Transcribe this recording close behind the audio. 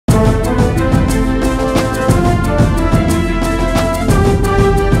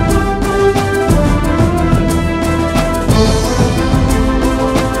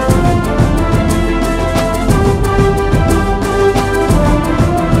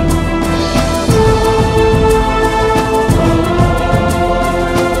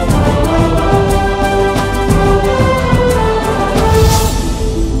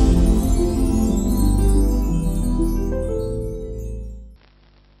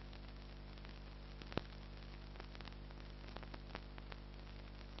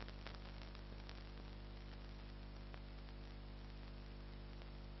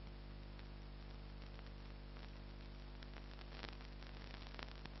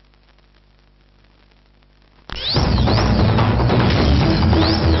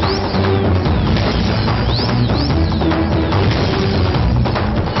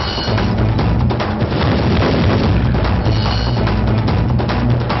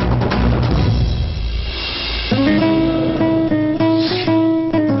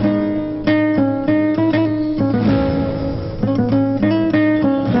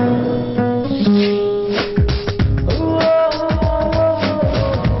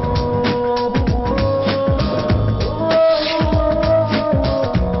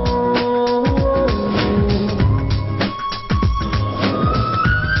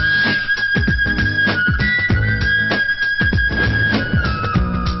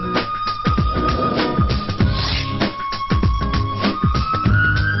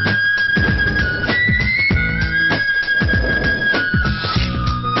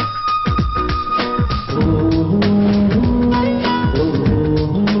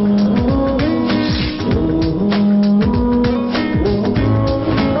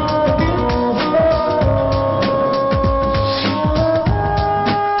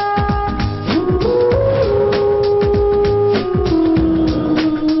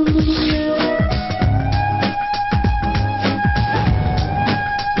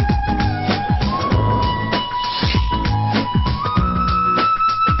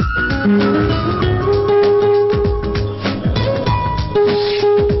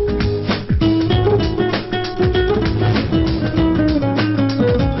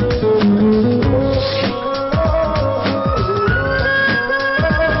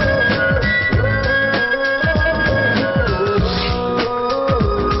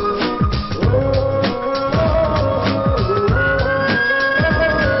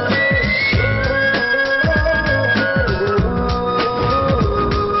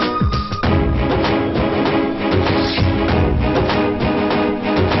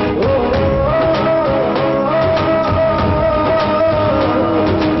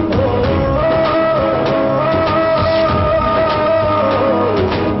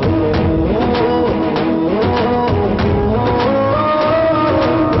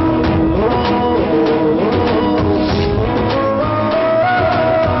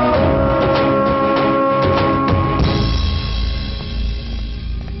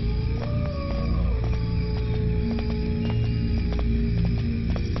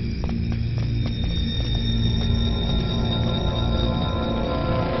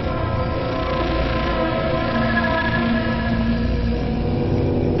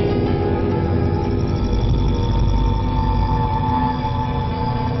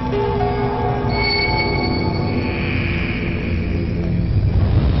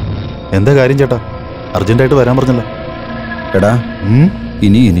എന്താ കാര്യം ചേട്ടാ? അർജന്റായിട്ട് വരാൻ പറഞ്ഞല്ലോ. എടാ,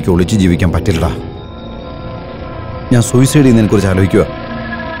 ഇനി എനിക്ക് ഒളിച്ച് ജീവിക്കാൻ പറ്റില്ലടാ. ഞാൻ സൂയിസൈഡ് ചെയ്യുന്നതിനെ കുറിച്ച് ആലോചിക്കുക.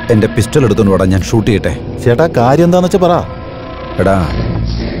 എൻ്റെ പിസ്റ്റൾ എടുത്തുകൊണ്ട് വാടാ, ഞാൻ ഷൂട്ട് ചെയ്യട്ടെ. ചേട്ടാ, കാര്യം എന്താന്ന് വെച്ചാ പറ. എടാ,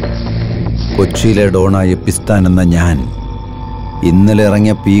 കൊച്ചിയിലെ ഡോണായ പിസ്താൻ എന്ന ഞാൻ ഇന്നലെ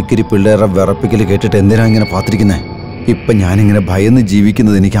ഇറങ്ങിയ പീക്കിരി പിള്ളേരെ വിറപ്പിക്കൽ കേട്ടിട്ട് എന്തിനാ ഇങ്ങനെ പാത്തിരിക്കുന്നേ? ഇപ്പം ഞാനിങ്ങനെ ഭയന്ന്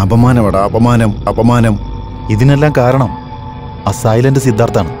ജീവിക്കുന്നത് എനിക്ക് അപമാനമാടാ, അപമാനം, അപമാനം. ഇതിനെല്ലാം കാരണം ആ സൈലന്റ്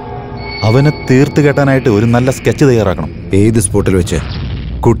സിദ്ധാർത്ഥാണ്. അവനെ തീർത്ത് കെട്ടാനായിട്ട് ഒരു നല്ല സ്കെച്ച് തയ്യാറാക്കണം. ഏത് സ്പോട്ടിൽ വെച്ച്?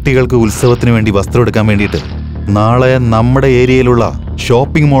 കുട്ടികൾക്ക് ഉത്സവത്തിന് വേണ്ടി വസ്ത്രം എടുക്കാൻ വേണ്ടിയിട്ട് നാളെ നമ്മുടെ ഏരിയയിലുള്ള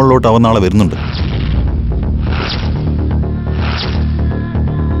ഷോപ്പിംഗ് മോളിലോട്ട് അവൻ നാളെ വരുന്നുണ്ട്.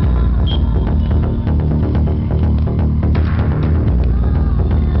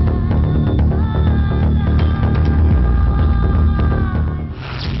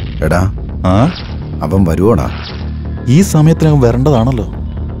 എടാ, അവൻ വരുവോടാ? ഈ സമയത്തിനകം വരേണ്ടതാണല്ലോ.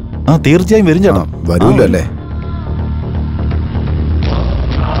 തീർച്ചയായും വരും ചേട്ടാ. വരൂല്ലോ അല്ലേ?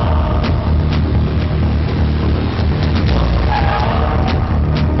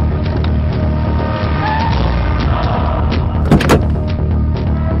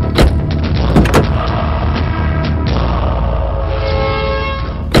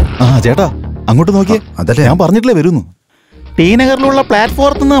 ചേട്ടാ, അങ്ങോട്ട് നോക്കിയേ. അതല്ലേ ഞാൻ പറഞ്ഞിട്ടില്ലേ വരുന്നു. ടി നഗറിലുള്ള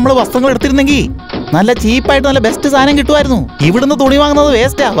പ്ലാറ്റ്ഫോറത്ത് നിന്ന് നമ്മൾ വസ്ത്രങ്ങൾ എടുത്തിരുന്നെങ്കിൽ നല്ല ചീപ്പായിട്ട് നല്ല ബെസ്റ്റ് സാധനം കിട്ടുമായിരുന്നു. ഇവിടുന്ന് തുണി വാങ്ങുന്നത്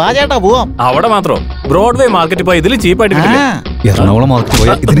വേസ്റ്റാ. വാ ചേട്ടാ, പോവാം. അവിടെ മാത്രം ബ്രോഡ്വേ മാർക്കറ്റ് പോയി ഇതിൽ ചീപ്പായിട്ട് കിട്ടില്ല. എറണാകുളം മാർക്കറ്റ്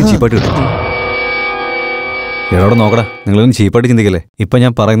പോയാൽ ഇതിന് ചീപ്പായിട്ട് കിട്ടും. എവിടെ നോക്കടാ, നിങ്ങളൊന്നും ചീപ്പായിട്ട് ചിന്തിക്കല്ലേ. ഇപ്പൊ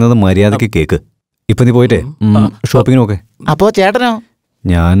ഞാൻ പറയുന്നത് മര്യാദക്ക് കേക്ക്. ഇപ്പൊ നീ പോയിട്ടേ ഷോപ്പിങ്ങിന് നോക്കേ. അപ്പോ ചേട്ടനോ?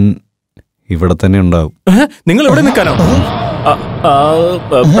 ഞാൻ ഇവിടെ തന്നെ ഉണ്ടാവും. നിങ്ങൾ ഇവിടെ നിൽക്കാനോ?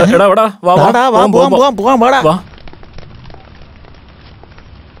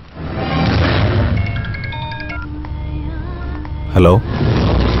 ഹലോ,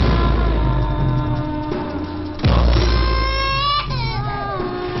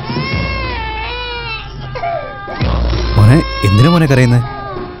 മോനെ, എന്തിനാ മോനെ കരയുന്നേ?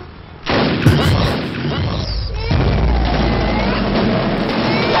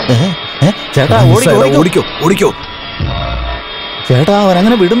 ചേട്ടാ, ഓടിക്കോ, ഓടിക്കോ. ചേട്ടാ,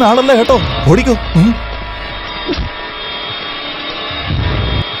 അവനങ്ങനെ വിടുന്ന ആളല്ല കേട്ടോ. ഓടിക്കോ.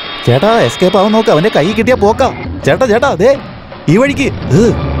 ചേട്ടാ, എസ്കേപ്പ് ആവാൻ നോക്ക. അവന്റെ കൈ കിട്ടിയാ പോക്ക. ചേട്ടാ, ചേട്ടാ, അതെ ഈ വഴിക്ക്.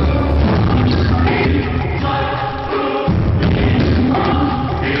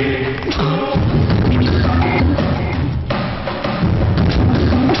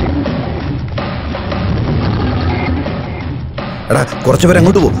 എടാ, കുറച്ചുപേരെ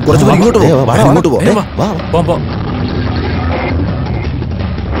അങ്ങോട്ട് പോകും, കുറച്ചുപേരെ ഇങ്ങോട്ട് പോകും. അങ്ങോട്ട് പോകും.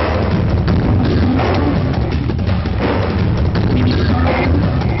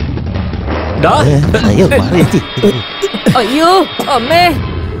 അയ്യോ അമ്മേ,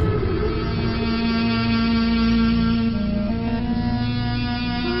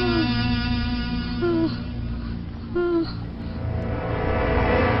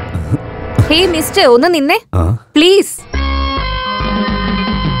 ഹേ മിസ്റ്റർ, ഒന്ന് നിന്നേ പ്ലീസ്.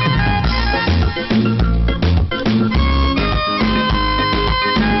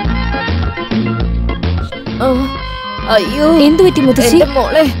 അയ്യോ, എന്തു പറ്റി മുത്തശ്ശി?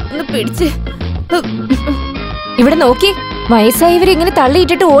 മോളെ ഒന്ന് പിടിച്ച്. ഇവിടെ നോക്കി, വയസ്സായവരെ ഇങ്ങനെ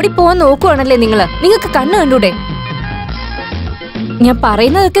തള്ളിയിട്ടിട്ട് ഓടിപ്പോവാൻ നോക്കുവാണല്ലേ നിങ്ങള്. നിങ്ങൾക്ക് കണ്ണ് കണ്ടൂടെ? ഞാൻ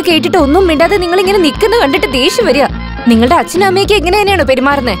പറയുന്നതൊക്കെ കേട്ടിട്ട് ഒന്നും മിണ്ടാതെ നിങ്ങൾ ഇങ്ങനെ നിൽക്കുന്ന കണ്ടിട്ട് ദേഷ്യം വരിക. നിങ്ങളുടെ അച്ഛനും അമ്മയ്ക്ക് എങ്ങനെ തന്നെയാണോ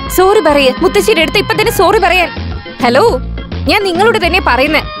പെരുമാറുന്നത്? സോറി പറയേ. മുത്തശ്ശിയുടെ അടുത്ത് ഇപ്പൊ തന്നെ സോറി പറയാൻ. ഹലോ, ഞാൻ നിങ്ങളോട് തന്നെ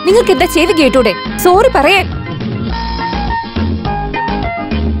പറയുന്നേ. നിങ്ങൾക്ക് എന്താ ചെവി കേട്ടൂടെ? സോറി പറയാൻ.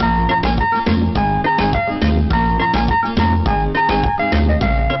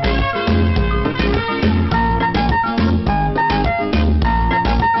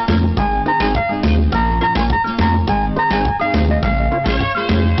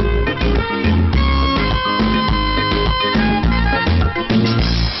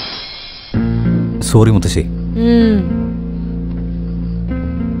 സോറി മുത്തശ്ശി,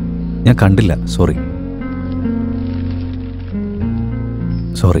 ഞാൻ കണ്ടില്ല. Sorry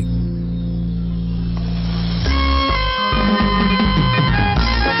sorry.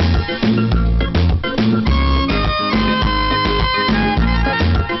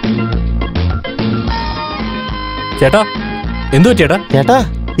 ചേട്ടാ, എന്തു പറ്റിയേട്ടാ? ചേട്ടാ,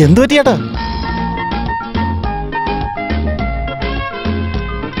 എന്തു പറ്റിയേട്ടാ?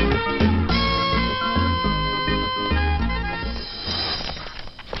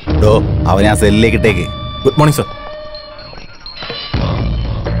 അവനെ ആ സെല്ലിലേക്ക് ഇട്ടേക്ക്. Good morning sir.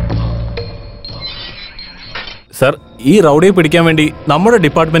 സർ, ഈ റൗഡിയെ പിടിക്കാൻ വേണ്ടി നമ്മുടെ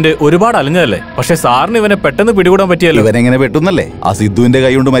ഡിപ്പാർട്ട്മെന്റ് ഒരുപാട് അലഞ്ഞതല്ലേ. പക്ഷെ സാറിന് ഇവനെ പെട്ടെന്ന് പിടികൂടാൻ പറ്റിയല്ലോ. ഇവനെങ്ങനെ പെട്ടുന്നല്ലേ? ആ സിദ്ധുവിന്റെ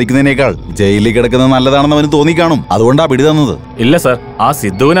കൈ കൊണ്ട് മരിക്കുന്നതിനേക്കാൾ ജയിലിൽ കിടക്കുന്നത് നല്ലതാണെന്ന് അവന് തോന്നിക്കാണും. അതുകൊണ്ടാ പിടി തന്നത്. ഇല്ല സാർ, ആ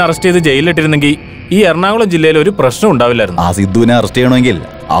സിദ്ധുവിനെ അറസ്റ്റ് ചെയ്ത് ജയിലിലിട്ടിരുന്നെങ്കിൽ ഈ എറണാകുളം ജില്ലയിൽ ഒരു പ്രശ്നം ഉണ്ടാവില്ലായിരുന്നു. ആ സിദ്ധുവിനെ അറസ്റ്റ് ചെയ്യണമെങ്കിൽ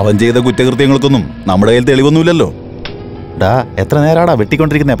അവൻ ചെയ്ത കുറ്റകൃത്യങ്ങൾക്കൊന്നും നമ്മുടെ കയ്യിൽ തെളിവൊന്നുമില്ലല്ലോ. ഡാ, എത്ര നേരാടാ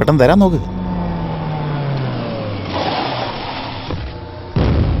വെട്ടിക്കൊണ്ടിരിക്കുന്നേ? പെട്ടെന്ന് തരാൻ നോക്ക്.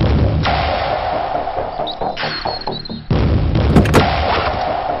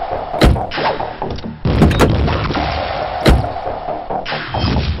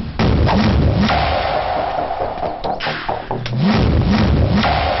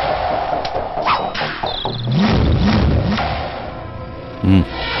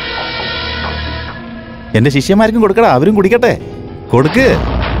 എന്റെ ശിഷ്യന്മാർക്കും കൊടുക്കടാ, അവരും കുടിക്കട്ടെ. കൊടുക്ക്.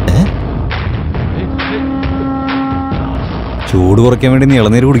 ചൂട് കുറയ്ക്കാൻ വേണ്ടി നീ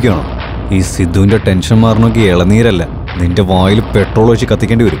ഇളനീര് കുടിക്കണോ? ഈ സിദ്ധുവിന്റെ ടെൻഷൻ മാറണമെങ്കിൽ ഇളനീരല്ല, നിന്റെ വായിൽ പെട്രോൾ ഒഴിച്ച്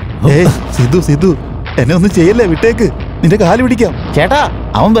കത്തിക്കേണ്ടി വരും. സിദ്ധു എന്നെ ഒന്നും ചെയ്യല്ലേ, വിട്ടേക്ക്. നിന്റെ കാല് പിടിക്കാം. ചേട്ടാ,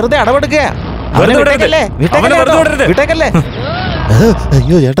 അവൻ വെറുതെ അടവെടുക്കുക. വിട്ടേക്കല്ലേ.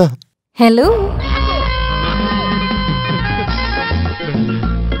 അയ്യോ ചേട്ടാ. ഹലോ,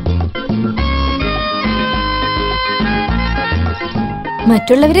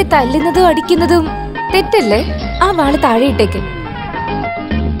 മറ്റുള്ളവരെ തല്ലുന്നതും അടിക്കുന്നതും തെറ്റല്ലേ? ആ വാള് താഴെ ഇട്ടേക്ക്.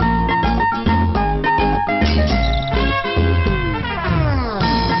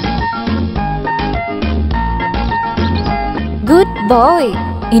 Good boy.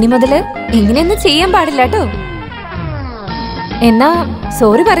 ഇനി മുതല് ഇങ്ങനെയൊന്നും ചെയ്യാൻ പാടില്ല കേട്ടോ. എന്നാ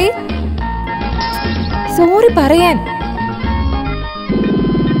സോറി പറയ്. സോറി പറയാൻ.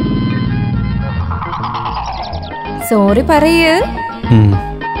 സോറി പറയ്.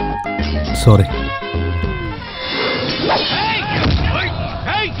 സോറി.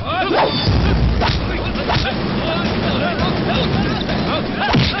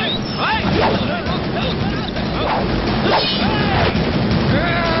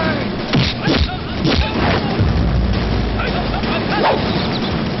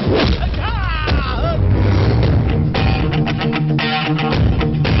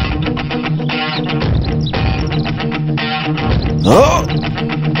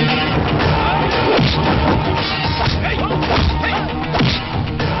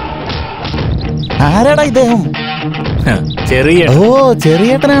 ആരാടാ ഇദ്ദേഹം?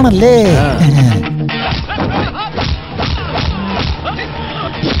 ചെറിയേട്ടനാണല്ലേ.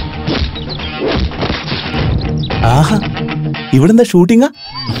 ആഹാ, ഇവിടെന്താ ഷൂട്ടിംഗാ?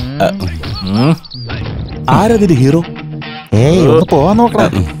 ആരതിന്റെ ഹീറോ? ഒന്ന് പോവാൻ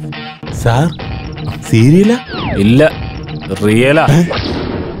നോക്കണം. സാർ, സീരിയലാ? ഇല്ല, റിയലാ.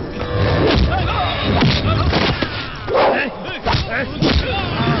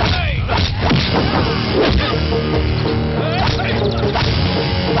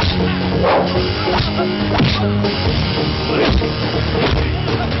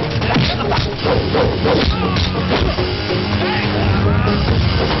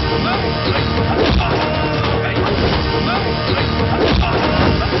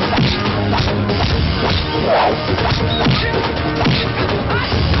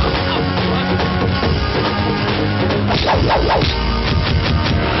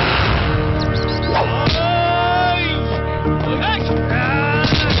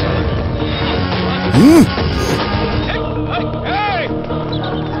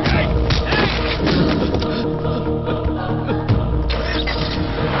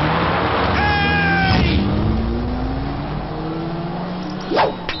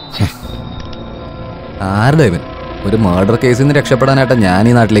 ആരുടെ ഇവൻ? ഒരു മർഡർ കേസിൽ നിന്ന് രക്ഷപ്പെടാനായിട്ടാ ഞാൻ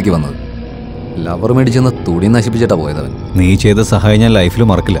ഈ നാട്ടിലേക്ക് വന്നത്. ലവർ മേടിച്ചെന്ന് തുണി നശിപ്പിച്ചിട്ടാ പോയതവൻ. നീ ചെയ്ത സഹായം ഞാൻ ലൈഫിൽ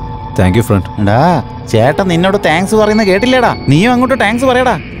മറക്കില്ല. Thank you front. ചേട്ടൻ നിന്നോട് താങ്ക്സ് പറയുന്നത് കേട്ടില്ലേടാ? നീയും അങ്ങോട്ട് താങ്ക്സ്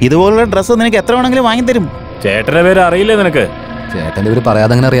പറയടാ. ഇതുപോലുള്ള ഡ്രസ്സ് നിനക്ക് എത്ര വേണമെങ്കിലും വാങ്ങിത്തരും. ചേട്ടന്റെ പേര് അറിയില്ലേ നിനക്ക്? ചേട്ടന്റെ പേര്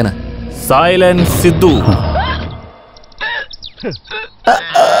പറയാതെ അങ്ങനെ അറിയാനാ? സൈലന്റ് സിദ്ധു.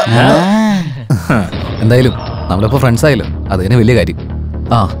 എന്തായാലും നമ്മളിപ്പോ ഫ്രണ്ട്സ് ആയല്ലോ, അത് തന്നെ വലിയ കാര്യം.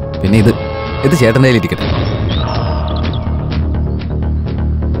 ആ പിന്നെ ഇത് ചേട്ടൻ്റെ കയ്യിലിരിക്കട്ടെ.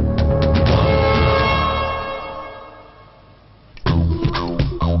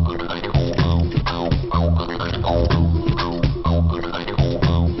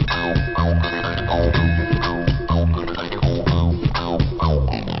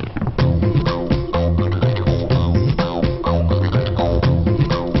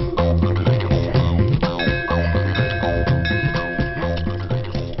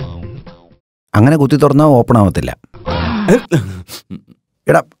 അങ്ങനെ കുത്തി തുറന്നാൽ ഓപ്പൺ ആവത്തില്ല.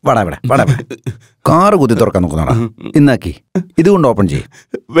 എടാ വാടാ ഇവിടെ വാടാ. കാറ് കുത്തി തുറക്കാൻ നോക്കുന്നതാ. ഇന്നാക്കി ഇതുകൊണ്ട് ഓപ്പൺ ചെയ്യും.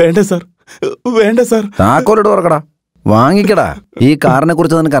 വേണ്ട സാർ, വേണ്ട സാർ. താക്കോലിട്ട് തുറക്കടാ. വാങ്ങിക്കടാ. ഈ കാറിനെ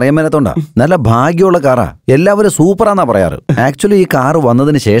കുറിച്ച് നിനക്ക് അറിയാൻ മേലത്തോണ്ടാ. നല്ല ഭാഗ്യമുള്ള കാറാ. എല്ലാവരും സൂപ്പറാന്നാ പറയാറ്. ആക്ച്വലി ഈ കാറ്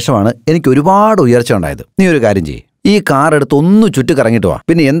വന്നതിന് ശേഷമാണ് എനിക്ക് ഒരുപാട് ഉയർച്ച ഉണ്ടായത്. നീ ഒരു കാര്യം ചെയ്യ്, ഈ കാർ എടുത്ത് ഒന്ന് ചുറ്റി കറങ്ങിട്ട് വാ.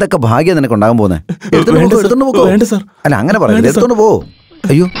 പിന്നെ എന്തൊക്കെ ഭാഗ്യം നിനക്ക് ഉണ്ടാകാൻ പോകുന്നേ. എടുത്തോണ്ട് പോകോ? അല്ല അങ്ങനെ പറയരുത്, എടുത്തോണ്ട് പോ.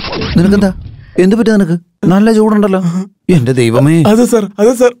 അയ്യോ നിനക്കെന്താ, എന്ത് പറ്റി നിനക്ക്? നല്ല ചൂടുണ്ടല്ലോ. എന്റെ ദൈവമേ. അതെ സാർ,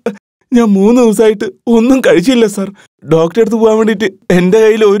 ഞാൻ 3 ദിവസമായിട്ട് ഒന്നും കഴിച്ചില്ല സാർ. ഡോക്ടറെ അടുത്ത് പോകാൻ വേണ്ടിട്ട് എന്റെ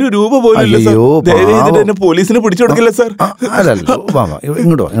കയ്യിൽ 1 രൂപ പോലും ഇല്ല സാർ. ദയവ് ചെയ്തിട്ട് എന്നെ പോലീസിന് പിടിച്ചു കൊടുക്കില്ല സാർ.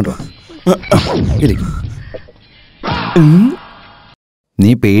 ഇങ്ങോട്ടോ ഇങ്ങോട്ടോ.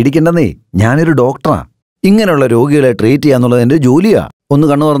 നീ പേടിക്കണ്ടെന്നേ, ഞാനൊരു ഡോക്ടറാ. ഇങ്ങനെയുള്ള രോഗികളെ ട്രീറ്റ് ചെയ്യാന്നുള്ളത് എന്റെ ജോലിയാ. ഒന്ന്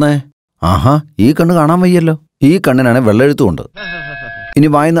കണ്ണു തുറന്നേ. ആഹാ, ഈ കണ്ണ് കാണാൻ വയ്യല്ലോ. ഈ കണ്ണിനാണ് വെള്ളെഴുത്തുമുണ്ട്. ഇനി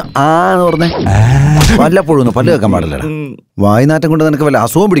വായിന്ന് ആന്ന് പറഞ്ഞേ. വല്ലപ്പോഴും ഒന്ന് പല്ല് കേൾക്കാൻ പാടില്ലടാ. വായിനാറ്റം കൊണ്ട് നിനക്ക് വല്ല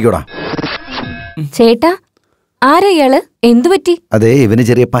അസുഖം പിടിക്കൂടാ. ചേട്ടാ, ആരാ ഇയാള്? എന്തു പറ്റി? അതെ, ഇവന്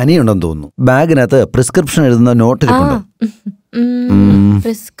ചെറിയ പനിയുണ്ടെന്ന് തോന്നുന്നു. ബാഗിനകത്ത് പ്രിസ്ക്രിപ്ഷൻ എഴുതുന്ന നോട്ട് ഇരിപ്പുണ്ട്.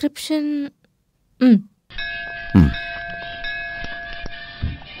 പ്രിസ്ക്രിപ്ഷൻ.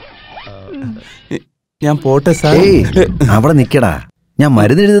 ഞാൻ പോട്ടെ സാർ. അവിടെ നിക്കടാ, ഞാൻ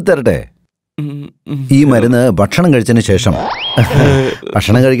മരുന്ന് എഴുതി തരട്ടെ. ഈ മരുന്ന് ഭക്ഷണം കഴിച്ചതിന് ശേഷം.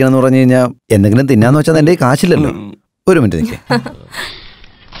 ഭക്ഷണം കഴിക്കണം എന്ന് പറഞ്ഞു കഴിഞ്ഞാൽ എന്തെങ്കിലും തിന്നാന്ന് വെച്ചാൽ എന്റെ കാശില്ലല്ലോ. ഒരു മിനിറ്റ് നിൽക്കേ.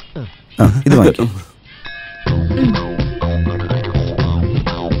 ഇത് വാങ്ങിക്കും.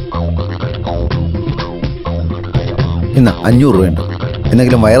 ഇന്ന് 500 രൂപയുണ്ട്.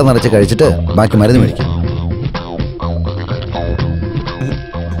 എന്തെങ്കിലും വയറ് നിറച്ച് കഴിച്ചിട്ട് ബാക്കി മരുന്ന് മേടിക്കും.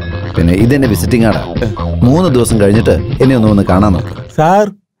 പിന്നെ ഇതെന്നെ വിസിറ്റിംഗ് കാർഡാ. 3 ദിവസം കഴിഞ്ഞിട്ട് എന്നെ ഒന്ന് കാണാൻ നോക്ക്. സാർ,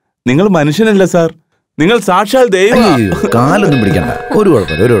 നിങ്ങൾ മനുഷ്യനല്ല സാർ, നിങ്ങൾ സാക്ഷാൽ ദൈവം. കാലൊന്നും പിടിക്കണ്ട, ഒരു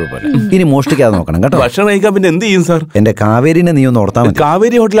കുഴപ്പമില്ല. ഇനി മോഷ്ടിക്കാതെ നോക്കണം കേട്ടോ. ഭക്ഷണം കഴിക്കാൻ പിന്നെ എന്ത് ചെയ്യും സാർ? എന്റെ കാവേരിനെ നീ ഒന്ന് ഓർത്താ മതി.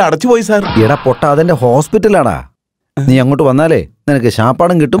 Kaveri hotel അടച്ചുപോയി sir. എടാ പൊട്ട, അതെന്റെ ഹോസ്പിറ്റലാടാ. നീ അങ്ങോട്ട് വന്നാലേ നിനക്ക്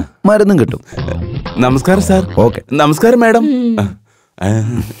ശാപ്പാടും കിട്ടും മരുന്നും കിട്ടും. നമസ്കാരം സാർ. ഓക്കെ. നമസ്കാരം മാഡം.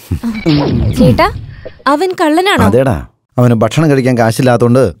 ചേട്ടാ, അവൻ കള്ളനാണോ? അതേടാ, അവന് ഭക്ഷണം കഴിക്കാൻ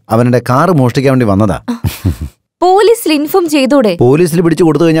കാശില്ലാത്തോണ്ട് അവന്റെ കാറ് മോഷ്ടിക്കാൻ വേണ്ടി വന്നതാ. പോലീസിൽ ഇൻഫോം ചെയ്തൂടെ? പോലീസിൽ പിടിച്ചു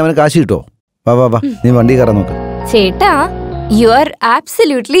കൊടുത്തു കഴിഞ്ഞാൽ അവന് കാശ് കിട്ടോ? വാ, നീ വണ്ടി കയറാൻ നോക്ക്. ചേട്ടാ, you are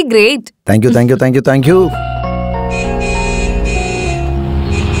absolutely great. Thank you.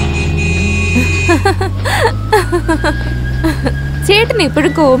 ചേട്ടൻ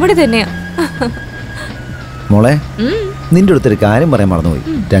ഇപ്പോഴും കോമഡി തന്നെയാ. മോളെ, നിന്റെ അടുത്തൊരു കാര്യം പറയാൻ മറന്നുപോയി.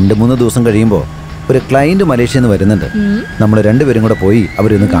 2-3 ദിവസം കഴിയുമ്പോ ഒരു ക്ലയന്റ് മലേഷ്യന്ന് വരുന്നുണ്ട്. നമ്മൾ രണ്ടുപേരും കൂടെ പോയി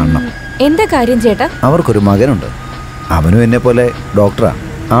അവരൊന്ന് കാണണം. എന്താ കാര്യം ചേട്ടാ? അവർക്കൊരു മകനുണ്ട്. അവനും എന്നെ പോലെ ഡോക്ടറാ.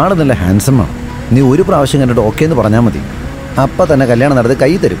 ആള് നല്ല ഹാൻസം ആണ്. നീ ഒരു പ്രാവശ്യം കണ്ടിട്ട് ഓക്കെ എന്ന് പറഞ്ഞാൽ മതി. അപ്പൊ തന്നെ കല്യാണം നടത്തി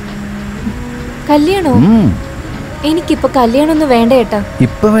കൈ തരും. കല്യാണോ? എനിക്കിപ്പോ കല്യാണമൊന്നും വേണ്ട ചേട്ടാ.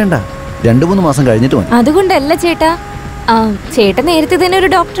 ഇപ്പൊ വേണ്ട, 2-3 മാസം കഴിഞ്ഞിട്ട് മതി. അതുകൊണ്ടല്ല ചേട്ടാ, ചേട്ടൻ നേരത്തെ തന്നെ ഒരു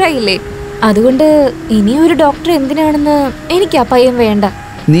ഡോക്ടറായില്ലേ, അതുകൊണ്ട് ഇനിയൊരു ഡോക്ടർ എന്തിനാണെന്ന് എനിക്ക് ആ പയ്യൻ വേണ്ട.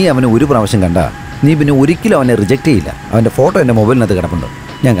 നീ അവനെ ഒരു പ്രാവശ്യം കണ്ട നീ പിന്നെ ഒരിക്കലും അവനെ റിജക്ട് ചെയ്യില്ല. അവന്റെ ഫോട്ടോ എന്റെ മൊബൈലിനകത്ത് കിടപ്പുണ്ട്,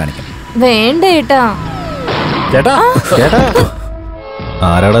 ഞാൻ കാണിക്കാം. വേണ്ട ചേട്ടാ. ചേട്ടാ,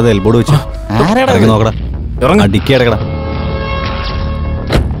 ആരാടാ എൽബോർഡ് വെച്ച്? നോക്കടാ, അടിക്കടക്കടാ.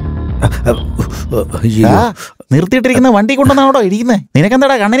 നിർത്തിയിട്ടിരിക്കുന്ന വണ്ടി കൊണ്ടുവന്നാണോ ഇരിക്കുന്നത്?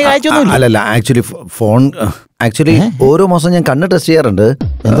 നിനക്കെന്താടാ കണ്ണിന് കാഴ്ചയൊന്നും? അല്ലല്ല, ആക്ച്വലി ഓരോ മാസം ഞാൻ കണ്ണ് ടെസ്റ്റ് ചെയ്യാറുണ്ട്.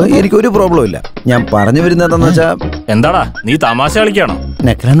 എനിക്കൊരു പ്രോബ്ലം ഇല്ല. ഞാൻ പറഞ്ഞു വരുന്നത് എന്താന്ന് വെച്ചാ, എന്താടാ നീ തമാശ കളിക്കാണോ?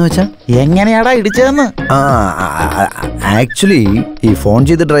 നെക്കലെന്ന് വെച്ചാ എങ്ങനെയാടാ ഇടിച്ചതെന്ന്? ആക്ച്വലി ഈ ഫോൺ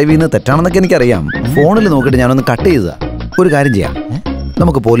ചെയ്ത് ഡ്രൈവ് ചെയ്യുന്നത് തെറ്റാണെന്നൊക്കെ എനിക്കറിയാം. ഫോണിൽ നോക്കിയിട്ട് ഞാനൊന്ന് കട്ട് ചെയ്തതാ. ഒരു കാര്യം ചെയ്യാം,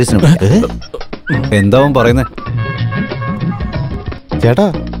 നമുക്ക് പോലീസിന്. എന്താ പറയുന്നേ? ചേട്ടാ,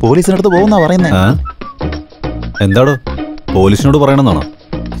 പോലീസിനടുത്ത് പോകുന്നാ പറയുന്നേ. എന്താടോ, പോലീസിനോട് പറയണമെന്നാണോ?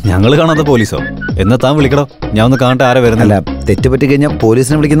 ഞങ്ങൾ കാണാത്ത പോലീസോ? എന്നാ താൻ വിളിക്കടോ, ഞാൻ ഒന്ന് കാണട്ടെ ആരെ വരുന്നില്ല. തെറ്റ് പറ്റി കഴിഞ്ഞാൽ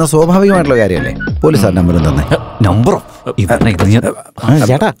പോലീസിനെ വിളിക്കുന്ന സ്വാഭാവികമായിട്ടുള്ള കാര്യമല്ലേ? പോലീസാർ നമ്പറും തന്നെ. നമ്പറോ?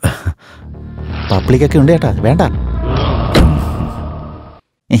 ചേട്ടാ, പബ്ലിക്കൊക്കെ ഉണ്ട് ചേട്ടാ, വേണ്ട.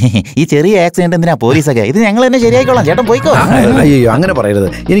 ഈ ചെറിയ ആക്സിഡന്റ് എന്തിനാ പോലീസൊക്കെ? ഇത് ഞങ്ങൾ തന്നെ ശരിയായിക്കോളാം, ചേട്ടൻ പോയിക്കോ. അയ്യോ, അങ്ങനെ പറയരുത്,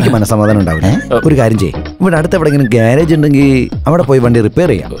 എനിക്ക് മനസ്സമാധാനം ഉണ്ടാവില്ല. ഒരു കാര്യം ചെയ്യും, ഇവിടെ അടുത്ത് എവിടെയെങ്കിലും ഗ്യാരേജ് ഉണ്ടെങ്കിൽ അവിടെ പോയി വണ്ടി റിപ്പയർ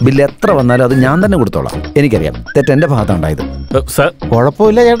ചെയ്യാം. ബില്ല് എത്ര വന്നാലും അത് ഞാൻ തന്നെ കൊടുത്തോളാം. എനിക്കറിയാം തെറ്റ് എന്റെ ഭാഗത്താണ് ഉണ്ടായത്.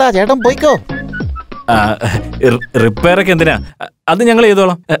 കുഴപ്പമില്ല ചേട്ടാ, ചേട്ടൻ പോയിക്കോ. റിപ്പയർ ഒക്കെ എന്തിനാ? അത് ഞങ്ങൾ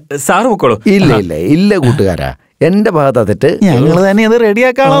ചെയ്തോളാം, സാറ് പൊക്കോളൂ. ഇല്ല കൂട്ടുകാരാ, എന്റെ ഭാഗത്താ തെറ്റ്. ഞങ്ങൾ തന്നെ ഇത്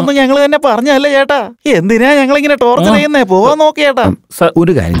റെഡിയാക്കാളോന്ന് ഞങ്ങൾ തന്നെ പറഞ്ഞല്ലേ ചേട്ടാ. എന്തിനാ ഞങ്ങളിങ്ങനെ ടോർച്ചർ ചെയ്യുന്നേ? പോവാൻ നോക്കി ചേട്ടാ.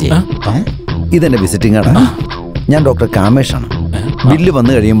 ഒരു കാര്യം ചെയ്യാം, ഇതെന്റെ വിസിറ്റിംഗ് കാർഡാണ്. ഞാൻ ഡോക്ടർ കാമേഷാണ്. ബില്ല്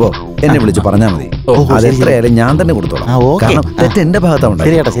വന്നു കഴിയുമ്പോ എന്നെ വിളിച്ച് പറഞ്ഞാൽ മതി. അതെത്രയായാലും ഞാൻ തന്നെ കൊടുത്തോളാം. കാരണം തെറ്റ് എന്റെ ഭാഗത്താണ്.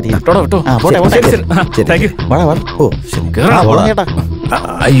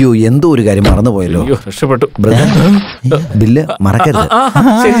 അയ്യോ, എന്തോ ഒരു കാര്യം മറന്നുപോയല്ലോ. രക്ഷപ്പെട്ടു. ബില്ല് മറക്കരുത്.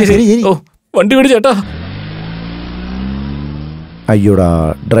 വണ്ടി വിട് ചേട്ടാ. അയ്യോടാ,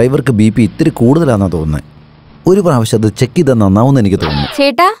 ഡ്രൈവർക്ക് BP ഇത്തിരി കൂടുതലാണെന്നാ തോന്നുന്നത്. ഒരു പ്രാവശ്യം അത് ചെക്ക് ചെയ്താൽ നന്നാവുമെന്ന് എനിക്ക് തോന്നുന്നു.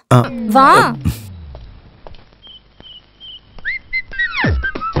 ചേട്ടാ വാ.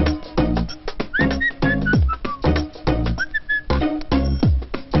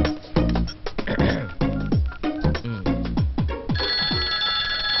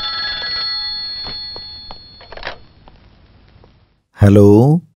 ഹലോ,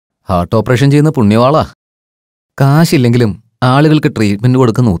 ഹാർട്ട് ഓപ്പറേഷൻ ചെയ്യുന്ന പുണ്യവാളാ. കാശില്ലെങ്കിലും ആളുകൾക്ക് ട്രീറ്റ്മെന്റ്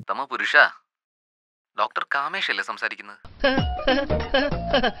കൊടുക്കുന്ന ഉത്തമ പുരുഷ. ഡോക്ടർ കാമേഷ് അല്ലേ സംസാരിക്കുന്നത്?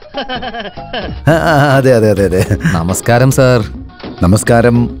 അതെ അതെ അതെ അതെ. നമസ്കാരം സാർ.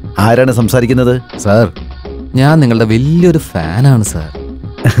 നമസ്കാരം. ആരാണ് സംസാരിക്കുന്നത്? സാർ, ഞാൻ നിങ്ങളുടെ വലിയൊരു ഫാനാണ് sir.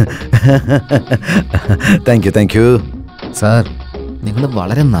 Thank you thank you. Sir, നിങ്ങൾ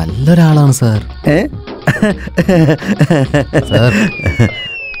വളരെ നല്ലൊരാളാണ് സാർ. സാർ,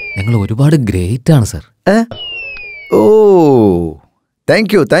 നിങ്ങൾ ഒരുപാട് ഗ്രേറ്റ് ആണ് sir. Oh,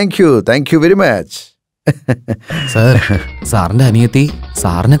 thank you thank you thank you very much. Sir, സാറിന്റെ അനിയത്തി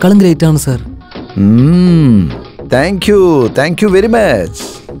സാറിനേക്കാളും ഗ്രേറ്റ് ആണ് sir. Thank you very much.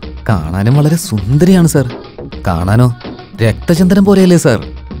 കാണാനും വളരെ സുന്ദരിയാണ് സാർ. കാണാനോ രക്തചന്ദ്രൻ പോലെയല്ലേ സാർ?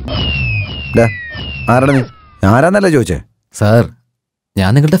 ആരാണ് നീ? ആരാന്നല്ല ചോദിച്ചേ. സാർ, ഞാൻ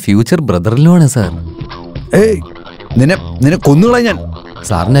നിങ്ങളുടെ ഫ്യൂച്ചർ ബ്രദറിലുമാണ് സാർ. ഏയ്, നിന്നെ കൊന്നുകളാ ഞാൻ.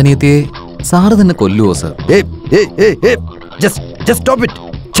 സാറിന്റെ അനിയത്തിയെ സാറ് തന്നെ കൊല്ലുവോ സാർ?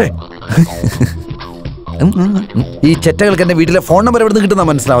 ഈ ചെറ്റകൾക്ക് എന്റെ വീട്ടിലെ ഫോൺ നമ്പർ എവിടെ നിന്ന് കിട്ടുന്ന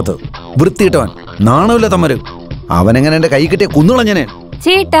മനസ്സിലാവത്തത്? വൃത്തി കിട്ടവൻ, നാണമില്ല തമ്മര്. അവനെങ്ങനെ എന്റെ കൈ കിട്ടിയ കുന്നുകളാ ഞാൻ.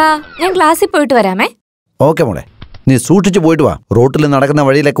 ചേട്ടാ, ഞാൻ ക്ലാസ്സിൽ പോയിട്ട് വരാമേ. ഓക്കെ മോളെ, നീ സൂക്ഷിച്ചു പോയിട്ട് വാ. റോട്ടിൽ നടക്കുന്ന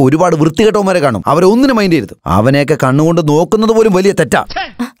വഴിയിലൊക്കെ ഒരുപാട് വൃത്തികെട്ടവന്മാരെ കാണും. അവരെ ഒന്നിനും മൈൻഡ് ചെയ്യരുത്. അവനെയൊക്കെ കണ്ണുകൊണ്ട് നോക്കുന്നത് പോലും വലിയ തെറ്റാ.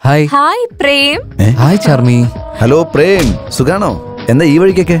 Hi. Hi Prem. Hi ചർമ്മി. Hello Prem, സുഖാണോ? എന്താ ഈ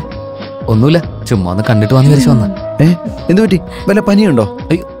വഴിക്കൊക്കെ? ഒന്നുമില്ല, ചുമ്മാ ഒന്ന് കണ്ടിട്ട് വന്ന് വിളിച്ചു വന്ന. എന്തു പറ്റി? വല്ല പനിയുണ്ടോ?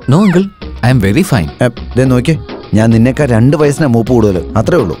 No uncle, I am very fine. നോക്കിയേ, ഞാൻ നിന്നേക്കാ 2 വയസ്സിനാ മൂപ്പ് കൂടുതൽ,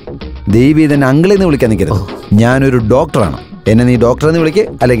 അത്രേ ഉള്ളൂ. ദേവി തന്നെ അങ്കിളെന്ന് വിളിക്കാൻ നിൽക്കരുത്. ഞാനൊരു ഡോക്ടറാണ്. എന്നെ നീ ഡോക്ടർ എന്ന് വിളിക്കുക,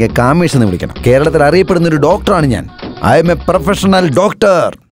 അല്ലെങ്കിൽ കാമേഷ് എന്ന് വിളിക്കണം. കേരളത്തിൽ അറിയപ്പെടുന്ന ഒരു ഡോക്ടറാണ് ഞാൻ. I M A professional doctor.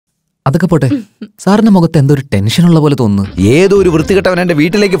 അതൊക്കെ പോട്ടെ, സാറിന്റെ മുഖത്ത് എന്തോ ഒരു ടെൻഷൻ ഉള്ള പോലെ തോന്നുന്നു. ഏതോ ഒരു വൃത്തികെട്ടവൻ എന്റെ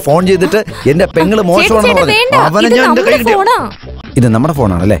വീട്ടിലേക്ക് ഫോൺ ചെയ്തിട്ട് എന്റെ പെങ്ങള് മോശമാണെന്ന് പറഞ്ഞു. അവനെ ഞാൻ എന്റെ കൈ കിട്ടിയ. ഇത് നമ്മുടെ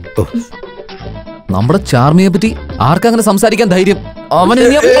ഫോണാണല്ലേ? നമ്മുടെ ചാർമിയെ പറ്റി ആർക്കങ്ങനെ സംസാരിക്കാൻ ധൈര്യം?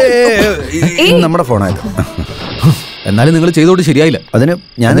 നമ്മുടെ ഫോണായത്. എന്നാലും നിങ്ങൾ ചെയ്തോട്ട് ശരിയായില്ല. അതിന്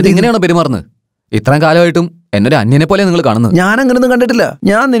ഞാൻ ഇങ്ങനെയാണോ പെരുമാറുന്നത്? ഇത്രയും കാലമായിട്ടും എന്നൊരു അന്യനെ പോലെ നിങ്ങൾ കാണുന്നത്. ഞാൻ അങ്ങനൊന്നും കണ്ടിട്ടില്ല.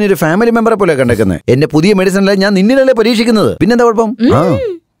 ഞാൻ നിന്നൊരു ഫാമിലി മെമ്പറെ പോലെ കണ്ടേക്കുന്നത്. എന്റെ പുതിയ മെഡിസിനല്ല ഞാൻ നിന്നിലല്ലേ പരീക്ഷിക്കുന്നത്. പിന്നെന്താ കുഴപ്പം?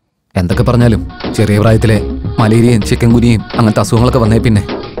 എന്തൊക്കെ പറഞ്ഞാലും ചെറിയ പ്രായത്തിലെ മലേറിയയും ചിക്കൻ ഗുനിയും അങ്ങനത്തെ അസുഖങ്ങളൊക്കെ വന്നേ പിന്നെ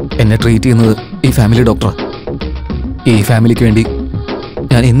എന്നെ ട്രീറ്റ് ചെയ്യുന്നത് ഈ ഫാമിലി ഡോക്ടറാ. ഈ ഫാമിലിക്ക് വേണ്ടി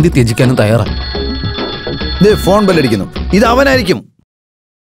ഞാൻ എന്ത് ത്യജിക്കാനും തയ്യാറാണ്. ഫോൺ ബെല്ലടിക്കുന്നു. ഇത് അവനായിരിക്കും.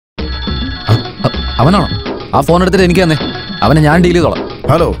 അവനാണോ? ആ ഫോൺ എടുത്തിട്ട് എനിക്ക് തന്നെ. അവനെ ഞാൻ ഡീൽ ചെയ്തോളാം.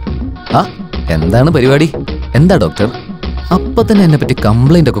 ഹലോ. എന്താണ് പരിപാടി? എന്താ ഡോക്ടർ? അപ്പൊ തന്നെ എന്നെ പറ്റി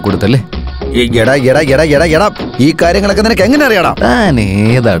കംപ്ലൈന്റ് ഒക്കെ കൊടുത്തല്ലേ? ഈ കാര്യങ്ങളൊക്കെ നിനക്ക് എങ്ങനെ അറിയണം? താൻ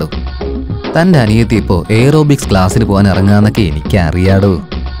ഏതാടോ? തന്റെ അനിയത്തി ഇപ്പോ എയറോബിക്സ് ക്ലാസ്സിന് പോകാൻ ഇറങ്ങാന്നൊക്കെ എനിക്ക് അറിയാടോ.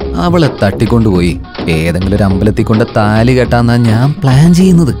 അവളെ തട്ടിക്കൊണ്ടുപോയി ഏതെങ്കിലും ഒരു അമ്പലത്തിൽ കൊണ്ട് താലി കെട്ടാന്നാ ഞാൻ പ്ലാൻ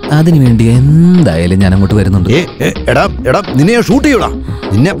ചെയ്യുന്നത്. അതിനുവേണ്ടി എന്തായാലും ഞാൻ അങ്ങോട്ട് വരുന്നുണ്ട്. നിന്നെ ഷൂട്ട് ചെയ്യൂടാ.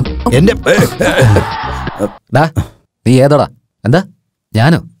 നീ ഏതോടാ? എന്താ?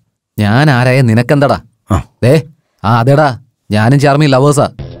 ഞാനോ? ഞാൻ ആരായ നിനക്കെന്താടാ? അതേടാ, ഞാനും ചാർമി ലവേഴ്സാ.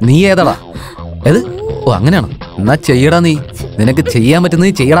 നീ ഏതാടാ? ഏത്? ഓ അങ്ങനെയാണോ? എന്നാ ചെയ്യടാ. നീ നിനക്ക് ചെയ്യാൻ പറ്റുന്ന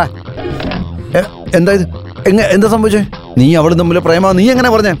നീ ചെയ്യടാ. എന്താ ഇത്? എന്താ സംഭവിച്ചേ? നീ അവളും തമ്മിൽ പ്രേമ? നീ എങ്ങനെ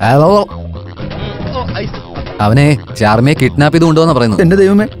പറഞ്ഞേ? അവനെ ചാർമിയെ കിഡ്നാപ്പ് ചെയ്ത് കൊണ്ടുവന്നാ പറയുന്നത്. എന്റെ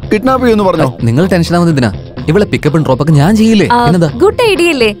ദൈവമേ, കിഡ്നാപ്പ് ചെയ്യുമെന്ന് പറഞ്ഞോ? നിങ്ങൾ ടെൻഷൻ ആവുന്നത് എന്തിനാ? ഇവളെ പിക്കപ്പും ഡ്രോപ്പൊക്കെ ഞാൻ ചെയ്യില്ലേ? ഗുഡ്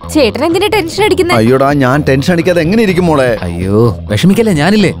ഐഡിയ അല്ലേ? ചേട്ടൻ എന്തിനാ ടെൻഷൻ അടിക്കുന്നത്? അയ്യോടാ, ഞാൻ ടെൻഷൻ അടിക്കാതെ എങ്ങനെ ഇരിക്കും മോളെ? അയ്യോ വിഷമിക്കല്ലേ,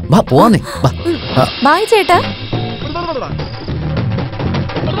 ഞാനില്ലേ. വാ പോവാന്നേ. ബൈ ചേട്ടാ.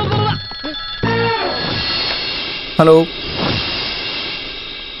 ഹലോ.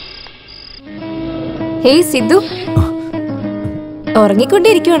 ഹേയ് സിദ്ധു,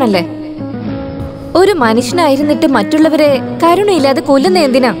 ഉറങ്ങിക്കൊണ്ടിരിക്കുവാണല്ലേ? ഒരു മനുഷ്യനായിരുന്നിട്ട് മറ്റുള്ളവരെ കരുണയില്ലാതെ കൊല്ലുന്ന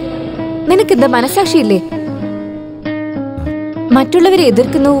എന്തിനാ? നിനക്കെന്താ മനസാക്ഷിയില്ലേ? മറ്റുള്ളവരെ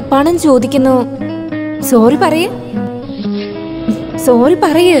എതിർക്കുന്നു, പണം ചോദിക്കുന്നു. സോറി പറയേ, സോറി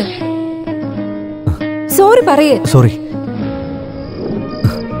പറയേ, സോറി പറയേ. സോറി.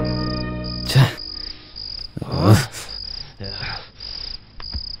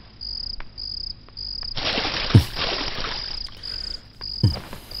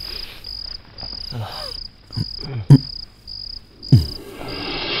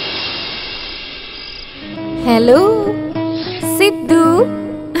 ഹലോ സിദ്ധു.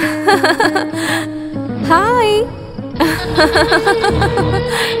 ഹായ്.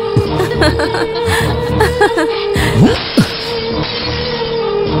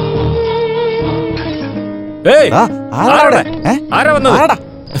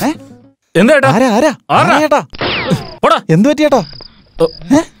 എന്ത് പറ്റിയേട്ടാ?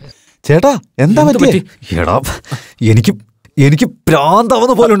 ചേട്ടാ എന്താ പറ്റി? എടാ എനിക്ക്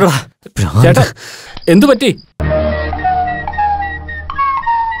ഭ്രാന്താവുന്ന പോലെ ഉണ്ടടാ. ചേട്ടാ എന്തു പറ്റി?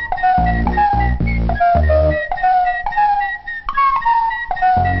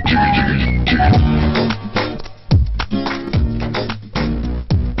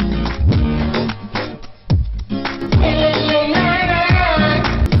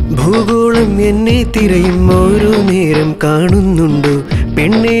 ഭൂഗോളം എന്നെ തിരയും ഓരോ നേരം കാണുന്നുണ്ടോ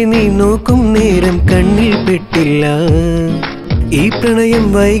പെണ്ണെ നീ നോക്കും നേരം കണ്ണിൽ പെട്ടില്ല ഈ പ്രണയം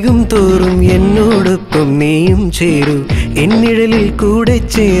വൈകും തോറും എന്നോടൊപ്പം നീയും ചേരൂ എന്നിഴലിൽ കൂടെ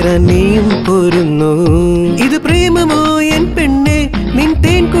ചേരാൻ നീയും പോരുന്നു ഇത് പ്രേമമോ എൻ പെണ്ണെ നിൻ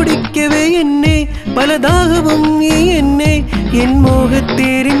തേൻ കുടിക്കവേ എന്നെ പലദാഹവും ഈ എന്നെ എൻ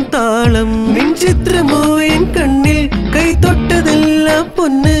മോഹത്തേരിൻ താളം നിൻ ചിത്രമോ എൻ കണ്ണിൽ കൈ തൊട്ടതെല്ലാം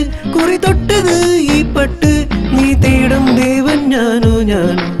പൊന്ന് കുറി തൊട്ടത് ഈ പട്ട് നീ തേടും ദേവൻ ഞാനോ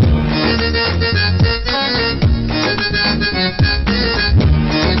ഞാനോ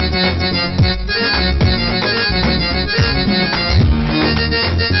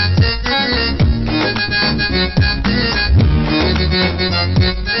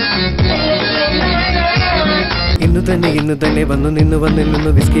ഇന്നു തന്നെ വന്നു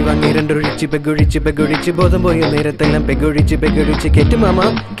നിന്ന് വിസ്കി വാങ്ങി പെഗൊഴിച്ച് ബോധം പോയ നേരത്തെല്ലാം പെഗൊഴിച്ച് കേറ്റു മാമ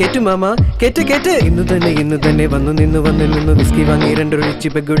കേറ്റ് ഇന്നു തന്നെ വന്നു നിന്ന് വിസ്കി വാങ്ങി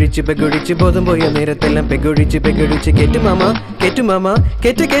പെഗൊഴിച്ച് ബോധം പോയ നേരത്തെല്ലാം പെഗൊഴിച്ച് കേറ്റു മാമ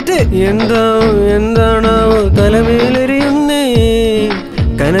കേറ്റ് എന്താണോ തലമേലെറിയുന്നേ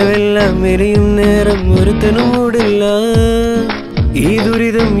കനവെല്ലാം എരിയും നേരം ഒരുത്തനും മൂടില്ല ഈ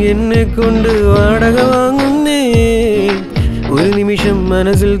ദുരിതം എന്നെ കൊണ്ട് വാടക വാങ്ങുന്നേ ഒരു നിമിഷം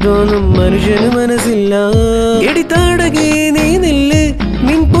മനസ്സിൽ തോന്നും മനുഷ്യന് മനസ്സില്ല എടിത്താടകേ നീ നില്ല്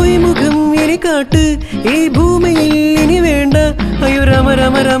നിൻ പോയി മുഖം ഇനി കാട്ട് ഈ ഭൂമിയിൽ ഇനി വേണ്ട അയ്യോ രാമ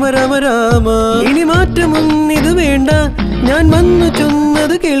രാമ രാമ രാമ രാമ ഇനി മാറ്റമൊന്നിത് വേണ്ട ഞാൻ വന്നു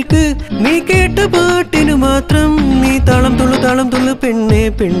ചൊന്നത് കേൾക്ക് നീ കേട്ട പാട്ടിനു മാത്രം നീ താളം തുള്ളു പെണ്ണേ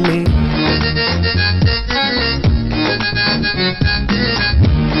പെണ്ണേ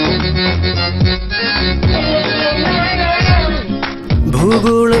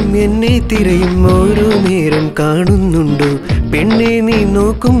ഭൂഗോളം എന്നെ തിരയും ഓരോ നേരം കാണുന്നുണ്ടോ പെണ്ണെ നീ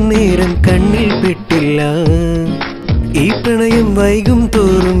നോക്കും നേരം കണ്ണിൽ പെട്ടില്ല ഈ പ്രണയം വൈകും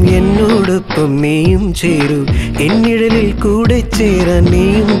തോറും എന്നോടൊപ്പം നീയും ചേരൂ എന്നിഴലിൽ കൂടെ ചേരാൻ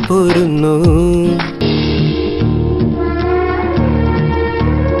നീയും പോരുന്നു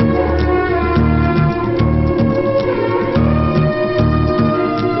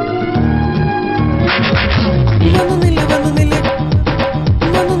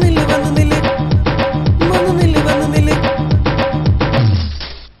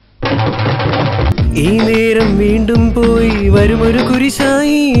ഈ നേരം വീണ്ടും പോയി വരുമൊരു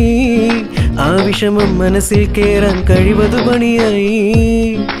കുരിശായി ആ വിഷമം മനസ്സിൽ കേറാൻ കഴിവതു പണിയായി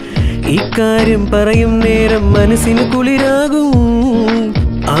ഇക്കാര്യം പറയും നേരം മനസ്സിന് കുളിരാകും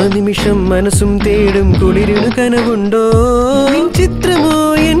ആ നിമിഷം മനസ്സും തേടും കുളിരിനു കനവുണ്ടോ ചിത്രമോ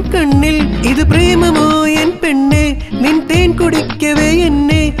എൻ കണ്ണിൽ ഇത് പ്രേമമോ എൻ പെണ്ണെ നിൻ തേൻ കുടിക്കവേ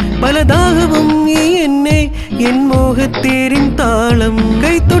എന്നെ പലദാഹവും ഈ എന്നെ എൻ മോഹത്തേരിൻ താളം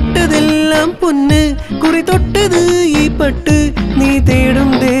കൈ തൊട്ടതെല്ലാം പൊന്ന് കുറി തൊട്ടത് ഈ പട്ട് നീ തേടും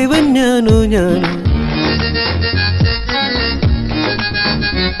ദേവൻ ഞാനോ ഞാനോ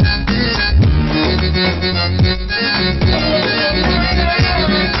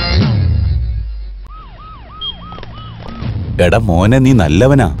എടാ മോനെ നീ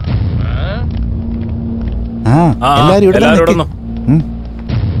നല്ലവനാ. എല്ലാരും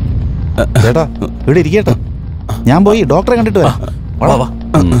ചേട്ടാ ഇവിടെ ഇരിക്കട്ടോ, ഞാൻ പോയി ഡോക്ടറെ കണ്ടിട്ട് വരാം.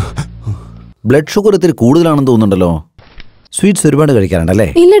 ബ്ലഡ് ഷുഗർ ഇത്തിരി കൂടുതലാണെന്ന് തോന്നുന്നുണ്ടല്ലോ. സ്വീറ്റ്സ് ഒരുപാട് കഴിക്കാറുണ്ടല്ലേ?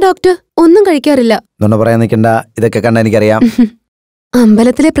 ഇല്ല ഡോക്ടർ, ഒന്നും കഴിക്കാറില്ല. ഇതൊന്നും പറയാൻ നിൽക്കണ്ട, ഇതൊക്കെ കണ്ട എനിക്കറിയാം.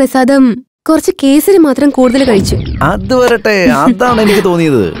 അമ്പലത്തിലെ പ്രസാദം കുറച്ച് കേസരി മാത്രം കൂടുതൽ കഴിച്ചു. അത് വരട്ടെ, അതാണ് എനിക്ക്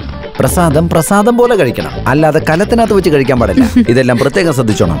തോന്നിയത്. പ്രസാദം പോലെ കഴിക്കണം, അല്ലാതെ കലത്തിനകത്ത് വെച്ച് കഴിക്കാൻ പാടില്ല. ഇതെല്ലാം പ്രത്യേകം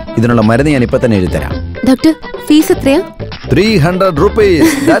ശ്രദ്ധിച്ചോണം. ഇതിനുള്ള മരുന്ന് ഞാൻ ഇപ്പൊ തന്നെ എഴുതിത്തരാം. ഡോക്ടർ, ഫീസ് എത്രയാ? 300 rupees.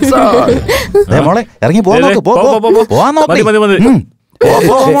 That's all. മോളെ ഇറങ്ങി പോവാൻ നോക്ക്.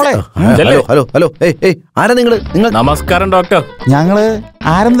 ഹലോ ഹലോ ഹലോ ആരാ നിങ്ങള്? നമസ്കാരം ഡോക്ടർ. ഞങ്ങള്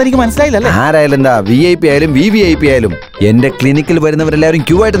ആരെന്ന് എനിക്ക് മനസ്സിലായില്ലല്ലേ? ആരായാലും എന്താ, VIP ആയാലും VVIP ആയാലും എന്റെ ക്ലിനിക്കിൽ വരുന്നവരെല്ലാവരും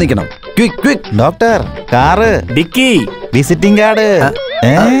ക്യൂ ആയിട്ട് നിൽക്കണം. Doctor, car, dicky, visiting card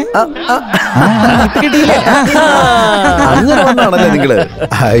അങ്ങനെ വന്നാണല്ലേ നിങ്ങള്?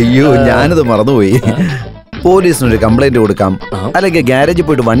 അയ്യോ, ഞാനത് മറന്നുപോയി. പോലീസിനൊരു കംപ്ലൈന്റ് കൊടുക്കാം, അല്ലെങ്കിൽ ഗ്യാരേജിൽ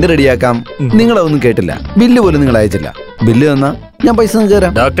പോയിട്ട് വണ്ടി റെഡിയാക്കാം. നിങ്ങളതൊന്നും കേട്ടില്ല. ബില്ല് പോലും നിങ്ങൾ അയച്ചില്ല. ബില്ല് തന്നാ ഞാൻ പൈസ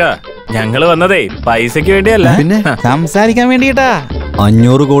തരാം. ഡോക്ടർ, ഞങ്ങള് വന്നതേ പൈസക്ക് വേണ്ടിയല്ല, പിന്നെ സംസാരിക്കാൻ വേണ്ടിട്ടാ.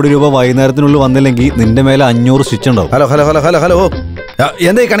 500 കോടി രൂപ വൈകുന്നേരത്തിനുള്ളിൽ വന്നില്ലെങ്കിൽ നിന്റെ മേലെ 500 സ്റ്റിച്ച് ഉണ്ടാവും. Hello hello hello hello hello,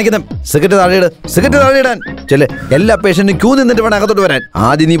 എന്താ കാണിക്കുന്ന? Cigarette താഴെയിട്, cigarette താഴെയിടാൻ. ചെല്ലേ, എല്ലാ പേഷ്യന്റും ക്യൂ നിന്നിട്ട് വേണം അകത്തോട്ട് വരാൻ.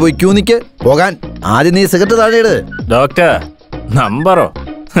 ആദ്യം നീ പോയി ക്യൂ നിക്ക്, പോകാൻ. ആദ്യം നീ സിഗരറ്റ് താഴെയിട്. ഡോക്ടർ, നമ്പറോ?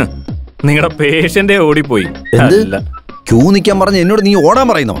 നിങ്ങളുടെ പേഷ്യന്റെ ഓടിപ്പോയി. ക്യൂ നിൽക്കാൻ പറഞ്ഞ എന്നോട് നീ ഓടാൻ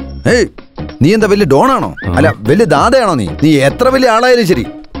പറയുന്നോ? നീ എന്താ വലിയ ഡോണാണോ? അല്ല, വലിയ ദാതയാണോ നീ? നീ എത്ര വലിയ ആളായാലും ശരി,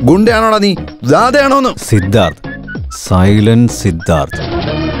 ഗുണ്ടയാണോടാ നീ? ദാതയാണോന്ന്? സിദ്ധാർത്ഥ്, സൈലന്റ് സിദ്ധാർത്ഥ്.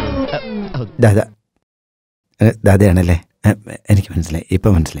 ദാതയാണല്ലേ? എനിക്ക് മനസ്സിലായി, ഇപ്പൊ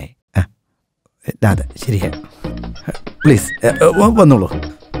മനസ്സിലായി. ദാദ, ശരിയാ. പ്ലീസ് വന്നോളൂ,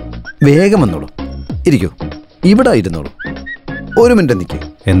 വേഗം വന്നോളൂ. ഇരിക്കൂ, ഇവിടെ ഇരുന്നോളൂ. 1 മിനിറ്റ് നിൽക്കേ.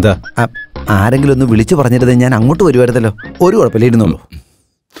 എന്താ? ആരെങ്കിലും ഒന്ന് വിളിച്ചു പറഞ്ഞിരുന്നത് ഞാൻ അങ്ങോട്ട് വരുമായിരുന്നല്ലോ. ഒരു കുഴപ്പമില്ല, ഇരുന്നോളൂ.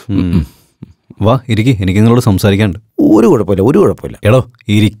 വാ, ഇരിക്കി, എനിക്ക് നിങ്ങളോട് സംസാരിക്കാനുണ്ട്. ഒരു കുഴപ്പമില്ല, ഒരു കുഴപ്പമില്ല. എടോ,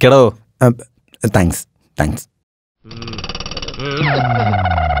 ഇരിക്കടോ. Thanks, thanks.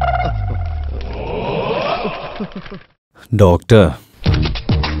 ഡോക്ടർ,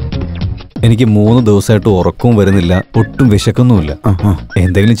 എനിക്ക് 3 ദിവസമായിട്ട് ഉറക്കവും വരുന്നില്ല, ഒട്ടും വിശക്കൊന്നുമില്ല,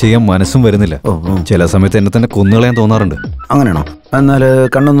 എന്തെങ്കിലും ചെയ്യാൻ മനസ്സും വരുന്നില്ല. ചില സമയത്ത് എന്നെ തന്നെ കൊന്നുകളയാൻ തോന്നാറുണ്ട്. അങ്ങനെയാണോ? എന്നാൽ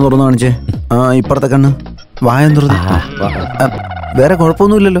കണ്ണൊന്ന് തുറന്നു കാണിച്ചേ. ഇപ്പുറത്തെ കണ്ണ്, വായം തുറന്നു. വേറെ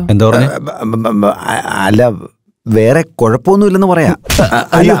കുഴപ്പമൊന്നുമില്ലല്ലോ? എന്താ പറഞ്ഞേ? അല്ല, വേറെ കുഴപ്പമൊന്നുമില്ലെന്ന് പറയാ.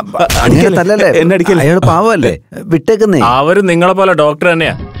 അയാൾ പാവല്ലേ, വിട്ടേക്കുന്നേ. അവര് നിങ്ങളെ പോലെ ഡോക്ടർ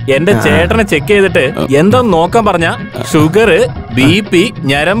തന്നെയാ. എന്റെ ചേട്ടനെ ചെക്ക് ചെയ്തിട്ട് എന്താ നോക്കാൻ പറഞ്ഞ ഷുഗർ, BP,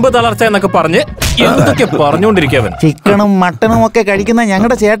 ഞരമ്പ് തളർച്ച എന്നൊക്കെ പറഞ്ഞ് എന്തൊക്കെ പറഞ്ഞുകൊണ്ടിരിക്കവൻ. ചിക്കനും മട്ടനും ഒക്കെ കഴിക്കുന്ന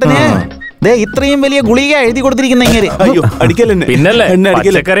ഞങ്ങളുടെ ചേട്ടന് ഇത്രയും വലിയ ഗുളിക എഴുതി കൊടുത്തിരിക്കുന്ന ഇങ്ങനെ. പിന്നല്ലേ,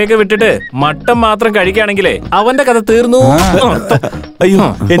 പച്ചക്കറിയൊക്കെ വിട്ടിട്ട് മട്ടൻ മാത്രം കഴിക്കുകയാണെങ്കിലേ അവന്റെ കഥ തീർന്നു. അയ്യോ,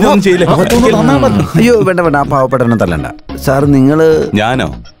 എന്നൊന്നും ചെയ്യില്ല. അയ്യോ, വേണ്ട വേണ്ട, ആ പാവപ്പെട്ടനെ തല്ലണ്ട. സാർ, നിങ്ങള്? ഞാനോ?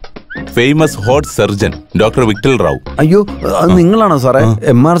 Famous hot surgeon doctor വിക്ടൽ Rao. അയ്യോ, അത് നിങ്ങളാണോ സാറേ?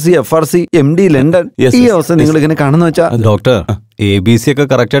 MRC, FRC, MD London. ഈ അവസ്ഥ നിങ്ങൾ ഇങ്ങനെ കാണുന്ന വെച്ചാ? ഡോക്ടർ, ABC ഒക്കെ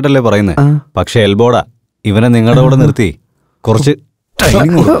കറക്റ്റ് ആയിട്ടല്ലേ പറയുന്നത്, പക്ഷെ എൽബോഡാ. ഇവനെ നിങ്ങളുടെ കൂടെ നിർത്തി കുറച്ച്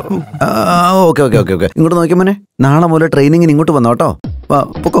training. Okay okay okay okay, ഇങ്ങോട്ട് നോക്കിയ മോനെ. നാളെ മുതൽ ട്രെയിനിങ്ങിന് ഇങ്ങോട്ട് വന്നോ കേട്ടോ.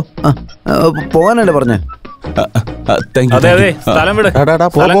 പൊക്കോ, പോകാനല്ലേ പറഞ്ഞേ?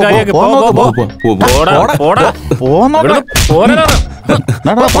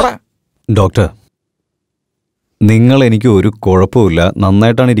 ഡോക്ടർ, നിങ്ങൾ എനിക്ക് ഒരു കുഴപ്പമില്ല,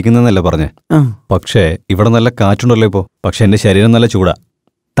 നന്നായിട്ടാണ് ഇരിക്കുന്നതെന്നല്ല പറഞ്ഞേ. പക്ഷേ ഇവിടെ നല്ല കാറ്റുണ്ടല്ലോ ഇപ്പോ. പക്ഷെ എന്റെ ശരീരം നല്ല ചൂടാ,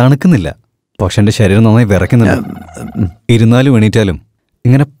 തണുക്കുന്നില്ല. പക്ഷെ എന്റെ ശരീരം നന്നായി വിറയ്ക്കുന്നില്ല. ഇരുന്നാലും എണീറ്റാലും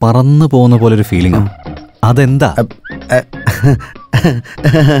ഇങ്ങനെ പറന്നു പോകുന്ന പോലെ ഒരു ഫീലിംഗ്. അതെന്താ?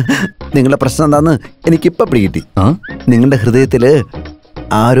 നിങ്ങളുടെ പ്രശ്നം എന്താന്ന് എനിക്കിപ്പോ പിടികിട്ടി. നിങ്ങളുടെ ഹൃദയത്തില്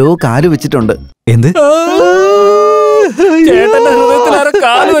ആരോ കാല് വെച്ചിട്ടുണ്ട്. എന്ത്?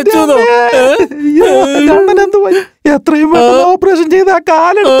 എത്രയും ഓപ്പറേഷൻ ചെയ്ത് ആ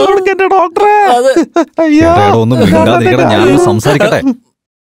കാലെടുത്ത് കൊടുക്കണ്ടേ ഡോക്ടറെ? ഞാനൊന്ന് സംസാരിക്കട്ടെ.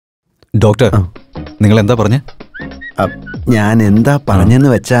 ഡോക്ടർ, നിങ്ങൾ എന്താ പറഞ്ഞ? ഞാൻ എന്താ പറഞ്ഞെന്ന്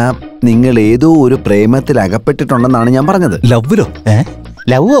വെച്ചാ, നിങ്ങൾ ഏതോ ഒരു പ്രേമത്തിൽ അകപ്പെട്ടിട്ടുണ്ടെന്നാണ് ഞാൻ പറഞ്ഞത്. ലവ്വിലോ?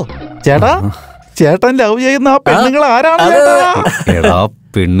 ലവ്വോ? ചേട്ടാ, ചേട്ടൻ ലവ് ചെയ്യുന്ന ആ പെണ്ണുങ്ങൾ ആരാണ്? എടാ,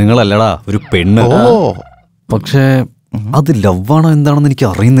 പെണ്ണുങ്ങളല്ലടാ, ഒരു പെണ്ണ്. പക്ഷേ അത് ലവാണോ എന്താണെന്ന് എനിക്ക്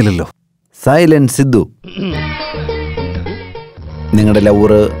അറിയുന്നില്ലല്ലോ. സൈലന്റ് സിദ്ധു, നിങ്ങളുടെ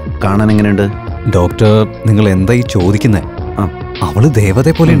ലവർ കാണാൻ എങ്ങനെയുണ്ട്? ഡോക്ടർ, നിങ്ങൾ എന്താ ഈ ചോദിക്കുന്നേ? അവള്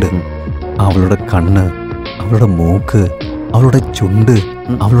ദേവതയെ പോലെയുണ്ട്. അവളുടെ കണ്ണ്, അവളുടെ മൂക്ക്, അവളുടെ ചുണ്ട്,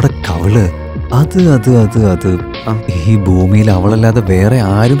 അവളുടെ കവിള്, അത് അത് അത് അത് ഈ ഭൂമിയിൽ അവളല്ലാതെ വേറെ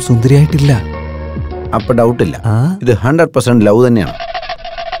ആരും സുന്ദരിയായിട്ടില്ല. അപ്പൊ ഡൗട്ടില്ല, ഇത് 100% ലവ് തന്നെയാണ്.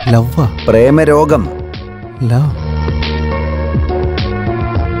 ലവ്വാ? പ്രേമരോഗം. Love?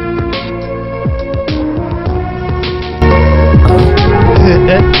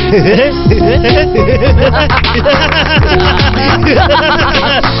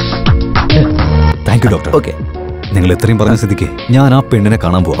 Thank you doctor. Okay, നിങ്ങൾ എത്രയും പറഞ്ഞ സ്ഥിതിക്ക് ഞാൻ ആ പെണ്ണിനെ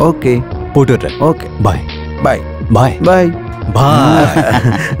കാണാൻ പോവാം. ഓക്കെ, പോയിട്ട് വരട്ടെ. Okay, bye bye bye bye bye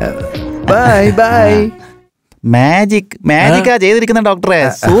bye bye. മാജിക്കാ ചെയ്തിരിക്കുന്ന ഡോക്ടറെ.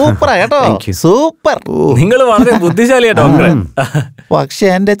 സൂപ്പറാ കേട്ടോ, സൂപ്പർ. നിങ്ങൾ വളരെ ബുദ്ധിശാലിയാ ഡോക്ടറെ. പക്ഷെ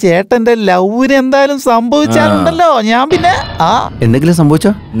എന്റെ ചേട്ടന്റെ ലവിന് എന്തായാലും സംഭവിച്ചാലുണ്ടല്ലോ ഞാൻ പിന്നെ എന്തെങ്കിലും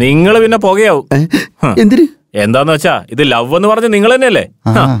സംഭവിച്ചോ നിങ്ങൾ പിന്നെ പുകയാവും. എന്തിന്? എന്താന്ന് വെച്ചാ ഇത് ലവ് എന്ന് പറഞ്ഞ നിങ്ങൾ തന്നെയല്ലേ?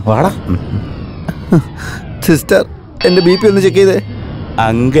 വാടാ സിസ്റ്റർ, എന്റെ BP ഒന്ന് ചെക്ക് ചെയ്തേ.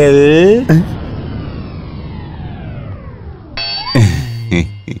 അങ്കിൾ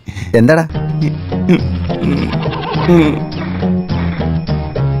എന്താടാ?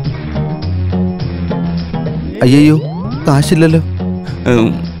 അയ്യോ, കാശില്ലല്ലോ.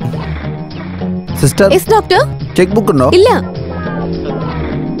 സിസ്റ്റർ, ഡോക്ടർ ചെക്ക് ബുക്ക് ഉണ്ടോ? ഇല്ല.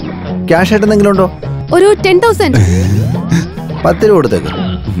 ക്യാഷ് ആയിട്ട് എന്തെങ്കിലും ഉണ്ടോ? ഒരു 10,000. 10 രൂപ കൊടുത്തേക്ക്.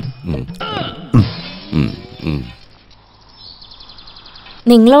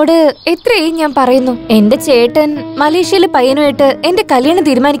 നിങ്ങളോട് എത്രയും ഞാൻ പറയുന്നു, എന്റെ ചേട്ടൻ മലേഷ്യയിലെ പയ്യനുമായിട്ട് എന്റെ കല്യാണം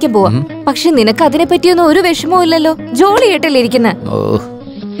തീരുമാനിക്കാൻ പോവാ. പക്ഷെ നിനക്ക് അതിനെ പറ്റിയൊന്നും ഒരു വിഷമവും ഇല്ലല്ലോ, ജോളിയായിട്ടല്ലേ ഇരിക്കുന്ന.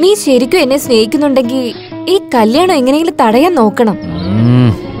 നീ ശരിക്കും എന്നെ സ്നേഹിക്കുന്നുണ്ടെങ്കിൽ ഈ കല്യാണം എങ്ങനെയെങ്കിലും തടയാൻ നോക്കണം.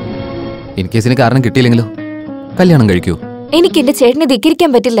 ഇൻകേസിന് കാരണം കിട്ടിയില്ലെങ്കിലോ കല്യാണം കഴിക്കൂ? എനിക്ക് എന്റെ ചേട്ടനെ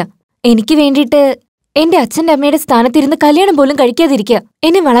ധിക്കരിക്കാൻ പറ്റില്ല. എനിക്ക് വേണ്ടിയിട്ട് എന്റെ അച്ഛന്റെ അമ്മയുടെ സ്ഥാനത്തിരുന്ന് കല്യാണം പോലും കഴിക്കാതിരിക്കുക.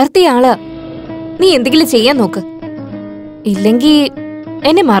 എന്നെ വളർത്തിയ ആളാ. നീ എന്തെങ്കിലും ചെയ്യാൻ നോക്ക്, ഇല്ലെങ്കി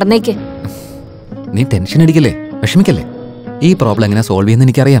എന്നെ മറന്നേക്ക്. നീ ടെൻഷൻ അടിക്കല്ലേ, വിഷമിക്കല്ലേ. ഈ പ്രോബ്ലം എങ്ങനെ സോൾവ് ചെയ്യുന്ന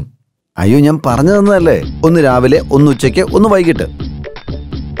എനിക്കറിയാം. അയ്യോ, ഞാൻ പറഞ്ഞു തന്നതല്ലേ. ഒന്ന് രാവിലെ, ഒന്ന് ഉച്ചയ്ക്ക്, ഒന്ന് വൈകിട്ട്.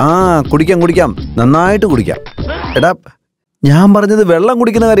 കുടിക്കാം, നന്നായിട്ട് കുടിക്കാം. എടാ, ഞാൻ പറഞ്ഞത് വെള്ളം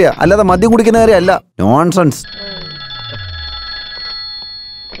കുടിക്കുന്ന കാര്യ, അല്ലാതെ മദ്യം കുടിക്കുന്ന കാര്യമല്ല. നോൺസെൻസ്.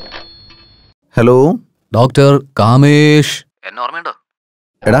 Hello doctor Kamesh. എന്നെ ഓർമ്മയുണ്ടോ?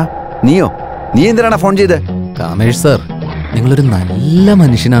 എടാ, നീ എന്തിനാണ് ഫോൺ ചെയ്തേ? കാമേഷ് സർ, നിങ്ങളൊരു നല്ല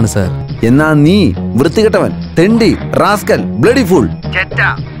മനുഷ്യനാണ് സർ. എന്നാ നീ വൃത്തികെട്ടവൻ, തെണ്ടി, റാസ്കൽ, ബ്ലഡി ഫൂൾ.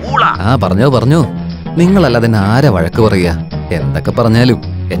 പറഞ്ഞോ. നിങ്ങളല്ലാതെ ആരെ വഴക്ക് പറയാ? എന്തൊക്കെ പറഞ്ഞാലും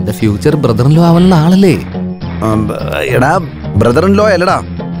എന്റെ ഫ്യൂച്ചർ ബ്രദർ ഇൻ ലോ ആവാനുള്ള ആളല്ലേ. എടാ, ബ്രദർ ഇൻ ലോ അല്ലടാ,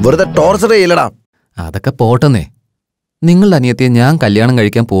 വെറുതെ ടോർച്ചർ ചെയ്യലടാ. അതൊക്കെ പോട്ടെന്നേ. നിങ്ങളുടെ അനിയത്തിയെ ഞാൻ കല്യാണം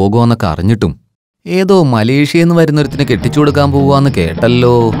കഴിക്കാൻ പോകുമെന്നൊക്കെ അറിഞ്ഞിട്ടും ഏതോ മലേഷ്യയിൽ നിന്ന് വരുന്നൊരുത്തിനെ കെട്ടിച്ചു കൊടുക്കാൻ പോവാന്ന്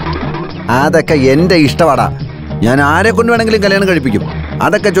കേട്ടല്ലോ. അതൊക്കെ എന്റെ ഇഷ്ടമാടാ. ഞാൻ ആരെ കൊണ്ട് വേണമെങ്കിലും കല്യാണം കഴിപ്പിക്കും.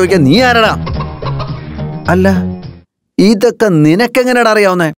 അതൊക്കെ ചോദിക്കാൻ നീ ആരടാ? അല്ല, ഇതൊക്കെ നിനക്കെങ്ങനെയാടാ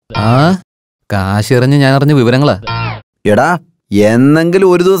അറിയാവുന്നേ? കാശെറിഞ്ഞ് ഞാൻ അറിഞ്ഞ വിവരങ്ങളാ. എടാ, എന്നെങ്കിലും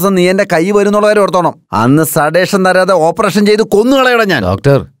ഒരു ദിവസം നീ എന്റെ കൈ വരുന്നുള്ളവരെ ഓർത്തോണം. അന്ന് സഡേഷൻ തരാതെ ഓപ്പറേഷൻ ചെയ്ത് കൊന്നുകളയടാ ഞാൻ.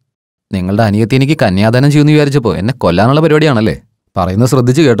 ഡോക്ടർ, നിങ്ങളുടെ അനിയത്തി എനിക്ക് കന്യാദാനം ചെയ്യുമെന്ന് വിചാരിച്ചപ്പോ എന്നെ കൊല്ലാനുള്ള പരിപാടിയാണല്ലേ? പറയുന്നത്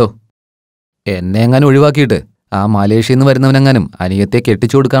ശ്രദ്ധിച്ചു കേട്ടോ. എന്നെ എങ്ങാനും ഒഴിവാക്കിയിട്ട് ആ മലേഷ്യയിൽ നിന്ന് വരുന്നവനെങ്ങാനും അനിയത്തെ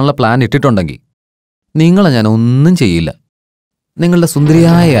കെട്ടിച്ചു കൊടുക്കാനുള്ള പ്ലാൻ ഇട്ടിട്ടുണ്ടെങ്കിൽ നിങ്ങളെ ഞാൻ ഒന്നും ചെയ്യില്ല. നിങ്ങളുടെ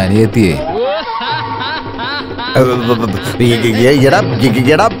സുന്ദരിയായ അനിയത്തിയെ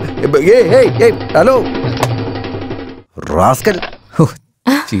ഹലോ റാസ്കൽ.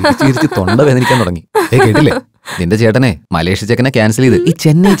 ചിരിച്ച് തൊണ്ട വേദനിക്കാൻ തുടങ്ങി. കേട്ടില്ലേ? നിന്റെ ചേട്ടനെ മലേഷ്യ ചെക്കനെ ക്യാൻസൽ ചെയ്ത് ഈ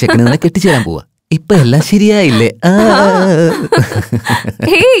ചെന്നൈ ചെക്കനെ നിന്നെ കെട്ടിച്ചു തരാൻ പോവാ. ഇപ്പൊ എല്ലാം ശരിയായില്ലേ?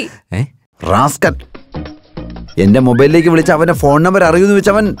 റാസ്കൽ, എന്റെ മൊബൈലിലേക്ക് വിളിച്ച അവന്റെ ഫോൺ നമ്പർ അറിയൂന്ന്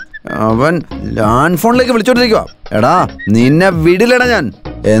വെച്ചവൻ ലാൻഡ് ഫോണിലേക്ക് വിളിച്ചോണ്ടിരിക്കുക. എടാ, നിന്നെ വിടില്ലടാ ഞാൻ.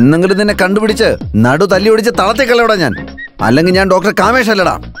 എന്നെങ്കിലും നിന്നെ കണ്ടുപിടിച്ച് നടു തല്ലി ഓടിച്ച് തളത്തേക്കല്ലടാ ഞാൻ. അല്ലെങ്കിൽ ഞാൻ ഡോക്ടർ കാമേഷ്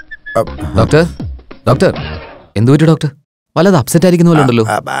അല്ലടാ. ഡോക്ടർ എന്തു പറ്റി ഡോക്ടർ? വല്ലത് അപ്സെറ്റ് ആയിരിക്കുന്ന പോലെ ഉണ്ടല്ലോ.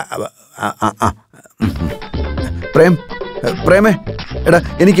 പ്രേമേ, എടാ,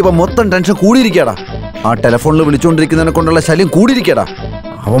 എനിക്കിപ്പോ മൊത്തം ടെൻഷൻ കൂടിയിരിക്കടാ. ആ ടെലിഫോണിൽ വിളിച്ചുകൊണ്ടിരിക്കുന്നതിനെ കൊണ്ടുള്ള ശല്യം കൂടിയിരിക്കടാ.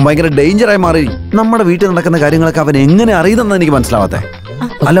 അവൻ ഭയങ്കര ഡേഞ്ചറായി മാറി. നമ്മുടെ വീട്ടിൽ നടക്കുന്ന കാര്യങ്ങളൊക്കെ അവൻ എങ്ങനെ അറിയുന്നെന്ന് എനിക്ക് മനസ്സിലാവാത്തെ.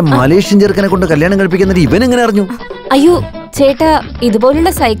 അല്ല, മലേഷ്യൻ ചെറുക്കനെ കൊണ്ട് കല്യാണം കഴിപ്പിക്കുന്നത് ഇവൻ എങ്ങനെ അറിഞ്ഞു? അയ്യോ ചേട്ടാ, ഇതുപോലുള്ള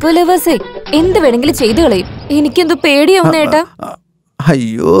സൈക്കോ ലവേഴ്സേ എന്ത് വേണമെങ്കിലും ചെയ്തു കളയും. എനിക്കെന്തോ പേടിയാവുന്ന ഏട്ടാ.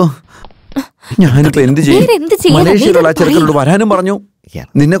 അയ്യോ, ഞാനിപ്പോ എന്ത് ചെയ്യും? മലേഷ്യയിലുള്ള ആ ചെറുക്കനോട് വരാനും പറഞ്ഞു.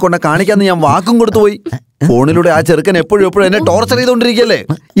 നിന്നെ കൊണ്ട് കാണിക്കാന്ന് ഞാൻ വാക്കും കൊടുത്തുപോയി. ഫോണിലൂടെ ആ ചെറുക്കൻ എപ്പോഴും എന്നെ ടോർച്ചർ ചെയ്തോണ്ടിരിക്കല്ലേ.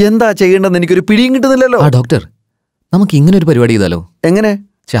 എന്താ ചെയ്യേണ്ടെന്ന് എനിക്കൊരു പിടിയും കിട്ടുന്നില്ലല്ലോ. ഡോക്ടർ, നമുക്ക് ഇങ്ങനെ ഒരു പരിപാടി ചെയ്താലോ? എങ്ങനെ?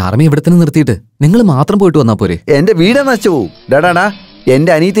 ചാർമി ഇവിടെ തന്നെ നിർത്തിയിട്ട് നിങ്ങൾ മാത്രം പോയിട്ട് വന്നാ പോരെ? എന്റെ വീട് നശിച്ചു പോവും. ഡാടാ,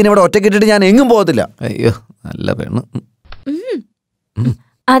 എന്റെ അനിയത്തിനെ ഇവിടെ ഒറ്റക്കിട്ടിട്ട് ഞാൻ എങ്ങും പോകത്തില്ല. അയ്യോ, നല്ല പെണ്ണ്.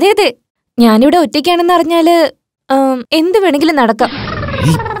 അതെ അതെ, ഞാനിവിടെ ഒറ്റയ്ക്കാണെന്ന് അറിഞ്ഞാല് എന്ത് വേണമെങ്കിലും നടക്കാം.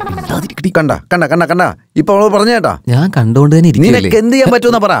 കണ്ട കണ്ട കണ്ട കണ്ട ഇപ്പൊ അവള് പറഞ്ഞേട്ടാ. ഞാൻ കണ്ടോണ്ട് തന്നെ നിനക്ക് എന്ത് ചെയ്യാൻ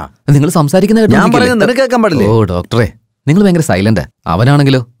പറ്റുമെന്നാ പറ. നിങ്ങൾ സംസാരിക്കുന്ന ഞാൻ പറയുന്നത് നിനക്ക് കേൾക്കാൻ പാടില്ലേ? ഓ ഡോക്ടറെ, നിങ്ങൾ ഭയങ്കര സൈലന്റ്.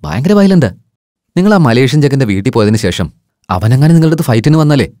 അവനാണെങ്കിലോ ഭയങ്കര വയലന്റ്. നിങ്ങൾ ആ മലേഷ്യൻ ചെക്കന്റെ വീട്ടിൽ പോയതിനു ശേഷം അവനങ്ങനെ നിങ്ങളുടെ അടുത്ത് ഫൈറ്റിന്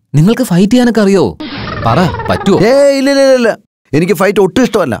വന്നാലേ നിങ്ങൾക്ക് ഫൈറ്റ് ചെയ്യാനൊക്കെ അറിയോ? പറ, പറ്റുമോ? ഇല്ല, എനിക്ക് ഫൈറ്റ് ഒട്ടും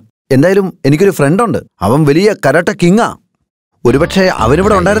ഇഷ്ടമല്ല. എന്തായാലും എനിക്കൊരു ഫ്രണ്ട് ഉണ്ട്. അവൻ വലിയ കരാട്ട കിങ്ങാ. ഒരുപക്ഷെ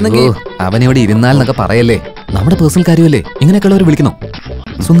അവനിവിടെ ഉണ്ടായിരുന്നെങ്കിൽ. അവനിവിടെ ഇരുന്നാലെന്നൊക്കെ പറയല്ലേ, നമ്മുടെ പേഴ്സണൽ കാര്യമല്ലേ. ഇങ്ങനെയൊക്കെയുള്ളവർ വിളിക്കണോ?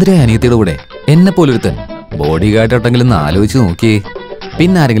 സുന്ദരിയായ അനിയത്തിയുടെ കൂടെ എന്നെ പോലൊരുത്തൻ ബോഡി ഗാർഡോട്ടെങ്കിലും ഒന്ന് ആലോചിച്ച് നോക്കി.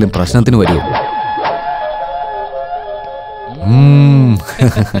 പിന്നെ ആരെങ്കിലും പ്രശ്നത്തിന് വരുമോ?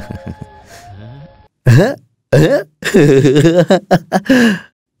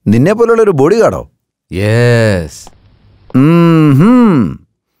 നിന്നെ പോലുള്ള ഒരു ബോഡി ഗാർഡോ? യെസ്.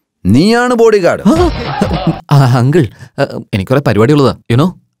 നീയാണ് body guard? Uncle, എനിക്കുറെ പരിപാടിയുള്ളതാ. You know,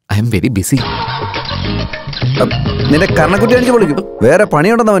 I am very busy. നിന്റെ കർണക്കുട്ടി അടിച്ച് പൊളിക്കും. വേറെ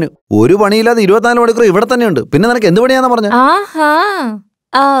പണിയുണ്ടെന്നവന്. ഒരു പണിയില്ലാതെ 24 മണിക്കൂർ ഇവിടെ തന്നെയുണ്ട്. പിന്നെ നിനക്ക് എന്ത് പണിയാന്നാ പറഞ്ഞ?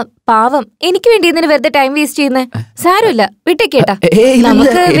 പാവം, എനിക്ക് വേണ്ടി ഇതിന് വെറുതെ ടൈം വേസ്റ്റ് ചെയ്യുന്നേ. സാരമില്ല, വിട്ടേക്കേട്ടാ.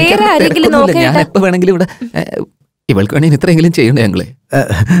 നമുക്ക് വേറെ ആരെങ്കിലും നോക്കേട്ടാ. എപ്പോ വേണമെങ്കിലും ഇവിടെ ഇവൾക്ക് വേണമെങ്കിൽ ഇത്രയെങ്കിലും ചെയ്യണേ ഞങ്ങളെ.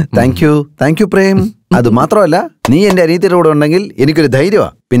 Thank you Prem. അത് മാത്രമല്ല, നീ എന്റെ അനിയത്തിയുടെ കൂടെ ഉണ്ടെങ്കിൽ എനിക്കൊരു ധൈര്യമാ.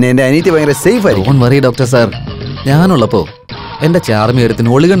 പിന്നെ എന്റെ അനിയത്തി ഭയങ്കര സേഫ് ആയിരിക്കും. Don't worry doctor sir. ഞാനുള്ളപ്പോ എന്റെ ചാർമി എടുത്തിന്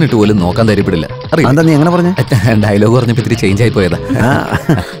ഒളികണ്ണിട്ട് പോലും നോക്കാൻ ധൈര്യപ്പെടില്ല. എന്താ നീ അങ്ങനെ പറഞ്ഞ? ഡയലോഗ് പറഞ്ഞപ്പോ ഇത്തിരി ചേഞ്ച് ആയി പോയതാ.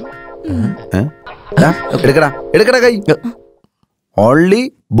 എടുക്കടാ കൈ. ഓൺലി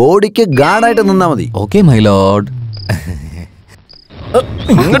ബോഡിക്ക് ഗാർഡായിട്ട് നിന്നാ മതി. Okay my Lord.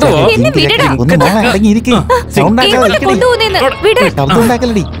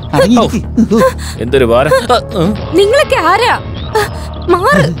 നിങ്ങളൊക്കെ ആരാ?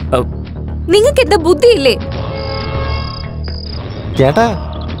 മാറ്. നിങ്ങൾക്ക് എന്താ ബുദ്ധിയില്ലേ?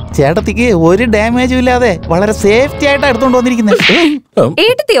 ചേട്ടത്തിക്ക് ഒരു ഡാമേജും ഇല്ലാതെ വളരെ സേഫ്റ്റി ആയിട്ടാ എടുത്തോണ്ട് വന്നിരിക്കുന്നത്.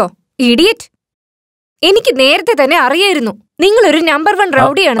 ഏട്ടത്തിയോ? ഇഡിയറ്റ്. എനിക്ക് നേരത്തെ തന്നെ അറിയായിരുന്നു നിങ്ങളൊരു നമ്പർ 1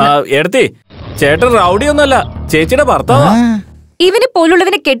 റൗഡിയാണ്. ചേട്ടൻ റൗഡിയൊന്നുമല്ല, ചേച്ചിയുടെ ഭർത്താവാ. ഇവനെ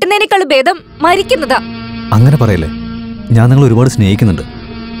പോലുള്ളവനെ കെട്ടുന്നതിനേക്കാൾ ഭേദം മരിക്കുന്നതാ. അങ്ങനെ പറയല്ലേ, ഞാൻ നിങ്ങൾ ഒരുപാട് സ്നേഹിക്കുന്നുണ്ട്.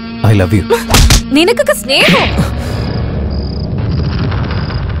 I love you. നിനക്കൊക്കെ സ്നേഹം?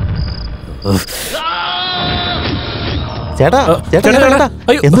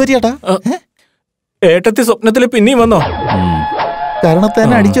 ഏട്ടത്തി സ്വപ്നത്തില് പിന്നെയും വന്നോ?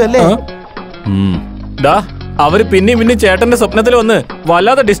 കരണത്തന്നെ അടിച്ചു അല്ലേ? അവര് പിന്നെയും ചേട്ടന്റെ സ്വപ്നത്തിൽ വന്ന്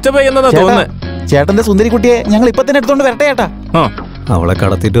വല്ലാതെ ഡിസ്റ്റർബ് ചെയ്യുന്നതാ തോന്നുന്നത്. ചേട്ടന്റെ സുന്ദരി കുട്ടിയെ ഞങ്ങൾ ഇപ്പൊ തന്നെ എടുത്തോണ്ട് വരട്ടെ ചേട്ടാ. അവളെ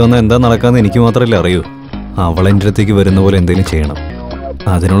കടത്തിട്ട് വന്ന എന്താ നടക്കാന്ന് എനിക്ക് മാത്രമല്ലേ അറിയൂ. അവളെ എൻ്റെ അടുത്തേക്ക് വരുന്ന പോലെ എന്തെങ്കിലും ചെയ്യണം.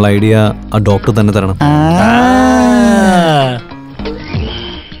 അതിനുള്ള ഐഡിയ ആ ഡോക്ടർ തന്നെ തരണം.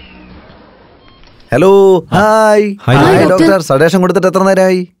 Hello, hi doctor. സഡേഷൻ കൊടുത്തിട്ട് എത്ര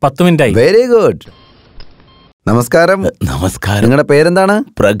നേരമായി? 10 മിനിറ്റായി. Very good. നമസ്കാരം. നിങ്ങളുടെ പേരെന്താണ്?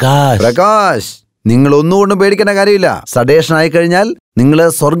 പ്രകാശ്. നിങ്ങൾ ഒന്നുകൊണ്ടും പേടിക്കേണ്ട കാര്യമില്ല. സഡേഷൻ ആയി കഴിഞ്ഞാൽ നിങ്ങള്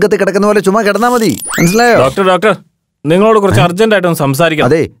സ്വർഗത്തിൽ കിടക്കുന്ന പോലെ ചുമ്മാ കിടന്നാ മതി. മനസ്സിലായോ? ഡോക്ടർ നിങ്ങളോട് കുറച്ച് അർജന്റ് ആയിട്ടൊന്ന് സംസാരിക്കാം.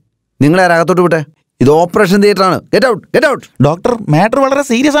 അതെ, നിങ്ങളെ അകത്തോട്ട് വിട്ടെ. ഇത് ഓപ്പറേഷൻ തിയേറ്റർ ആണ്. Get out. ഡോക്ടർ, മാറ്റർ വളരെ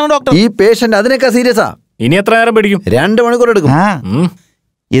സീരിയസ് ആണ് ഡോക്ടർ. ഈ പേഷ്യന്റ് അതിനേക്കാൾ സീരിയസാ. ഇനി എത്ര നേരം പിടിക്കും? 2 മണിക്കൂർ എടുക്കും.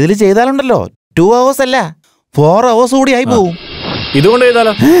 ഇതിൽ ചെയ്താലുണ്ടല്ലോ 2 hours അല്ല 4 hours കൂടി ആയി പോവും. ഇതുകൊണ്ട്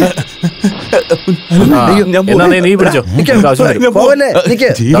ചെയ്താലോ? നീ പിടിച്ചോ.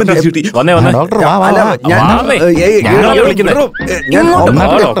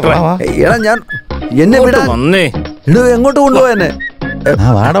 എന്നെ വിടാ. എങ്ങോട്ട് കൊണ്ടുപോവാ എന്നെ?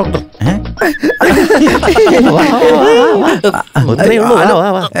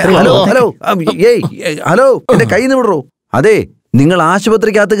 ഹലോ, എന്റെ കയ്യിൽ നിന്ന് വിടറോ. അതെ, നിങ്ങൾ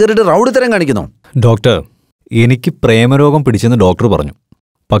ആശുപത്രിക്കകത്ത് കയറിയിട്ട് റൗഡിത്തരം കാണിക്കുന്നോ? ഡോക്ടർ, എനിക്ക് പ്രേമരോഗം പിടിച്ചെന്ന് ഡോക്ടർ പറഞ്ഞു.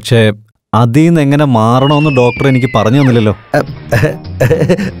 പക്ഷേ അതിൽ നിന്ന് എങ്ങനെ മാറണമെന്ന് ഡോക്ടർ എനിക്ക് പറഞ്ഞു തന്നില്ലല്ലോ.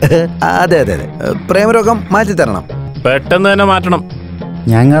 അതെ, പ്രേമരോഗം മാറ്റി തരണം. പെട്ടെന്ന് തന്നെ മാറ്റണം.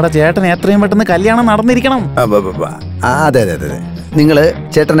 ഞങ്ങളുടെ ചേട്ടൻ എത്രയും പെട്ടെന്ന് കല്യാണം നടന്നിരിക്കണം. അതെ, നിങ്ങള്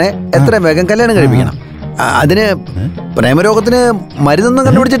ചേട്ടനെ എത്രയും വേഗം കല്യാണം കഴിപ്പിക്കണം. അതിന് പ്രേമരോഗത്തിന് മരുന്നൊന്നും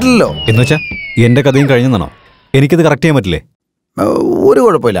കണ്ടുപിടിച്ചിട്ടില്ലല്ലോ. എന്നുവെച്ചാ എന്റെ കഥയും കഴിഞ്ഞെന്നാണോ? എനിക്കിത് കറക്റ്റ് ചെയ്യാൻ പറ്റില്ലേ? ഒരു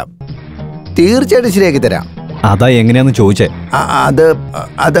കുഴപ്പമില്ല, തീർച്ചയായിട്ടും ശരിയാക്കി തരാം. അതാ എങ്ങനെയാന്ന് ചോദിച്ചേ.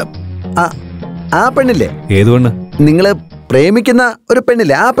 അത് ആ പെണ്ണില്ലേ? ഏത് പെണ്ണ്? നിങ്ങള് പ്രേമിക്കുന്ന ഒരു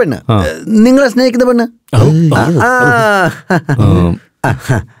പെണ്ണില്ലേ? ആ പെണ്ണ്, നിങ്ങളെ സ്നേഹിക്കുന്ന പെണ്ണ്.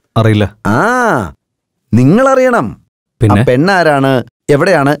 അറിയില്ല. നിങ്ങളറിയണം. പിന്നെ പെണ്ണാരാണ്,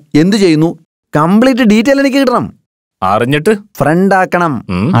 എവിടെയാണ്, എന്തു ചെയ്യുന്നു, കംപ്ലീറ്റ് ഡീറ്റെയിൽ എനിക്ക് കിട്ടണം. അറിഞ്ഞിട്ട് ഫ്രണ്ട് ആക്കണം.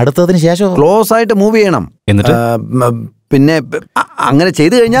 അടുത്തതിന് ശേഷം ക്ലോസ് ആയിട്ട് മൂവ് ചെയ്യണം. എന്നിട്ട് പിന്നെ അങ്ങനെ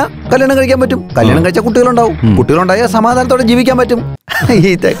ചെയ്തു കഴിഞ്ഞാൽ കല്യാണം കഴിക്കാൻ പറ്റും. കല്യാണം കഴിച്ചാൽ കുട്ടികളുണ്ടാവും. കുട്ടികളുണ്ടായാൽ സമാധാനത്തോടെ ജീവിക്കാൻ പറ്റും.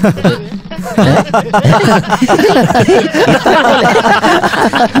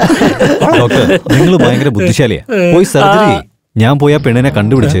 ഡോക്ടർ, നിങ്ങൾ ഭയങ്കര ബുദ്ധിശാലിയാ. പോയി സർജറി. ഞാൻ പോയി ആ പെണ്ണിനെ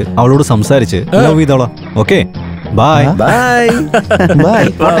കണ്ടുപിടിച്ച് അവളോട് സംസാരിച്ച് ലവ് ചെയ്തോളാം. Okay, by.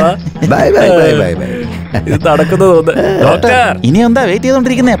 ഡോക്ടർ, ഇനി എന്താ വെയിറ്റ്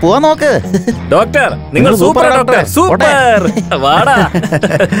ചെയ്തോണ്ടിരിക്കുന്നേ? പോവാൻ നോക്ക്. ഡോക്ടർ, നിങ്ങൾ സൂപ്പർ ഡോക്ടർ, സൂപ്പർ. വാടാ.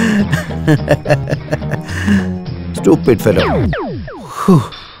 Stupid fellow.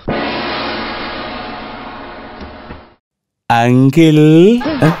 അങ്കിൾ,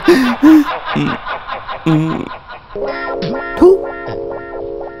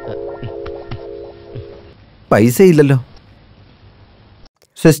 പൈസ ഇല്ലല്ലോ.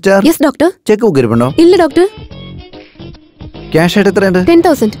 Sister, yes doctor. Check book ഇരിപ്പുണ്ടോ? ഇല്ല ഡോക്ടർ. ക്യാഷ് ആയിട്ട് എത്രയുണ്ട്?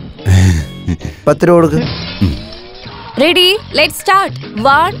 10,000. 10 രൂപ കൊടുക്ക്. Ready? Let's start.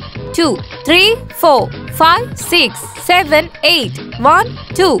 1, 2, 3, 4, 5, 6, 7, 8. 1,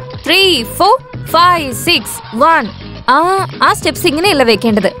 2, 3, 4, 5, 6, 1. ആ സ്റ്റെപ്സ് ഇങ്ങനെയല്ല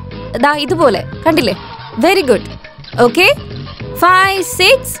വെക്കേണ്ടത്. ദാ ഇതുപോലെ കണ്ടില്ലേ? Very good. Okay, 5,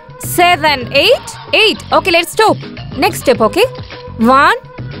 6, 7, 8, 8. Okay, let's stop. Next step. Okay, 1,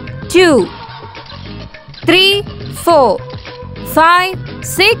 2, 3, 4, 5,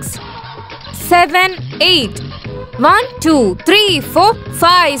 6, 7, 8. 1, 2, 3, 4,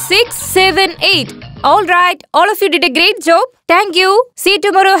 5, 6, 7, 8. All right, all of you did a great job. Thank you. See you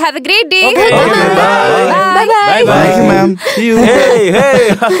tomorrow. Have a great day. Okay, bye. Bye. Bye, ma'am. See you. Hey.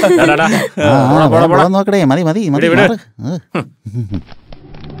 നോക്കടേ. മതി.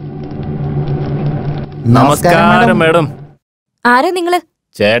 നമസ്കാരം madam. ആരാ നിങ്ങള്?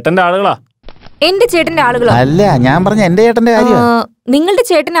 ചേട്ടന്റെ ആളുകളാ. എന്റെ ചേട്ടന്റെ ആളുകളോ? അല്ല, ഞാൻ പറഞ്ഞ എന്റെ ചേട്ടന്റെ കാര്യം. നിങ്ങളുടെ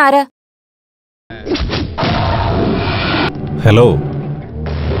ചേട്ടൻ ആരാ? ഹലോ.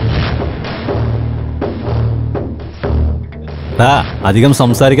 അധികം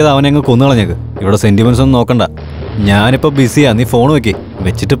സംസാരിക്കാതെ അവനെ അങ്ങ് കൊന്നുകളഞ്ഞേക്ക്. ഇവിടെ സെന്റിമെന്റ്സ് ഒന്നും നോക്കണ്ട. ഞാനിപ്പോ ബിസിയാ. നീ ഫോൺ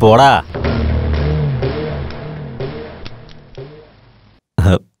വെച്ചിട്ട് പോടാ.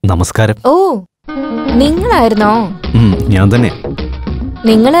 നമസ്കാരം. ഓ, നിങ്ങളായിരുന്നോ? ഞാൻ തന്നെ.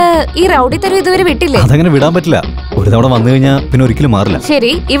 നിങ്ങള് ഈ റൗഡി തരം ഇതുവരെ വിട്ടില്ലേ? അതങ്ങനെ വിടാൻ പറ്റില്ല. ഒരു തവണ വന്നു കഴിഞ്ഞാൽ പിന്നെ ഒരിക്കലും മാറില്ല.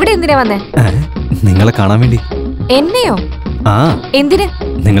 ശരി, ഇവിടെ എന്തിനാ വന്നേ? നിങ്ങളെ കാണാൻ വേണ്ടി. എന്നെയോ? ആ. എന്തിന്?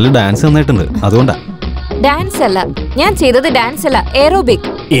 നിങ്ങൾ ഡാൻസ് നന്നായിട്ടുണ്ട്, അതുകൊണ്ടാ. ഡാൻസ് അല്ല ഞാൻ ചെയ്തത്, ഡാൻസ് അല്ല, എയറോബിക്.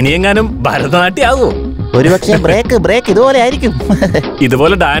 ഇനിയെങ്ങാനും ഭരതനാട്യം ആവോ? ഒരുപക്ഷെ ബ്രേക്ക് ഇതുപോലെ ആയിരിക്കും.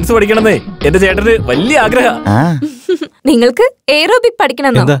 ഇതുപോലെ ഡാൻസ് പഠിക്കണമെന്നേ എന്റെ ചേട്ടന് വലിയ ആഗ്രഹം. നിങ്ങൾക്ക് എയറോബിക്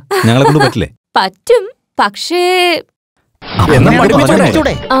പഠിക്കണമെന്നോ? ഞങ്ങളെ കൊണ്ട് പറ്റില്ലേ? പറ്റും, പക്ഷേ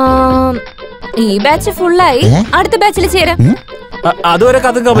ഈ ബാച്ച് ഫുള്ളായി. അടുത്ത ബാച്ചിൽ ചേരാം. അതുവരെ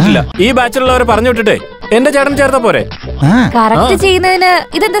കഥക്കാൻ പറ്റില്ല. ഈ ബാച്ചിലുള്ളവരെ പറഞ്ഞു വിട്ടിട്ടേ എന്റെ ചേട്ടൻ ചേർത്താ പോരെ? കറക്റ്റ് ചെയ്യുന്നതിന്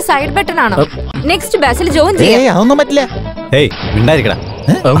ഇതെന്താ സൈഡ് ബട്ടൺ ആണോ? നെക്സ്റ്റ് ബാച്ചിൽ ജോയിൻ ചെയ്യാം. അതൊന്നും പറ്റില്ല. മിണ്ടായിരിക്കടാ.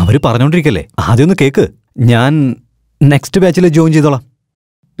 അവര് പറഞ്ഞോണ്ടിരിക്കല്ലേ, ആദ്യം ഒന്ന് കേക്ക്. ഞാൻ നെക്സ്റ്റ് ബാച്ചിൽ ജോയിൻ ചെയ്തോളാം.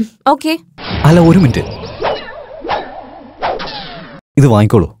 ഓക്കെ. അല്ല, ഒരു മിനിറ്റ്. ഇത്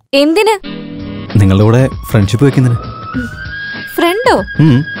വാങ്ങിക്കോളൂ. എന്തിന്? നിങ്ങളുടെ കൂടെ ഫ്രണ്ട്ഷിപ്പ് വെക്കുന്നതിന്. ഫ്രണ്ടോ?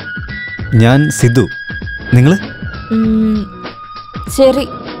 ഞാൻ സിദ്ധു. നിങ്ങള്? ശരി.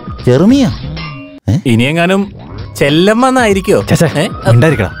 ചെറുമിയ. ഇനിയെങ്ങാനും ചെല്ലമ്മന്നായിരിക്കോ?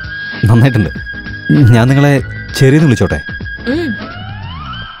 ഉണ്ടായിരിക്കടാ. നന്നായിട്ടുണ്ട്. ഞാൻ നിങ്ങളെ ചെറിയെന്ന് വിളിച്ചോട്ടെ?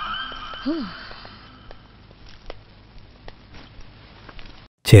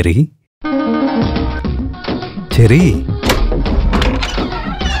 ചെറി.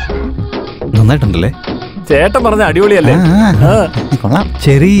 നന്നായിട്ടുണ്ടല്ലേ? ചേട്ടൻ പറഞ്ഞ അടിപൊളിയല്ലേ?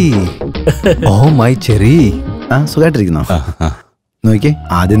 ചെറി. Oh my cherry. സുഖമായിട്ടിരിക്കുന്നോ? നോക്കിയേ,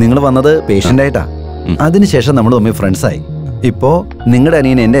 ആദ്യം നിങ്ങൾ വന്നത് പേഷ്യന്റ് ആയിട്ടാ. അതിനുശേഷം നമ്മൾ തമ്മിൽ ഫ്രണ്ട്സ് ആയി. ഇപ്പോ നിങ്ങളുടെ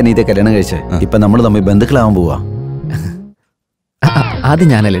അനിയൻ എന്റെ അനിയത്തെ കല്യാണം കഴിച്ച് ഇപ്പൊ നമ്മൾ തമ്മിൽ ബന്ധുക്കളാവാൻ പോവാ. അത്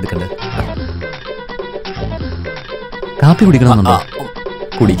ഞാനല്ലേ എടുക്കണ്ടത്. കാപ്പി കുടിക്കണമെന്നുണ്ടോ?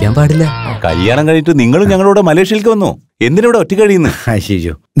 കുടിക്കാൻ പാടില്ല. കല്യാണം കഴിഞ്ഞിട്ട് നിങ്ങളും ഞങ്ങളോട് മലേഷ്യയിലേക്ക് വന്നു. എന്തിനൂടെ ഒറ്റ കഴിയുന്നു?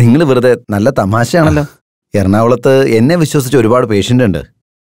 അയ്യോ, നിങ്ങൾ വെറുതെ. നല്ല തമാശയാണല്ലോ. എറണാകുളത്ത് എന്നെ വിശ്വസിച്ച് ഒരുപാട് പേഷ്യന്റ് ഉണ്ട്.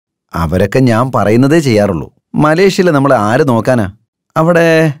 അവരൊക്കെ ഞാൻ പറയുന്നതേ ചെയ്യാറുള്ളൂ. മലേഷ്യയിൽ നമ്മളെ ആര് നോക്കാനാ? അവിടെ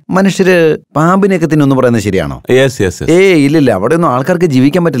മനുഷ്യര് പാമ്പിനെയൊക്കെ തിന്നൊന്നും പറയുന്നത് ശരിയാണോ? ഇല്ലില്ല, അവിടെ ഒന്നും ആൾക്കാർക്ക്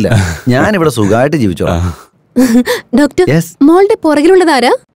ജീവിക്കാൻ പറ്റില്ല. ഞാനിവിടെ സുഖമായിട്ട് ജീവിച്ചോളാം. ഡോക്ടർ, മോളുടെ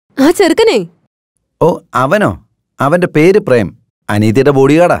പുറകിലുള്ളതാരാ? ആ ചെറുക്കനെ? ഓ, അവനോ? അവന്റെ പേര് പ്രേം. അനീതിയുടെ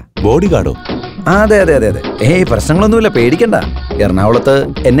ബോഡിഗാർഡാ. ബോഡിഗാർഡോ? അതെ. പ്രശ്നങ്ങളൊന്നുമില്ല, പേടിക്കണ്ട. എറണാകുളത്ത്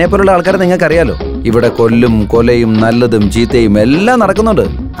എന്നെ പോലുള്ള ആൾക്കാരെ നിങ്ങൾക്ക് അറിയാലോ. ഇവിടെ കൊല്ലും കൊലയും നല്ലതും ചീത്തയും എല്ലാം നടക്കുന്നുണ്ട്.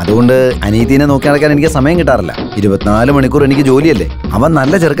 അതുകൊണ്ട് അനീതിനെ നോക്കി നടക്കാൻ എനിക്ക് സമയം കിട്ടാറില്ല. 24 മണിക്കൂർ എനിക്ക് ജോലിയല്ലേ. അവൻ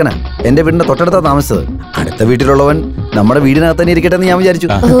നല്ല ചെറുക്കനാ. എന്റെ വീടിന്റെ തൊട്ടടുത്താ താമസിച്ചത്. അടുത്ത വീട്ടിലുള്ളവൻ നമ്മുടെ വീടിനകത്ത് തന്നെ ഇരിക്കട്ടെ എന്ന് ഞാൻ വിചാരിച്ചു.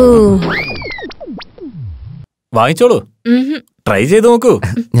 വാങ്ങിച്ചോളൂ, ട്രൈ ചെയ്ത് നോക്കൂ.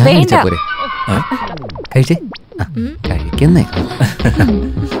 കഴിക്കുന്നേ.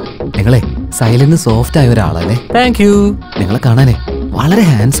 നിങ്ങളെ സൈലന്റ് സോഫ്റ്റ് ആയ ഒരാളല്ലേ? Thank you. നിങ്ങളെ കാണാനേ വളരെ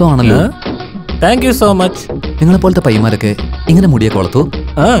ഹാൻഡ്സം ആണല്ലോ. Thank you so much. നിങ്ങളെ പോലത്തെ പയ്യന്മാരൊക്കെ ഇങ്ങനെ മുടിയൊക്കെ വളർത്തു?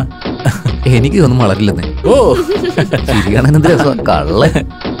 എനിക്ക് ഒന്നും വളരില്ലെന്നേ. ഓ, കള്ള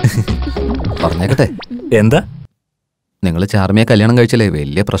പറഞ്ഞേക്കട്ടെ. എന്താ? നിങ്ങള് ചാർമിയെ കല്യാണം കഴിച്ചല്ലേ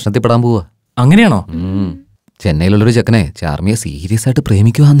വലിയ പ്രശ്നത്തിൽ പെടാൻ പോവാ. അങ്ങനെയാണോ? ചെന്നൈയിലുള്ളൊരു ചെക്കനെ ചാർമിയെ സീരിയസ് ആയിട്ട്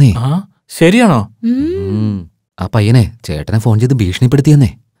പ്രേമിക്കുവാന്നേ. ശരിയാണോ? ആ പയ്യനെ ചേട്ടനെ ഫോൺ ചെയ്ത്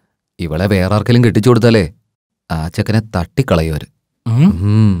ഭീഷണിപ്പെടുത്തിയെന്നേ. ഇവളെ വേറെ ആർക്കെങ്കിലും കെട്ടിച്ചു കൊടുത്താലേ ആ ചെക്കനെ തട്ടിക്കളയുവര്.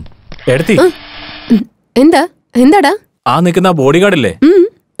 എടുത്തി എന്താ എന്താടാ ആ നിൽക്കുന്ന ബോഡി ഗാർഡില്ലേ,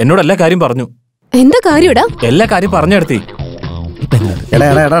 എന്നോട് എല്ലാ കാര്യം പറഞ്ഞു. എന്താ കാര്യടാ? എല്ലാ കാര്യം പറഞ്ഞെടുത്തി. എടാ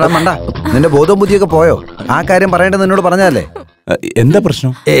എടാ എടാ മണ്ട, നിന്റെ ബോധവും ബുദ്ധിയൊക്കെ പോയോ? ആ കാര്യം പറയേണ്ടത് നിന്നോട് പറഞ്ഞതല്ലേ. എന്താ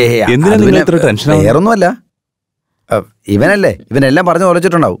പ്രശ്നം? വേറൊന്നുമല്ല, ഇവനല്ലേ, ഇവനെല്ലാം പറഞ്ഞു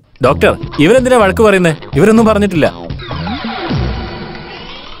ഒലച്ചിട്ടുണ്ടാവും. ഡോക്ടർ, ഇവരെന്തിനാ വഴക്ക് പറയുന്നേ? ഇവരൊന്നും പറഞ്ഞിട്ടില്ല.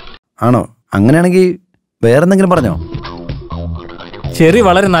 ആണോ? അങ്ങനെയാണെങ്കിൽ വേറെന്തെങ്കിലും പറഞ്ഞോ? ചെറി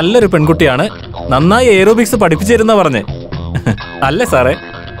വളരെ നല്ലൊരു പെൺകുട്ടിയാണ്, നന്നായി എയറോബിക്സ് പഠിപ്പിച്ചിരുന്ന പറഞ്ഞേ. അല്ലേ സാറേ?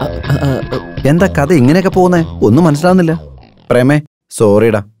 എന്താ കഥ ഇങ്ങനെയൊക്കെ പോകുന്നേ? ഒന്നും മനസ്സിലാവുന്നില്ല. പ്രേമേ,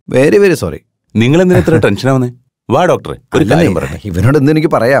 സോറിടാ, വെരി വെരി സോറി. നിങ്ങൾ എന്തിനാ ഇത്ര ടെൻഷനാവുന്നേ? വാ ഡോക്ടറെ, ഒരു കാര്യം പറയട്ടെ. ഇവനോട് എന്ത്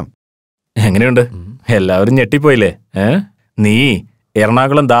എനിക്ക് പറയാം? എങ്ങനെയുണ്ട്? എല്ലാവരും ഞെട്ടിപ്പോയില്ലേ? നീ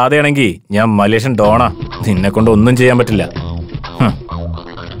എറണാകുളം ദാതയാണെങ്കി ഞാൻ മലേഷ്യൻ ഡോണാ. നിന്നെ കൊണ്ട് ഒന്നും ചെയ്യാൻ പറ്റില്ല.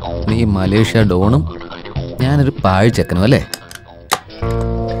 നീ മലേഷ്യ ഡോണും ഞാനൊരു പാഴ്ചക്കനും അല്ലേ?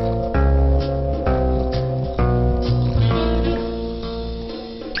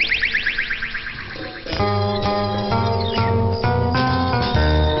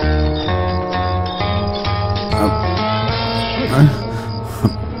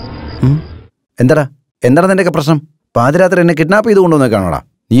 എന്താടാ എന്താണ് നിന്റെയൊക്കെ പ്രശ്നം? പാതിരാത്രി എന്നെ കിഡ്നാപ്പ് ചെയ്ത് കൊണ്ടുവന്നേക്കാണോടാ?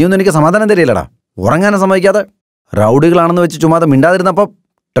 നീയൊന്നും എനിക്ക് സമാധാനം തരില്ലടാ. ഉറങ്ങാനും സമ്മതിക്കാതെ റൗഡികളാണെന്ന് വെച്ച് ചുമ്മാതെ മിണ്ടാതിരുന്നപ്പോ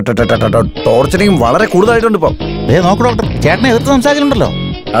ടോർച്ചറിങ് വളരെ കൂടുതലായിട്ടുണ്ട്. ഇപ്പൊ നോക്കൂ ഡോക്ടർ, ചേട്ടനെ എതിർത്ത് സംസാരിക്കുന്നുണ്ടല്ലോ.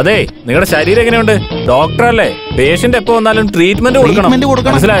 അതെ, നിങ്ങളുടെ ശരീരം എങ്ങനെയുണ്ട്? ഡോക്ടറല്ലേ, പേഷ്യന്റ് എപ്പോ വന്നാലും ട്രീറ്റ്മെന്റ് കൊടുക്കണം.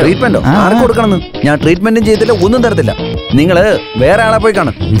 ട്രീറ്റ്മെന്റോ? ആർക്ക് കൊടുക്കണമെന്ന്? ഞാൻ ട്രീറ്റ്മെന്റും ചെയ്തില്ല, ഒന്നും തരത്തില്ല. നിങ്ങള് വേറെ ആളെ പോയി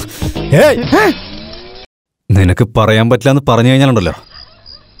കാണും. നിനക്ക് പറയാൻ പറ്റില്ല എന്ന് പറഞ്ഞു കഴിഞ്ഞാലുണ്ടല്ലോ.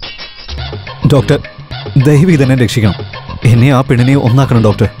 ഡോക്ടർ, ദയവ് ഇതെന്നെ രക്ഷിക്കണം. എന്നെ ആ പെണ്ണിനെ ഒന്നാക്കണം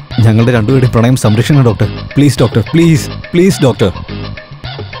ഡോക്ടർ. ഞങ്ങളുടെ രണ്ടുപേരുടെയും പ്രണയം സംരക്ഷിക്കണം doctor. Please doctor, please please doctor.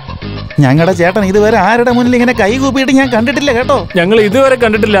 ഞങ്ങളുടെ ചേട്ടൻ ഇതുവരെ ആരുടെ മുന്നിൽ ഇങ്ങനെ കൈ കൂപ്പിയിട്ട് ഞാൻ കണ്ടിട്ടില്ല കേട്ടോ. ഞങ്ങൾ ഇതുവരെ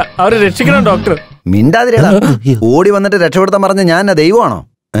കണ്ടിട്ടില്ല. അവരെ രക്ഷിക്കണം ഡോക്ടർ. മിണ്ടാതിരടാ. ഓടി വന്നിട്ട് രക്ഷപ്പെടുത്താൻ പറഞ്ഞ ഞാൻ ദൈവമാണോ?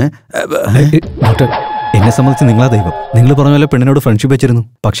 ഡോക്ടർ, എന്നെ സംബന്ധിച്ച് നിങ്ങളാ ദൈവം. നിങ്ങൾ പറഞ്ഞ പോലെ പെണ്ണിനോട് ഫ്രണ്ട്ഷിപ്പ് വെച്ചിരുന്നു.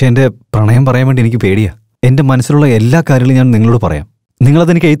 പക്ഷെ എന്റെ പ്രണയം പറയാൻ വേണ്ടി എനിക്ക് പേടിയാ. എന്റെ മനസ്സിലുള്ള എല്ലാ കാര്യങ്ങളും ഞാൻ നിങ്ങളോട് പറയാം.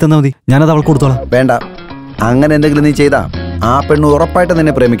 നിങ്ങളതെനിക്ക് എഴുതി തന്നാൽ മതി, ഞാനത് അവൾക്ക് കൊടുത്തോളാം. വേണ്ട, അങ്ങനെ എന്തെങ്കിലും നീ ചെയ്താ ആ പെണ്ണ് ഉറപ്പായിട്ട്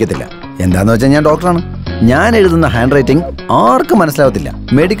നിന്നെ പ്രേമിക്കത്തില്ല. എന്താന്ന് വെച്ചാൽ ഞാൻ ഡോക്ടറാണ്. ഞാൻ എഴുതുന്ന ഹാൻഡ് റൈറ്റിംഗ് ആർക്കും മനസ്സിലാവത്തില്ല.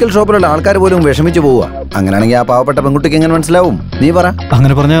 മെഡിക്കൽ ഷോപ്പിലുള്ള ആൾക്കാർ പോലും വിഷമിച്ചു പോവുക. അങ്ങനെയാണെങ്കിൽ ആ പാവപ്പെട്ട പെൺകുട്ടിക്ക് എങ്ങനെ മനസ്സിലാവും? നീ പറ.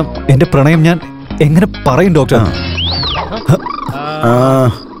 അങ്ങനെ പറഞ്ഞ എന്റെ പ്രണയം ഞാൻ എങ്ങനെ പറയും ഡോക്ടർ?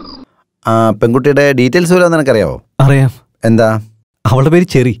 ആ പെൺകുട്ടിയുടെ ഡീറ്റെയിൽസ് വല്ലതും നിനക്കറിയാവോ? അറിയാം. എന്താ? അവളുടെ പേര്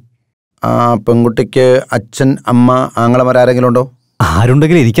ചെറി. ആ പെൺകുട്ടിക്ക് അച്ഛൻ, അമ്മ, ആങ്ങളമാരെങ്കിലും ഉണ്ടോ?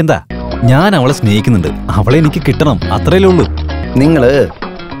 ആരുണ്ടെങ്കിലും എനിക്കെന്താ? ഞാൻ അവളെ സ്നേഹിക്കുന്നുണ്ട്. അവളെ എനിക്ക് കിട്ടണം, അത്രയല്ലേ ഉള്ളൂ. നിങ്ങള്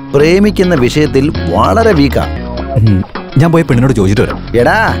പ്രേമിക്കുന്ന വിഷയത്തിൽ വളരെ വീക്കാ. ഞാൻ പോയി പെണ്ണിനോട് ചോദിച്ചിട്ട് വരാം.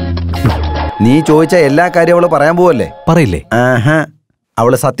 എടാ, നീ ചോദിച്ച എല്ലാ കാര്യവും അവള് പറയാൻ പോവല്ലേ? പറയില്ലേ?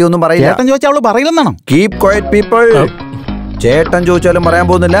 അവള് സത്യമൊന്നും പറയില്ല. ചേട്ടൻ ചോദിച്ചാൽ അവള് പറയില്ലെന്നാണോ? Keep quiet people. ചേട്ടൻ ചോദിച്ചാലും പറയാൻ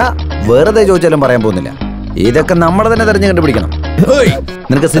പോകുന്നില്ല, വെറുതെ ചോദിച്ചാലും പറയാൻ പോകുന്നില്ല. ഇതൊക്കെ നമ്മളെ തന്നെ തെരഞ്ഞു കണ്ടുപിടിക്കണം.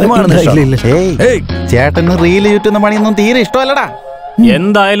 നിനക്ക് സിനിമ കാണുന്നില്ല? ചേട്ടന് റീല് ചുറ്റുന്ന പണിയൊന്നും തീരെ ഇഷ്ടമല്ലടാ.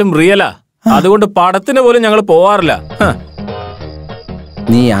 എന്തായാലും റിയലാ, അതുകൊണ്ട് പടത്തിന് പോലും ഞങ്ങൾ പോവാറില്ല.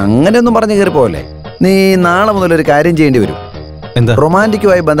 നീ അങ്ങനെയൊന്നും പറഞ്ഞു കയറി പോവല്ലേ. നീ നാളെ മുതൽ ഒരു കാര്യം ചെയ്യേണ്ടി വരും. എന്താ?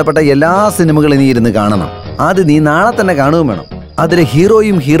 റൊമാൻറ്റിക്കുമായി ബന്ധപ്പെട്ട എല്ലാ സിനിമകളും നീ ഇരുന്ന് കാണണം. അത് നീ നാളെ തന്നെ കാണുകയും വേണം. അതിലെ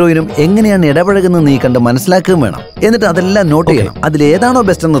ഹീറോയും ഹീറോയിനും എങ്ങനെയാണ് ഇടപഴകുന്നത് നീ കണ്ട് മനസ്സിലാക്കുകയും വേണം. എന്നിട്ട് അതെല്ലാം നോട്ട് ചെയ്യണം. അതിലേതാണോ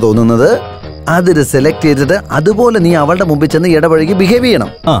ബെസ്റ്റ് എന്ന് തോന്നുന്നത് അതിന് സെലക്ട് ചെയ്തിട്ട് അതുപോലെ നീ അവളുടെ മുമ്പിൽ ചെന്ന് ഇടപഴകി ബിഹേവ് ചെയ്യണം.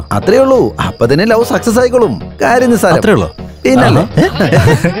 അത്രേ ഉള്ളൂ. അപ്പൊ തന്നെ ലവ് സക്സസ് ആയിക്കോളും. കാര്യം നിസ്സാരം. പിന്നല്ലേ?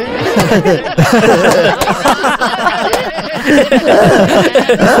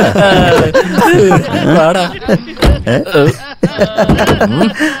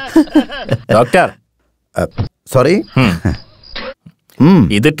 ഡോക്ടർ, സോറി,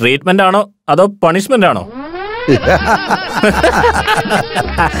 ഇത് ട്രീറ്റ്മെന്റ് ആണോ അതോ പണിഷ്മെന്റ് ആണോ?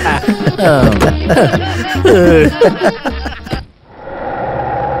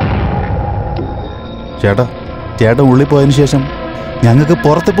 ചേട്ടാ, ചേട്ടൻ ഉള്ളിൽ പോയതിനു ശേഷം ഞങ്ങൾക്ക്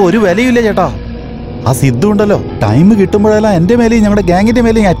പുറത്തിപ്പോ ഒരു വിലയില്ല ചേട്ടാ. ആ സിദ്ധു ഉണ്ടല്ലോ, ടൈം കിട്ടുമ്പോഴെല്ലാം എന്റെ മേലെയും ഞങ്ങളുടെ ഗാങ്ങിന്റെ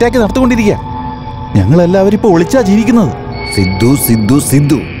മേലെയും അറ്റാക്ക് നടത്തിക്കൊണ്ടിരിക്കുക. ഞങ്ങളെല്ലാവരും ഇപ്പൊ ഒളിച്ചാ ജീവിക്കുന്നത്. സിദ്ധു സിദ്ധു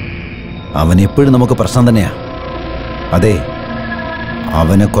സിദ്ധു അവൻ എപ്പോഴും നമുക്ക് പ്രശ്നം തന്നെയാ. അതെ,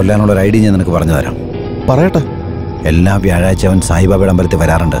 അവനെ കൊല്ലാനുള്ള ഒരു ഐഡിയ ഞാൻ നിനക്ക് പറഞ്ഞു തരാം. പറയട്ടെ. എല്ലാ വ്യാഴാഴ്ച അവൻ സായിബാബയുടെ അമ്പലത്തിൽ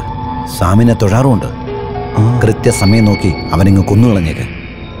വരാറുണ്ട്. സ്വാമിനെ തൊഴാറുമുണ്ട്. കൃത്യസമയം നോക്കി അവനിങ്ങ് കൊന്നുകളഞ്ഞേക്ക്.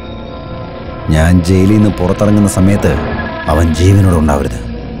 ഞാൻ ജയിലിൽ നിന്ന് പുറത്തിറങ്ങുന്ന സമയത്ത് അവൻ ജീവനോട് ഉണ്ടാവരുത്.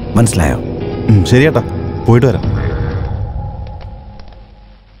 മനസ്സിലായോ? ശരിയേട്ടാ, പോയിട്ട് വരാം.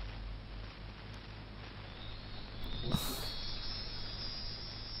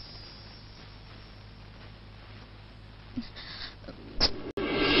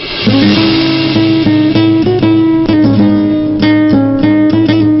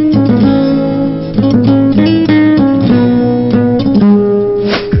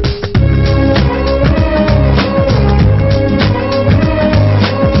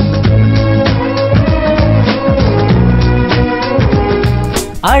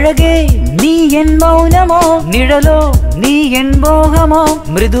 അഴകേ നീ എൻ മൗനമോ നിഴലോ നീ എൻ മോഹമോ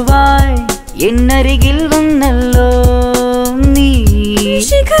മൃദുവായി എന്നരികിൽ വന്നല്ലോ നീ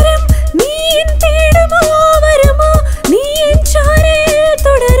ശിഖരം നീ എൻ തേടുമോ വരമോ നീ എൻ ചാരയിൽ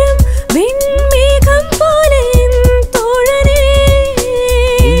തുടരും വെൺമേഘം പോലെ തോഴനേ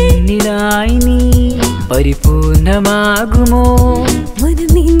എന്നിലായി നീ പരിപൂർണമാകുമോ മനം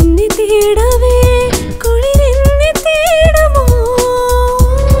നിന്നെ തേടവേ കുളിരെന്നെ തേടുമോ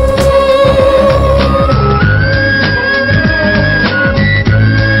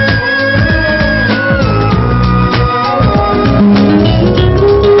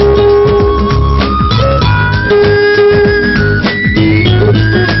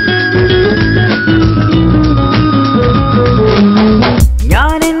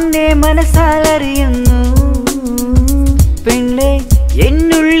മനസ്സാലറിയുന്നു പെണ്ണെ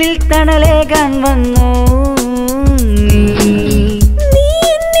എന്നുള്ളിൽ തണലേകാൻ വന്നു നീ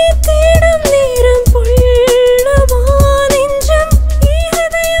എന്നെ തേടും നേരം പൊള്ളുമോ നെഞ്ചം ഈ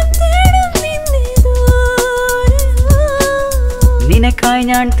ഹൃദയം തേടും നിന്നെ നിനക്കായി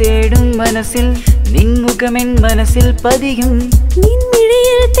ഞാൻ തേടും മനസ്സിൽ നിൻമുഖമെൻ മനസ്സിൽ പതിയും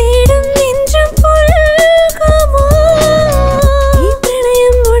നിൻമിഴിയിൽ തേടും നെഞ്ചം പൊള്ളുമോ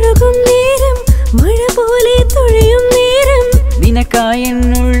നേരം മഴ പോലെ തുഴയും നേരം നിനക്കായി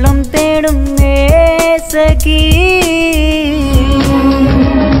എന്നുള്ളം തേടും സഖി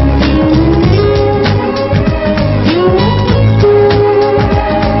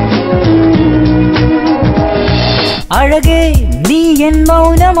അഴകേ നീ എൻ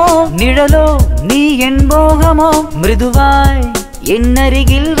മൗനമോ നിഴലോ നീ എൻ മോഹമോ മൃദുവായി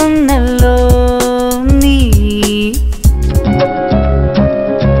എന്നരികിൽ വന്നല്ലോ നീ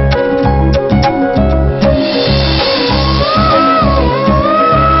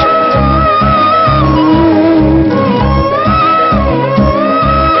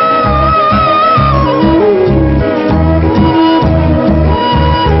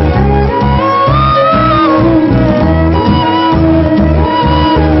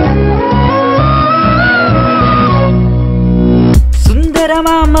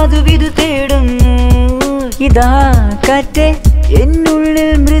മധുവിധു തേടുന്നു ഇതാ കാറ്റേ എന്നുള്ളിൽ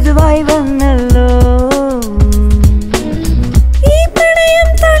മൃദുവായി വന്നല്ലോ ഈ പ്രണയം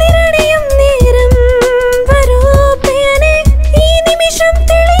തളിരണിയും നേരം വരൂ പ്രിയനേ ഈ നിമിഷം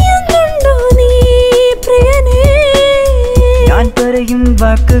തെളിയുന്നുണ്ടോ നീ പ്രിയനേ ഞാൻ പറയും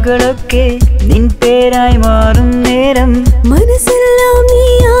വാക്കുകളൊക്കെ നിൻ പേരായി മാറും നേരം മനസ്സെല്ലാം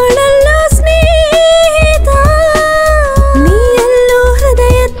നീയാണല്ലോ സ്നേഹിതാ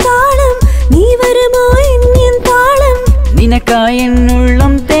ഹൃദയത്താളം നീ വരുമോ എന്നിൻ താളം നിനക്കായി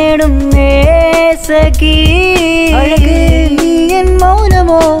എന്നുള്ളം തേടും സഖി അഴകേ നീ എൻ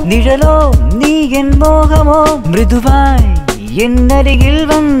മൗനമോ നിഴലോ നീ എൻ മോഹമോ മൃദുവായി എന്നരികിൽ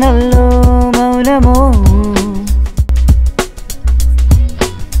വന്നല്ലോ മൗനമോ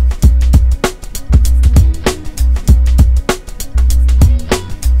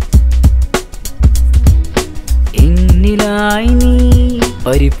എന്നിലായി നീ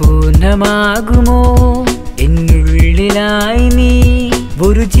പരിപൂർണമാകുമോ എന്നുള്ളിലായി നീ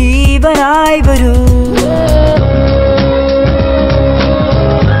ഒരു ജീവനായി വരൂ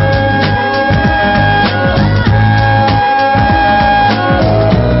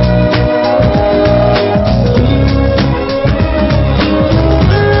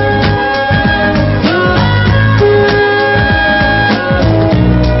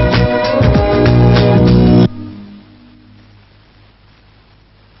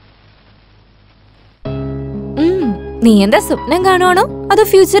നീ എന്താ സ്വപ്നം കാണുവാണോ അതോ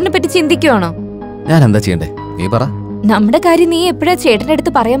ഫ്യൂച്ചറിനെ പറ്റി ചിന്തിക്കുവാണോ? ഞാൻ എന്താ ചെയ്യണ്ടേ നീ പറ. നമ്മുടെ കാര്യം നീ എപ്പോഴാ ചേട്ടന്റെ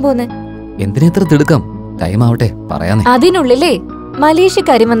അടുത്ത് പറയാൻ പോന്നെ? എന്തിനാ ഇത്ര തിടുക്കം? ടൈം ആവട്ടെ പറയാന്നേ. അതിനുള്ളിലേ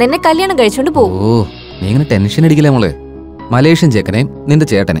മലേഷ്യക്കാരും വന്ന് എന്നെ കല്യാണം കഴിച്ചോണ്ട് പോകും. ഓ നീ ഇങ്ങനെ ടെൻഷൻ അടിക്കില്ലേ മോളെ. മലേഷ്യൻ ചേക്കനെയും നിന്റെ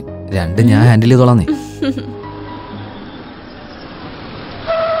ചേട്ടനെ രണ്ടും ഞാൻ ഹാൻഡിൽ ചെയ്തോളാം. നീ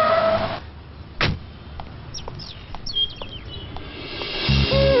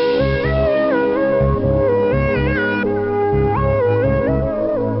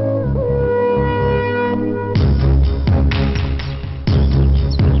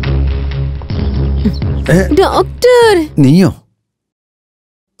ഡോക്ടർ. നീയോ?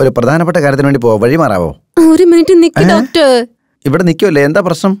 ഒരു പ്രധാനപ്പെട്ട കാര്യത്തിന് വേണ്ടി പോവാ, വഴി മാറാവോ? ഒരു മിനിറ്റ് നിക്ക് ഡോക്ടർ. ഇവിടെ നിൽക്കുമല്ലേ, എന്താ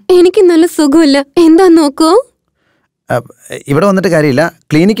പ്രശ്നം? എനിക്ക് നല്ല സുഖമില്ല, എന്താ നോക്കൂ. ഇവിടെ വന്നിട്ട് കാര്യമില്ല,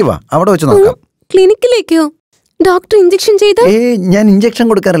 ക്ലിനിക്ക് വാ, അവിടെ വെച്ച് നോക്കാം. ക്ലിനിക്കിലേക്കോ? ഡോക്ടർ ഇഞ്ചക്ഷൻ ചെയ്ത? ഞാൻ ഇഞ്ചക്ഷൻ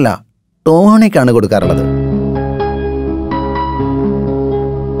കൊടുക്കാറില്ല, ടോണിക്കാണ് കൊടുക്കാറുള്ളത്.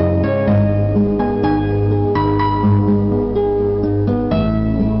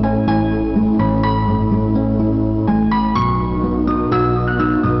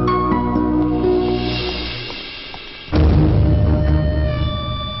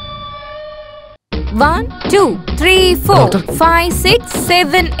 One, two, three, four, 5, 6,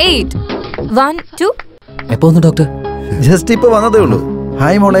 7, 8. 1, 2. എപ്പോ വന്നു ഡോക്ടർ? ജസ്റ്റ് ഇപ്പൊ വന്നതേ ഉള്ളൂ.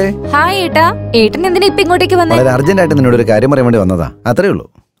 ഹായ് മോളെ. ഹായ് ഏട്ടാ. ഏട്ടൻ എന്തിനാ ഇപ്പൊ ഇങ്ങോട്ടേക്ക് വന്നേ? വളരെ അർജന്റ് ആയിട്ട് നിന്നോട് ഒരു കാര്യം പറയാൻ വേണ്ടി വന്നതാ, അത്രേ ഉള്ളൂ.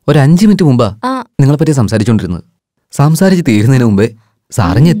 ഒരു 5 മിനിറ്റ് മുമ്പാ നിങ്ങളെ പറ്റി സംസാരിച്ചോണ്ടിരുന്നത്. സംസാരിച്ച് തീരുന്നതിന് മുമ്പേ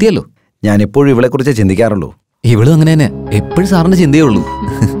സാറിഞ്ഞ് എത്തിയല്ലോ. ഞാൻ എപ്പോഴും ഇവളെ കുറിച്ച് ചിന്തിക്കാറുള്ളൂ. ഇവളും അങ്ങനെ തന്നെ, എപ്പോഴും സാറിന്റെ ചിന്തയേ ഉള്ളൂ.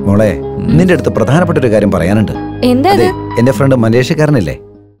 മോളെ, നിന്റെ അടുത്ത് പ്രധാനപ്പെട്ട ഒരു കാര്യം പറയാനുണ്ട്. എന്താ? എന്റെ ഫ്രണ്ട് മലേഷ്യക്കാരനില്ലേ,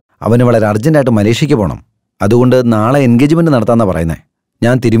 അവന് വളരെ അർജന്റായിട്ട് മലേഷ്യക്ക് പോകണം. അതുകൊണ്ട് നാളെ എൻഗേജ്മെന്റ് നടത്താന്നാ പറയുന്നേ.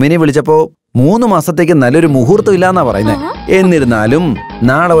 ഞാൻ തിരുമേനിയെ വിളിച്ചപ്പോ 3 മാസത്തേക്ക് നല്ലൊരു മുഹൂർത്തം ഇല്ലാന്നാ പറയുന്നേ. എന്നിരുന്നാലും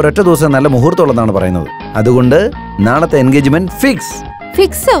നാളെ ഒരൊറ്റ ദിവസം നല്ല മുഹൂർത്തം ഉള്ളതാണ് പറയുന്നത്. അതുകൊണ്ട് നാളത്തെ എൻഗേജ്മെന്റ് ഫിക്സ്.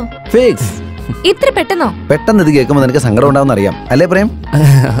 ഫിക്സോ? ഫിക്സ്. ഇത്ര പെട്ടെന്നോ? പെട്ടെന്ന് ഇത് കേൾക്കുമ്പോൾ നിനക്ക് സങ്കടം ഉണ്ടാവും അറിയാം അല്ലേ പ്രേം?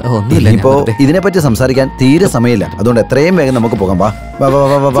 ഇപ്പോ ഇതിനെപ്പറ്റി സംസാരിക്കാൻ തീരെ സമയമില്ല. അതുകൊണ്ട് എത്രയും വേഗം നമുക്ക് പോകാം. വാ.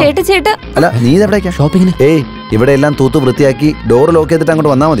 അല്ല, നീ ഇതെവിടേക്കാ? ഷോപ്പിങ്ങിന്. ഏയ്, ഇവിടെ എല്ലാം തൂത്ത് വൃത്തിയാക്കി ഡോർ ലോക്ക് ചെയ്തിട്ട്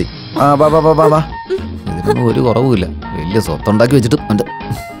അങ്ങോട്ട് വന്നാ മതി. ഇതിനൊന്നും ഒരു കുറവുമില്ല. വലിയ സ്വത്തുണ്ടാക്കി വെച്ചിട്ട്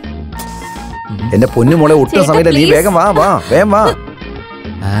എന്റെ പൊന്നു മോളെ, ഒട്ടും സമയമില്ല, നീ വേഗം വാ. വാ, വേഗം വാ.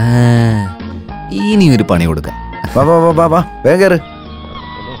 ഇനി ഒരു പണി കൊടുക്കാം. വാ, വേഗം കയറ്.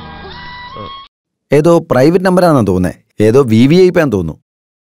 ഏതോ പ്രൈവറ്റ് നമ്പറാണെന്ന് തോന്നുന്നേ, ഏതോ VVIP ആണെന്ന് തോന്നുന്നു.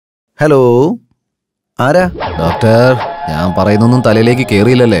 ഹലോ, ആരാ? ഡോക്ടർ, ഞാൻ പറയുന്നൊന്നും തലയിലേക്ക്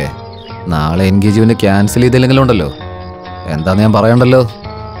കേറിയില്ലല്ലേ? നാളെ എൻഗേജ്മെന്റ് ക്യാൻസൽ ചെയ്തില്ലെങ്കിലും ഉണ്ടല്ലോ, എന്താന്ന് ഞാൻ പറയണ്ടല്ലോ,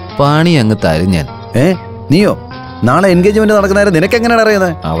 പണി അങ്ങ് തരും ഞാൻ. നീയോ? നാളെ എൻഗേജ്മെന്റ് നടക്കുന്ന നിനക്ക് എങ്ങനെയാണ്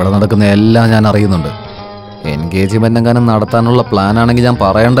അറിയുന്നത്? അവിടെ നടക്കുന്ന എല്ലാം ഞാൻ അറിയുന്നുണ്ട്. എൻഗേജ്മെന്റ് എങ്ങാനും നടത്താനുള്ള പ്ലാൻ ആണെങ്കിൽ ഞാൻ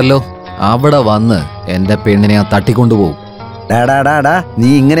പറയണ്ടല്ലോ, അവിടെ വന്ന് എന്റെ പെണ്ണിനെ ഞാൻ തട്ടിക്കൊണ്ടുപോകും. ഡാ, നീ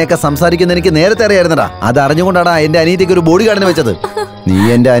ഇങ്ങനെയൊക്കെ സംസാരിക്കുന്ന എനിക്ക് നേരത്തെ അറിയായിരുന്നടാ. അത് അറിഞ്ഞുകൊണ്ടാടാ എന്റെ അനിയത്തിക്ക് ഒരു ബോഡി ഗാർഡിനെ വെച്ചത്. നീ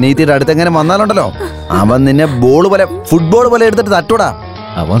എന്റെ അനിയത്തിയുടെ അടുത്ത് എങ്ങനെ വന്നാലുണ്ടല്ലോ, അവൻ നിന്നെ ഫുട്ബോൾ പോലെ എടുത്തിട്ട് തട്ടൂടാ.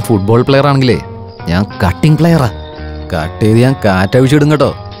 അവൻ ഫുട്ബോൾ പ്ലെയർ ആണെങ്കിലേ ഞാൻ കട്ടിംഗ് പ്ലെയറാ. കട്ട് ചെയ്ത് ഞാൻ കാറ്റഴിച്ചിടും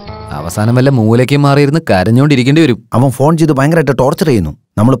കേട്ടോ. അവസാനം വല്ല മൂലയ്ക്ക് മാറിയിരുന്ന് കരഞ്ഞോണ്ടിരിക്കേണ്ടി വരും. അവൻ ഫോൺ ചെയ്ത് ഭയങ്കരമായിട്ട് ടോർച്ചർ ചെയ്യുന്നു.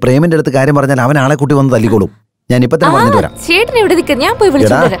 നമ്മൾ പ്രേമിന്റെ അടുത്ത് കാര്യം പറഞ്ഞാൽ അവൻ ആളെ കൂട്ടി വന്ന് തല്ലിക്കോളും. ഞാൻ ഇപ്പൊ തന്നെ പറഞ്ഞിട്ട് വരാം.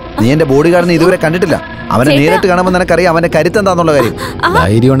 നീ എന്റെ ബോഡി ഗാർഡിനെ ഇതുവരെ കണ്ടിട്ടില്ല. അവനെ നേരിട്ട് കാണുമ്പോൾ നിനക്കറിയാം അവന്റെ കരുത്ത് എന്താന്നുള്ള കാര്യം.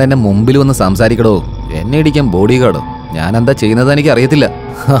 ധൈര്യം കൊണ്ട് എന്നെ മുമ്പിൽ വന്ന് സംസാരിക്കടോ. എന്നെ ഇടിക്കാൻ ബോഡി ഗാർഡോ? ഞാൻ എന്താ ചെയ്യുന്നത് എനിക്ക് അറിയത്തില്ല.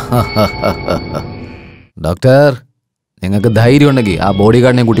 ഡോക്ടർ, നിങ്ങൾക്ക് ധൈര്യം ഉണ്ടെങ്കിൽ ആ ബോഡി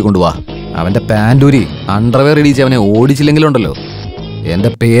ഗാർഡിനെ കൂട്ടിക്കൊണ്ടുപോവാ. അവന്റെ പാൻഡൂരി അണ്ടർവെയർ ഇടിച്ച് അവനെ ഓടിച്ചില്ലെങ്കിലുണ്ടല്ലോ, എന്റെ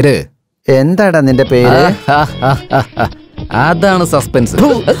പേര് എന്താടാ? നിന്റെ പേര്? അതാണ് സസ്പെൻസ്.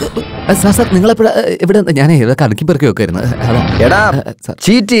 സാർ, നിങ്ങളെപ്പോഴാ ഇവിടെ? ഞാൻ കടക്കി പെറുക്കി വെക്കായിരുന്നു.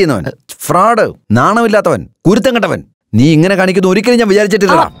 ചീറ്റ് ചെയ്യുന്നവൻ, ഫ്രോഡ്, നാണമില്ലാത്തവൻ, കുരുത്തം കെട്ടവൻ, നീ ഇങ്ങനെ കാണിക്കുന്ന ഒരിക്കലും ഞാൻ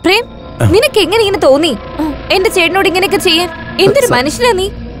വിചാരിച്ചിട്ടില്ല. പ്രേം, നിനക്ക് എങ്ങനെ ഇങ്ങനെ തോന്നി എന്റെ ചേട്ടനോട് ഇങ്ങനെയൊക്കെ ചെയ്യാൻ? എന്തൊരു മനുഷ്യനാ നീ?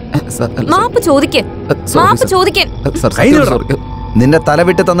 മാപ്പ് ചോദിക്കാൻ. നിന്റെ തല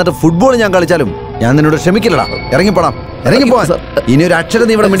വിട്ട് തന്നിട്ട് ഫുട്ബോൾ ഞാൻ കളിച്ചാലും ഞാൻ നിന്നോട് ക്ഷമിക്കില്ലടാ. ഇറങ്ങിപ്പോടാ, ഇറങ്ങിപ്പോവാൻ. ഇനി ഒരു അക്ഷരം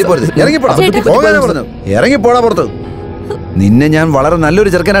നീ ഇവിടെ മിണ്ടിപ്പോരുത്. ഇറങ്ങിപ്പോടാ, ഇറങ്ങിപ്പോടാ പുറത്ത്. നിന്നെ ഞാൻ വളരെ നല്ലൊരു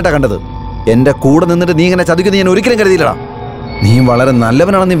ചെറുക്കനായിട്ടാ കണ്ടത്. എന്റെ കൂടെ നിന്നിട്ട് നീ ഇങ്ങനെ ചതിക്കുന്ന ഞാൻ ഒരിക്കലും കരുതിയില്ലടാ. നീ വളരെ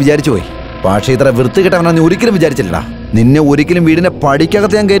നല്ലവനാണെന്ന് വിചാരിച്ചു പോയി. പക്ഷേ ഇത്ര വൃത്തികെട്ടവനാണെന്ന് നീ ഒരിക്കലും വിചാരിച്ചില്ലടാ. നിന്നെ ഒരിക്കലും വീടിന്റെ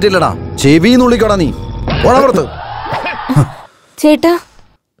പടിക്കകത്ത് ഞാൻ കേട്ടില്ലടാ. ചെവിന്നുള്ളിക്കോടാ നീ. ഓടാ പുറത്ത്. ചേട്ടാ,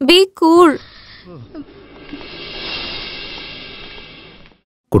 ബി കൂൾ.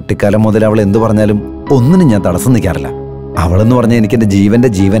 കുട്ടിക്കാലം മുതൽ അവൾ എന്തു പറഞ്ഞാലും ഒന്നിനും ഞാൻ തടസ്സം നിൽക്കാറില്ല. അവളെന്ന് പറഞ്ഞാൽ എനിക്ക് എന്റെ ജീവന്റെ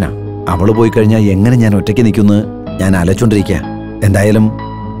ജീവനാ. അവള് പോയി കഴിഞ്ഞാൽ എങ്ങനെ ഞാൻ ഒറ്റയ്ക്ക് നിൽക്കുന്നു ഞാൻ ആലോചിച്ചോണ്ടിരിക്കുക. എന്തായാലും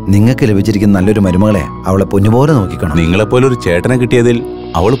നിങ്ങൾക്ക് ലഭിച്ചിരിക്കുന്ന നല്ലൊരു മരുമകളെ അവളെ പൊന്നുപോലെ നോക്കിക്കണം. നിങ്ങളെപ്പോലെ ഒരു ചേട്ടനെ കിട്ടിയതിൽ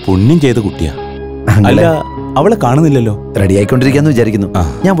അവള് പുണ്യം ചെയ്ത കുട്ടിയാ. അല്ല, അവളെ കാണുന്നില്ലല്ലോ. റെഡി ആയിക്കൊണ്ടിരിക്കാന്ന് വിചാരിക്കുന്നു.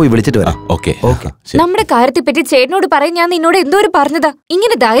 ഞാൻ പോയി വിളിച്ചിട്ട് വരാം. ഓക്കെ. നമ്മുടെ കാര്യത്തെ പറ്റി ചേട്ടനോട് പറയാൻ ഞാൻ നിന്നോട് എന്തോരം പറഞ്ഞതാ.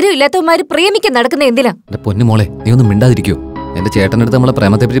 ഇങ്ങനെ ധൈര്യം ഇല്ലാത്തവന്മാര് പ്രേമിക്കാൻ നടക്കുന്ന എന്തിനാ? പൊന്നുമോളെ, നീ ഒന്നും മിണ്ടാതിരിക്കോ. എന്റെ ചേട്ടൻ്റെ അടുത്ത് നമ്മളെ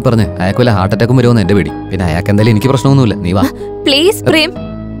പ്രേമത്തെ പറ്റി പറഞ്ഞ് അയാൾക്ക് വല്ല ഹാർട്ട് അറ്റാക്കും വരുമെന്ന് എന്റെ പേടി. പിന്നെ അയാൾക്ക് എന്തായാലും എനിക്ക് പ്രശ്നമൊന്നുമില്ല. നീ വാ പ്ലീസ്. പ്രേം,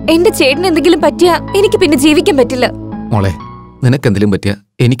 എന്റെ ചേട്ടന് എന്തെങ്കിലും പറ്റിയാ എനിക്ക് പിന്നെ ജീവിക്കാൻ പറ്റില്ല. മോളെ, നിനക്കെന്തെങ്കിലും പറ്റിയാ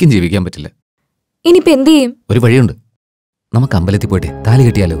എനിക്കും ജീവിക്കാൻ പറ്റില്ല. ഇനിയിപ്പോ എന്ത് ചെയ്യും? ഒരു വഴിയുണ്ട്. നമുക്ക് അമ്പലത്തിൽ പോയിട്ട് താലി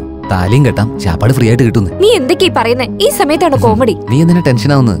കെട്ടിയാലോ? താലിയും കെട്ടാം, ശാപ്പാട് ഫ്രീ ആയിട്ട് കിട്ടുന്നു. നീ എന്തൊക്കെയാ പറയുന്നേ? ഈ സമയത്താണ് കോമഡി. നീ എന്തിനാ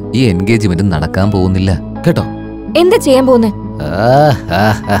ടെൻഷൻ ആവുന്നു? ഈ എൻഗേജ്മെന്റ് നടക്കാൻ പോകുന്നില്ല കേട്ടോ. എന്താ ചെയ്യാൻ പോകുന്നേ?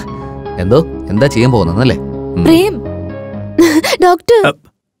 എന്താ ചെയ്യാൻ പോകുന്നല്ലേ? പ്രേം, ഡോക്ടർ,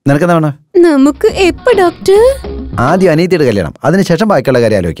 നിനക്കെന്താ വേണം? നമുക്ക് എപ്പോ ഡോക്ടർ? ആദ്യം അനീതിയുടെ കല്യാണം, അതിനുശേഷം ബാക്കിയുള്ള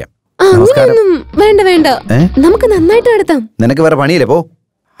കാര്യം ആലോചിക്കാം. അങ്ങനെയൊന്നും വേണ്ട വേണ്ട, നമുക്ക് നന്നായിട്ട് നടത്താം. നിനക്ക് വേറെ പണിയില്ലേ? പോ.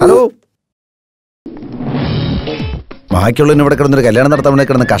 ഹലോ, ബാക്കിയുള്ളവന് ഇവിടെ കിടന്നൊരു കല്യാണം നടത്താൻ വേണ്ടി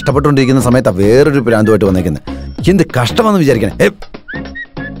കിടന്ന് കഷ്ടപ്പെട്ടുകൊണ്ടിരിക്കുന്ന സമയത്താ വേറൊരു പ്രാന്തുമായിട്ട് വന്നേക്കുന്നത്. എന്ത് കഷ്ടമെന്ന് വിചാരിക്കണേ.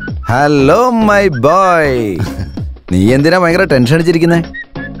 ഹലോ മൈ ബോയ്, നീ എന്തിനാ ഭയങ്കര tension അടിച്ചിരിക്കുന്നേ?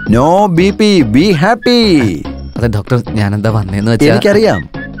 No BP, be happy. അതെ ഡോക്ടർ, ഞാനെന്താ വന്നേന്ന് വെച്ചാൽ എനിക്കറിയാം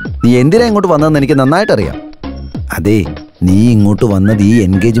നീ എന്തിനാ ഇങ്ങോട്ട് വന്നതെന്ന് എനിക്ക് നന്നായിട്ട് അറിയാം. അതെ, നീ ഇങ്ങോട്ട് വന്നത് ഈ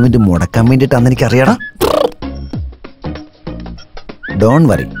എൻഗേജ്മെന്റ് മുടക്കാൻ വേണ്ടിയിട്ടാന്ന് എനിക്കറിയണം. ഡോണ്ട്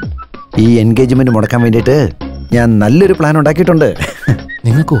വറി, ഈ എൻഗേജ്മെന്റ് മുടക്കാൻ വേണ്ടിയിട്ട് ഞാൻ നല്ലൊരു പ്ലാൻ ഉണ്ടാക്കിയിട്ടുണ്ട്.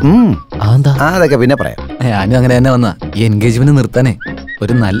 നിങ്ങൾക്കോ? അതൊക്കെ പിന്നെ പറയാം. ഞാനും അങ്ങനെ തന്നെ വന്ന ഈ എൻഗേജ്മെന്റ് നിർത്താനേ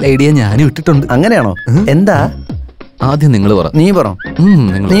ഒരു നല്ല ഐഡിയ ഞാനും ഇട്ടിട്ടുണ്ട്. അങ്ങനെയാണോ? എന്താ? ആദ്യം നിങ്ങൾ പറ. നീ പറ.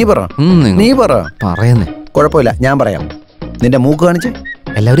 നീ പറ. പറയുന്നേ. കുഴപ്പമില്ല, ഞാൻ പറയാം. നിന്റെ മൂക്ക് കാണിച്ച്.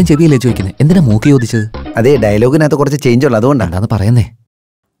 എല്ലാവരും ചെവിയല്ലേ ചോദിക്കുന്നത്, എന്തിനാ മൂക്ക് ചോദിച്ചത്? അതേ, ഡയലോഗിനകത്ത് കുറച്ച് ചേഞ്ച് ഉള്ളു, അതുകൊണ്ടാണ്. എന്താന്ന് പറയുന്നേ?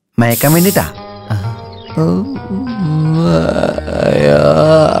 മയക്കാൻ വേണ്ടിട്ടാ.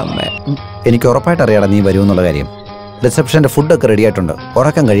 എനിക്ക് ഉറപ്പായിട്ട് അറിയാടാ നീ വരുമെന്നുള്ള കാര്യം. റിസപ്ഷന്റെ ഫുഡൊക്കെ റെഡി ആയിട്ടുണ്ട്.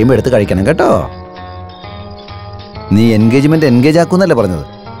 ഉറക്കം കഴിയുമ്പോൾ എടുത്ത് കഴിക്കണം കേട്ടോ. നീ എൻഗേജ് ആക്കൂന്നല്ലേ പറഞ്ഞത്?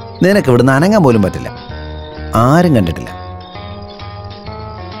 നിനക്ക് ഇവിടുന്ന് അനങ്ങാൻ പോലും പറ്റില്ല. ആരും കണ്ടിട്ടില്ല.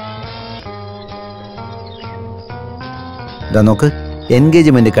 ഇതാ നോക്ക്,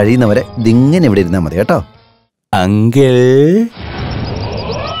 എൻഗേജ്മെന്റ് കഴിയുന്നവരെ ഇതിങ്ങനെ ഇവിടെ ഇരുന്നാൽ മതി കേട്ടോ. അങ്കിൾ,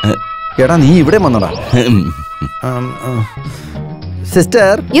 എടാ നീ ഇവിടെ വന്നോടാ.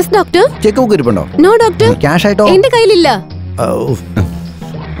 Sister. Yes doctor. Check book ഇരിപ്പുണ്ടോ? No doctor. Cash ആയിട്ടോ? എന്റെ കയ്യിലില്ല.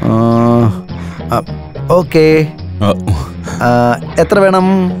 ഓക്കെ, എത്ര വേണം?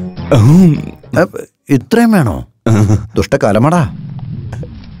 ഇത്രയും വേണോ? ദുഷ്ടകാലമാടാ.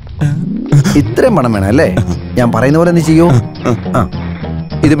 ഇത്രയും പണം വേണം അല്ലേ? ഞാൻ പറയുന്ന പോലെ നീ ചെയ്യൂ.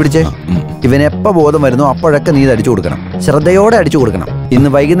 ഇത് പിടിച്ചേ. ഇവനെപ്പ ബോധം വരുന്നു അപ്പോഴൊക്കെ നീ ഇത് അടിച്ചു കൊടുക്കണം. ശ്രദ്ധയോടെ അടിച്ചു കൊടുക്കണം. ഇന്ന്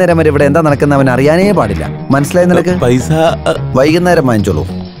വൈകുന്നേരം വരെ ഇവിടെ എന്താ നടക്കുന്ന അവൻ അറിയാനേ പാടില്ല. മനസ്സിലായി നിനക്ക്? പൈസ വൈകുന്നേരം വാങ്ങിച്ചോളൂ.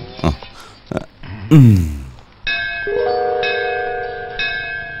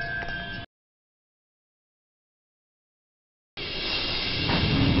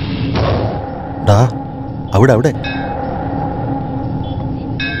 അവിടെ അവിടെ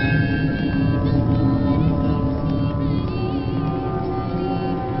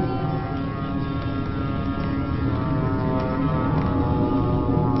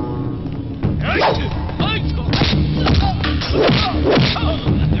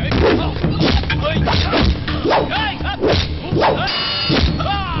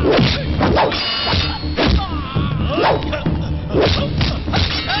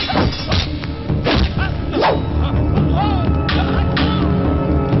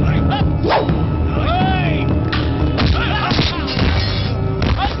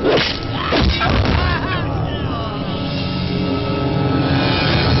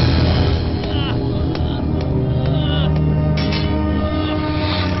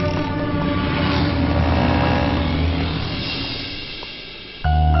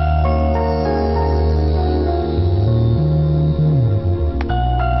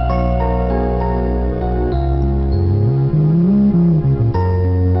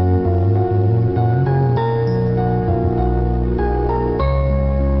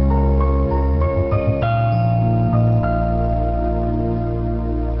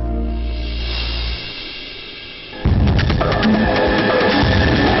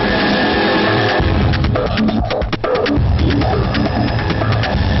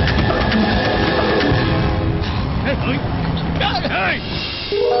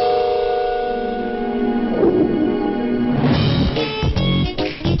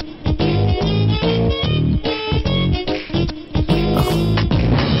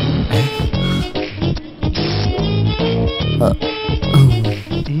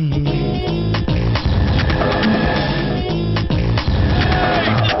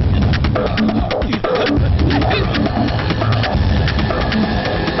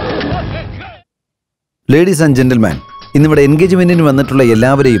ലേഡീസ് ആൻഡ് ജെന്റിൽമാൻ, ഇന്നിവിടെ എൻഗേജ്മെന്റിന് വന്നിട്ടുള്ള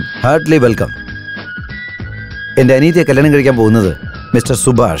എല്ലാവരെയും ഹാർട്ട്ലി വെൽക്കം. എൻ്റെ അനിയത്തിയെ കല്യാണം കഴിക്കാൻ പോകുന്നത് മിസ്റ്റർ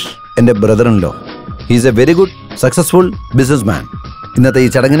സുഭാഷ്, എൻ്റെ brother in law. He's A very good successful business man. ഇന്നത്തെ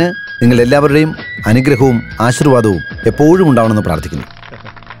ഈ ചടങ്ങിന് നിങ്ങൾ എല്ലാവരുടെയും അനുഗ്രഹവും ആശീർവാദവും എപ്പോഴും ഉണ്ടാവണമെന്ന് പ്രാർത്ഥിക്കുന്നു.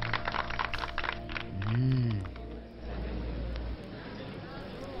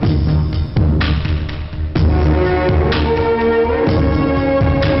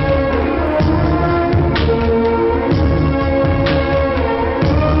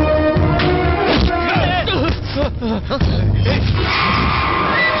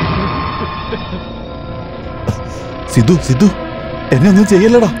 സിദ്ധു, എന്നെ ഒന്നും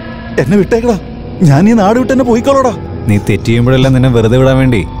ചെയ്യല്ലടാ. എന്നെ വിട്ടേക്കടാ. ഞാൻ ഈ നാട് വിട്ട് എന്നെ പോയിക്കോളടാ. നീ തെറ്റ് ചെയ്യുമ്പോഴെല്ലാം നിന്നെ വെറുതെ വിടാൻ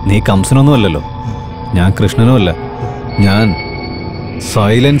വേണ്ടി നീ കംസനൊന്നും അല്ലല്ലോ. ഞാൻ കൃഷ്ണനും അല്ല. ഞാൻ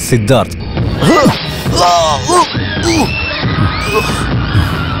സൈലന്റ് സിദ്ധാർത്ഥ്.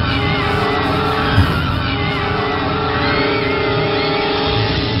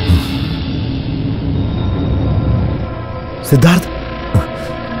 സിദ്ധാർത്ഥ്,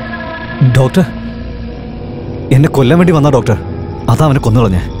 ഡോക്ടർ എന്നെ കൊല്ലാൻ വേണ്ടി വന്ന ഡോക്ടർ. അതാ അവനെ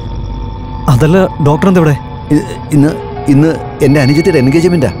കൊന്നുകളഞ്ഞേ. അതല്ല ഡോക്ടർ എന്താ ഇവിടെ? ഇന്ന് എന്റെ അനുജത്തിന്റെ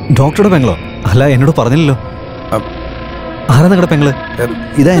എൻഗേജ്മെന്റാ. ഡോക്ടറുടെ പെങ്ങളോ? അല്ല, എന്നോട് പറഞ്ഞില്ലല്ലോ. ആരാ നിങ്ങളുടെ പെങ്ങള്?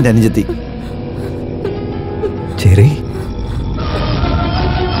 ഇതാ എന്റെ അനുജത്തി. ശരി.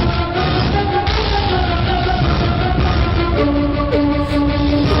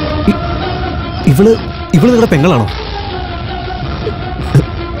 ഇവള് നിങ്ങളുടെ പെങ്ങളാണോ?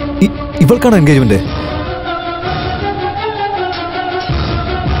 ഇവൾക്കാണോ എൻഗേജ്മെന്റ്?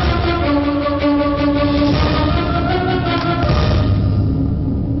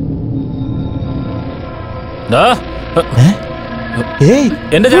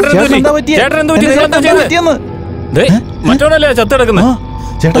 എന്റെ മറ്റോടല്ലേ ചത്തെടുക്കുന്നത്?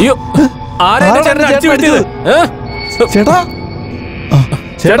 അയ്യോ, ആരാ ചേട്ടനെ അടിച്ചു പിടിച്ചത്?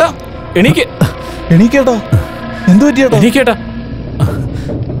 ചേട്ടാ എണീക്കേട്ടാ. എന്തു പറ്റിയേട്ടാ? എണീക്കേട്ടാ.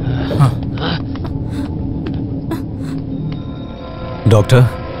 ഡോക്ടർ,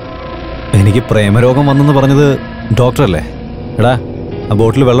 എനിക്ക് പ്രേമരോഗം വന്നെന്ന് പറഞ്ഞത് ഡോക്ടർ അല്ലേ? എടാ, ആ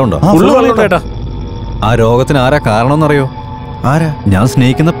ബോട്ടിൽ വെള്ളമുണ്ടോ? ആ രോഗത്തിന് ആരാ കാരണമെന്നറിയോ? ആരാ? ഞാൻ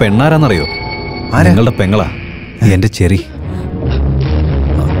സ്നേഹിക്കുന്ന പെണ്ണാരാന്നറിയോ? നിങ്ങളുടെ പെങ്ങളാ, എന്റെ ചെറി.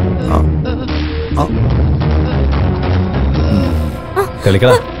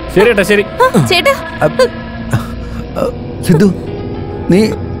 കളിക്കടാ. ശരിട്ടാ, ശരി. സിദ്ധു, നീ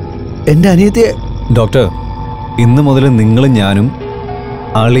എന്റെ അനിയത്തിയെ. ഡോക്ടർ, ഇന്ന് മുതൽ നിങ്ങളും ഞാനും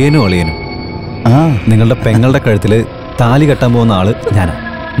അളിയനും നിങ്ങളുടെ പെങ്ങളുടെ കഴുത്തില് താലി കെട്ടാൻ പോകുന്ന ആള് ഞാനാ.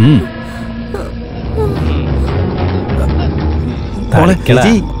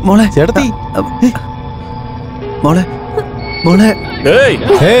 ചേട്ടത്തി, മോളെ മോളെ.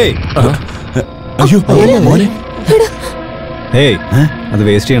 അത്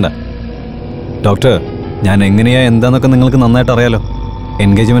വേസ്റ്റ് ചെയ്യണ്ട. ഡോക്ടർ, ഞാൻ എങ്ങനെയാ എന്താന്നൊക്കെ നിങ്ങൾക്ക് നന്നായിട്ട് അറിയാലോ.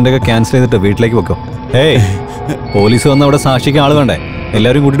 എൻഗേജ്മെന്റ് ഒക്കെ ക്യാൻസൽ ചെയ്തിട്ട് വീട്ടിലേക്ക് വെക്കോ. പോലീസ് വന്ന് അവിടെ സാക്ഷിക്കാൻ ആള് വേണ്ടേ?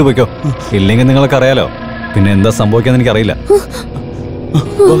 എല്ലാവരും കൂട്ടിട്ട് പോയിക്കോ. ഇല്ലെങ്കിൽ നിങ്ങൾക്ക് അറിയാലോ പിന്നെ എന്താ സംഭവിക്കാന്ന് എനിക്കറിയില്ല.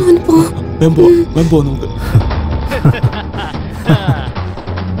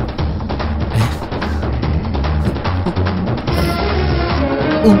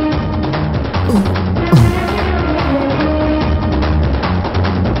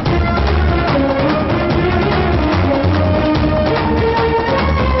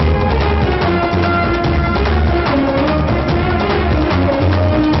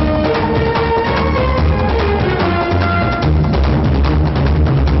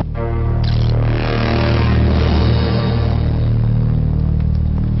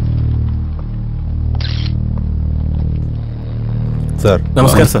 സർ,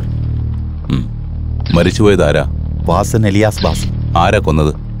 നമസ്കാരം സർ. മരിച്ചുപോയത് ആരാ? വാസൻ എലിയാസ് ബാസ്. ആരാ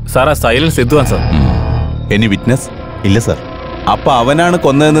കൊന്നത്? Sarah silent സിദ്ധുവാൻ sir. Any witness? ഇല്ല സർ. അപ്പൊ അവനാണ്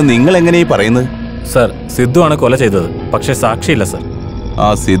കൊന്നതെന്ന് നിങ്ങൾ എങ്ങനെയാ പറയുന്നത്? സർ, സിദ്ധുവാണ് കൊല ചെയ്തത്, പക്ഷെ സാക്ഷിയില്ല സർ. ആ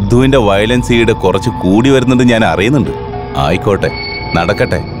സിദ്ധുവിന്റെ വയലൻസ് ഈട് കുറച്ച് കൂടി വരുന്നത് ഞാൻ അറിയുന്നുണ്ട്. ആയിക്കോട്ടെ,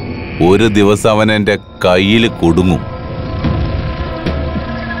 നടക്കട്ടെ. ഒരു ദിവസം അവൻ എന്റെ കയ്യിൽ കുടുങ്ങും.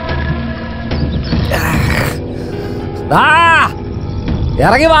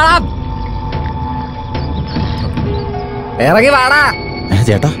 ഇറങ്ങി വാടാ, ഇറങ്ങി വാടാ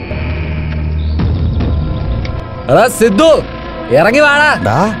ചേട്ടാ. സിദ്ധു, ഇറങ്ങി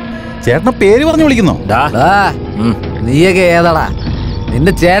വാടാ. ചേട്ടനെ പേര് പറഞ്ഞു വിളിക്കുന്നോ? നീയൊക്കെ ഏതാടാ?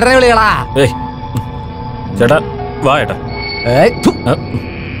 നിന്റെ ചേട്ടനെ വിളിക്കടാ. ചേട്ടാ വാ ചേട്ടാ.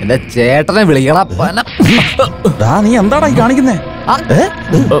 എന്റെ ചേട്ടനെ വിളിക്കടാ. നീ എന്താടാ കാണിക്കുന്നേ?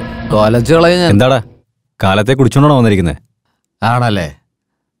 എന്താടാ കാലത്തെ കുടിച്ചോണ്ടാണോ വന്നിരിക്കുന്നേ? ആണല്ലേ?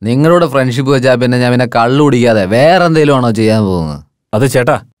 നിങ്ങളോട് ഫ്രണ്ട്ഷിപ്പ് വെച്ചാ പിന്നെ ഞാൻ പിന്നെ കള്ളു കുടിക്കാതെ വേറെ എന്തെങ്കിലും ആണോ ചെയ്യാൻ പോകുന്നത്? അത്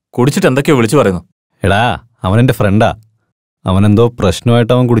ചേട്ടാ, കുടിച്ചിട്ട് എന്തൊക്കെയോ വിളിച്ചു പറയുന്നു. എടാ, അവനെന്റെ ഫ്രണ്ടാ. അവനെന്തോ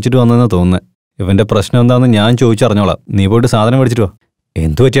പ്രശ്നമായിട്ട് അവൻ കുടിച്ചിട്ട് വന്നെന്ന് തോന്നുന്നത്. ഇവന്റെ പ്രശ്നം എന്താന്ന് ഞാൻ ചോദിച്ചറിഞ്ഞോളാം. നീ പോയിട്ട് സാധനം മേടിച്ചിട്ടോ.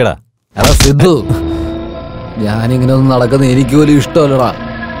 എന്തു പറ്റിയടാ? എടാ സിദ്ധു, ഞാനിങ്ങനെ ഒന്നും നടക്കുന്ന എനിക്ക് പോലും ഇഷ്ടമല്ലടാ.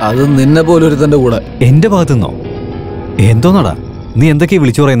 അത് നിന്നെ പോലും ഒരുത്തന്റെ കൂടെ. എന്റെ ഭാഗത്തുനിന്നോ? എന്തോന്നാടാ നീ എന്തൊക്കെയാ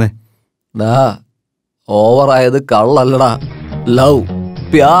വിളിച്ചു പറയുന്നേ? ഓവറായത് കള്ളല്ലടാ, ലവ്,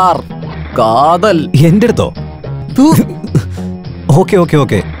 പ്യാർ, കാതൽ. എന്റെ അടുത്തോ? ഓക്കെ ഓക്കെ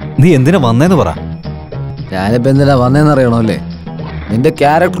ഓക്കെ, നീ എന്തിനാ വന്നേന്ന് പറ. ഞാനിപ്പോ എന്തിനാ വന്നേന്ന് അറിയണല്ലേ? നിന്റെ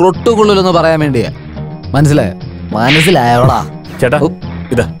ക്യാരക്ടർ ഒട്ടുകൊള്ളില്ലെന്ന് പറയാൻ വേണ്ടിയാ. മനസ്സിലായോ? മനസ്സിലായോടാ? ചേട്ടാ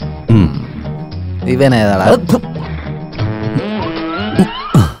ഇതാ. ഇവനേതാടാ?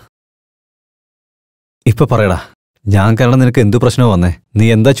 ഇപ്പൊ പറയടാ, ഞാൻ കാരണം നിനക്ക് എന്തു പ്രശ്നമോ വന്നേ? നീ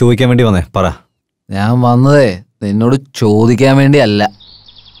എന്താ ചോദിക്കാൻ വേണ്ടി വന്നേ? പറ. ഞാൻ വന്നതേ നിന്നോട് ചോദിക്കാൻ വേണ്ടിയല്ല,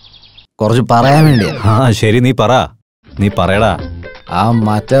 കുറച്ച് പറയാൻ വേണ്ടിയാ. ആ ശരി, നീ പറയടാ. ആ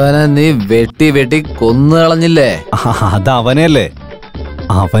മറ്റവനെ നീ വെട്ടി വെട്ടി കൊന്നു കളഞ്ഞില്ലേ? അത് അവനെയല്ലേ.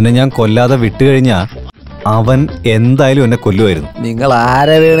 അവനെ ഞാൻ കൊല്ലാതെ വിട്ടുകഴിഞ്ഞാ അവൻ എന്തായാലും എന്നെ കൊല്ലുമായിരുന്നു. നിങ്ങൾ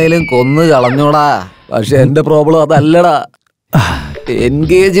ആരെ വേണേലും കൊന്നു കളഞ്ഞോടാ, പക്ഷെ എന്റെ പ്രോബ്ലം അതല്ലടാ.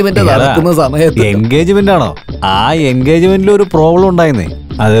 എൻഗേജ്മെന്റ് നടക്കുന്ന സമയത്ത്. എൻഗേജ്മെന്റ് ആണോ? ആ എൻഗേജ്മെന്റിൽ ഒരു പ്രോബ്ലം ഉണ്ടായിരുന്നേ,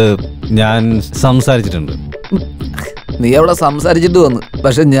 അത് ഞാൻ സംസാരിച്ചിട്ടുണ്ട്. നീ അവിടെ സംസാരിച്ചിട്ട് വന്നു,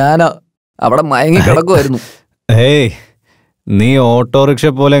 പക്ഷെ ഞാൻ അവിടെ മയങ്ങി കിടക്കുമായിരുന്നു. ഏയ്, നീ ഓട്ടോറിക്ഷ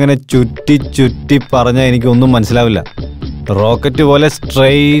പോലെ അങ്ങനെ ചുറ്റി ചുറ്റി പറഞ്ഞാൽ എനിക്കൊന്നും മനസ്സിലാവില്ല. റോക്കറ്റ് പോലെ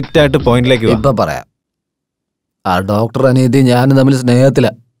സ്ട്രെയിറ്റ് ആയിട്ട് പോയിന്റിലേക്ക് ഇപ്പൊ പറയാം. ആ ഡോക്ടർ അനിയത്തി ഞാനും തമ്മിൽ സ്നേഹത്തില.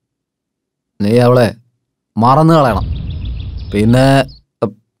 നീ അവളെ മറന്നു കളയണം. പിന്നെ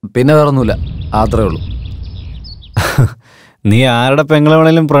വേറൊന്നുമില്ല, അത്രേ ഉള്ളൂ. നീ ആരുടെ പെങ്ങളെ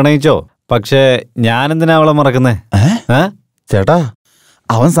വേണേലും പ്രണയിച്ചോ, പക്ഷെ ഞാനെന്തിനാ അവളെ മറക്കുന്നേ? ചേട്ടാ,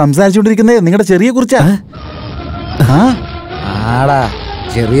 അവൻ സംസാരിച്ചോണ്ടിരിക്കുന്നേ നിങ്ങളുടെ ചെറിയെ കുറിച്ചാ. ആടാ,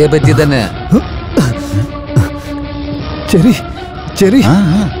 ചെറിയെ പറ്റി തന്നെ. ചെറി ചെറി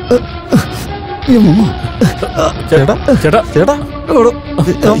ചേട്ടാ ചേട്ടാ ചേട്ടാ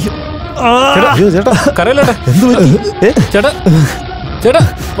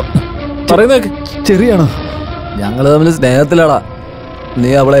ചെറിയാണോ? ഞങ്ങള് തമ്മിൽ സ്നേഹത്തിലാടാ. നീ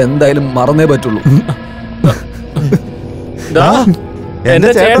അവളെ എന്തായാലും മറന്നേ പറ്റുള്ളൂ.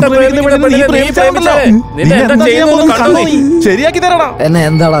 ശരിയാക്കി തരടാ. എന്നെ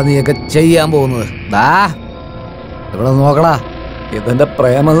എന്താടാ നീയൊക്കെ ചെയ്യാൻ പോകുന്നത്? ഇവിടെ നോക്കടാ, ഇതെന്റെ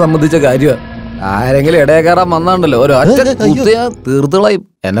പ്രേമം സംബന്ധിച്ച കാര്യമാ. ആരെങ്കിലും ഇടയെ കയറാൻ വന്നാണ്ടല്ലോ ഒരു ഒറ്റ തീർത്തുകളയും.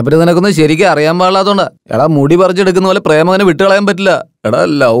 എന്നെ പറ്റി നിനക്കൊന്നും ശരിക്കും അറിയാൻ പാടില്ലാത്തോണ്ടാ. എടാ, മുടി പറിച്ചെടുക്കുന്ന പോലെ പ്രേമനെ വിട്ടുകളയാൻ പറ്റില്ല. എടാ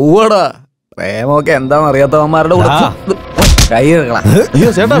ലവ്വാടാ, പ്രേമൊക്കെ എന്താന്ന് അറിയാത്തവന്മാരുടെ കൂടെ കൈ എടുക്കണം. അയ്യോ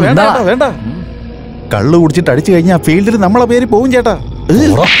ചേട്ടാ, വേണ്ട വേണ്ട. കള്ളു കുടിച്ചിട്ട് അടിച്ചു കഴിഞ്ഞാ ഫീൽഡിൽ നമ്മളെ പേര് പോവും ചേട്ടാ.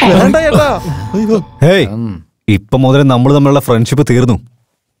 വേണ്ട ചേട്ടാ. ഇപ്പൊ മുതൽ നമ്മൾ തമ്മിലുള്ള ഫ്രണ്ട്ഷിപ്പ് തീർന്നു.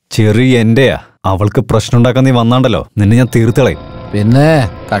 ചെറിയ എന്റെയാ. അവൾക്ക് പ്രശ്നം ഉണ്ടാക്കാൻ നീ വന്നാണ്ടല്ലോ, നിന്നെ ഞാൻ തീർത്തുകളയും. പിന്നെ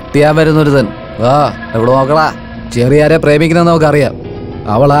കട്ടിയാൻ വരുന്നൊരുതൻ വാ എവിടെ നോക്കടാ. ചെറിയ ആരെ പ്രേമിക്കുന്ന നമുക്കറിയാം.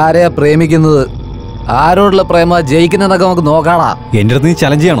 അവൾ ആരെയാ പ്രേമിക്കുന്നത്, ആരോടുള്ള പ്രേമ ജയിക്കുന്നതൊക്കെ നമുക്ക് നോക്കാടാ. എന്റെ അടുത്ത് നീ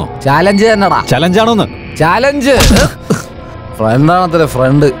ചലഞ്ച് ചെയ്യണോ? ചാലഞ്ച് തന്നെടാ. ചലഞ്ചാണോന്ന്? ചാലഞ്ച്. ഫ്രണ്ടാണത്രേ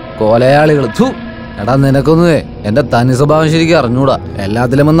ഫ്രണ്ട്. കൊലയാളികൾ. എടാ, നിനക്കൊന്നേ എന്റെ തനി സ്വഭാവം ശരിക്കും അറിഞ്ഞൂടാ.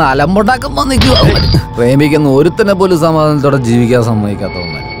 എല്ലാത്തിലും ഒന്ന് അലമ്പുണ്ടാക്കുമ്പോ നിൽക്കുക. പ്രേമിക്കുന്ന ഒരുത്തനെ പോലും സമാധാനത്തോടെ ജീവിക്കാൻ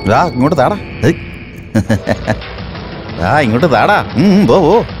സമ്മതിക്കാത്തവന്മാർ. ഇങ്ങോട്ട് താടാ. ഇങ്ങോട്ട് താടാ. പോ.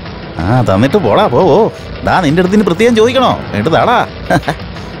 തന്നിട്ട് പോടാ. പോ. നിന്റെ അടുത്ത് പ്രത്യേകം ചോദിക്കണോ? എന്നിട്ട് താടാ.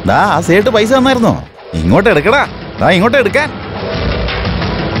 ആ സേട്ട് പൈസ തന്നായിരുന്നോ? ഇങ്ങോട്ട് എടുക്കടാ. ഇങ്ങോട്ട് എടുക്കാൻ.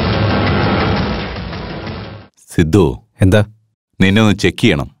 സിദ്ധു, എന്താ? നിന്നെ ഒന്ന് ചെക്ക്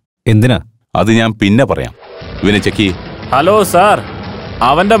ചെയ്യണം. എന്തിനാ? അത് ഞാൻ പിന്നെ പറയാം. ഇവനെ ചെക്ക് ചെയ്യ്. ഹലോ സാർ,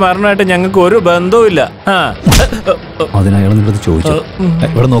 അവന്റെ മരണമായിട്ട് ഞങ്ങൾക്ക് ഒരു ബന്ധവുമില്ല. അതിനയാൾ നിങ്ങളുടെ ചോദിച്ചു.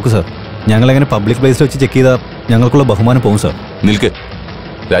 ഇവിടെ നോക്ക് സാർ, ഞങ്ങളെങ്ങനെ പബ്ലിക് പ്ലേസിൽ വെച്ച് ചെക്ക് ചെയ്താൽ ഞങ്ങൾക്കുള്ള ബഹുമാനം പോകും സാർ. നിൽക്ക്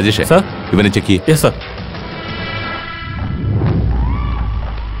രാജേഷ്, ഇവനെ ചെക്ക് ചെയ്യ്. സാർ.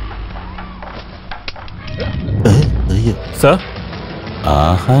 സാർ.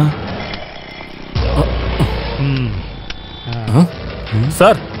 ആഹാ.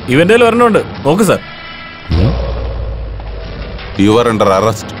 സാർ, ഇവന്റെ ഒരെണ്ണമുണ്ട്, നോക്ക് sir. You are under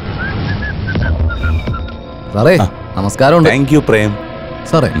arrest. സാറേ നമസ്കാരം. Thank you Prem.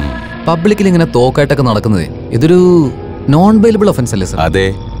 സാറേ, പബ്ലിക്കിൽ ഇങ്ങനെ തോക്കായിട്ടൊക്കെ നടക്കുന്നത് ഇതൊരു നോൺ ബെയിലബിൾ ഒഫൻസ് അല്ലേ സാർ? അതെ,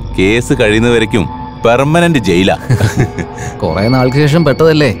 കേസ് കഴിയുന്നവരേക്കും പെർമനന്റ് ജയിലാ. കൊറേ നാൾക്ക് ശേഷം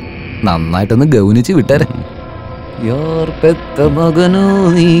പെട്ടതല്ലേ, നന്നായിട്ടൊന്ന് ഗൗനിച്ച് വിട്ടേരെ.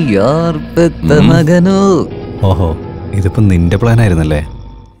 ഓഹോ, ഇതിപ്പോ നിന്റെ പ്ലാൻ ആയിരുന്നല്ലേ?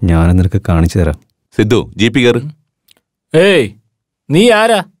 ഞാൻ നിനക്ക് കാണിച്ചു തരാം. സിദ്ധു, ജീപ്പി കയറ്. ഏയ്, നീ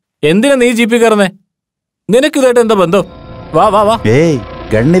ആരാ? എന്തിനാ നീ ജീപ്പി കയറുന്നേ? നിനക്ക് ഇതായിട്ട് എന്താ ബന്ധം? വാ വാ വാ. ഏയ്,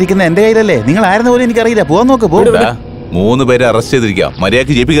 ഗണ്ണിരിക്കുന്ന എന്റെ കയ്യിലല്ലേ. നിങ്ങൾ ആരെന്ന് പോലും എനിക്കറിയില്ല. പോവാൻ നോക്ക്. 3 പേരെ അറസ്റ്റ് ചെയ്തിരിക്കാം.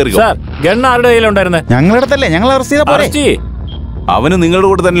 മര്യാദക്ക് ജീപ്പി കയറി. സാർ, ഗണ്ണ് ആരുടെ കയ്യിലുണ്ടായിരുന്നേ? ഞങ്ങളുടെ അടുത്തല്ലേ. ഞങ്ങൾ അറസ്റ്റ് ചെയ്താ പോരെ? അവന് നിങ്ങളുടെ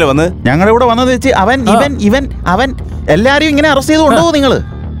കൂടെ തന്നെ വന്ന്. ഞങ്ങളുടെ കൂടെ വന്നത് വെച്ച് അവൻ എല്ലാരും ഇങ്ങനെ അറസ്റ്റ് ചെയ്ത് കൊണ്ടുപോകും. നിങ്ങള്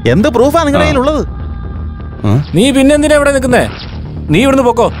എന്ത് പ്രൂഫാ നിങ്ങളുടെ കയ്യിലുള്ളത്? നീ പിന്നെ എന്തിനാ ഇവിടെ നിൽക്കുന്നേ? നീ ഇവിടുന്ന്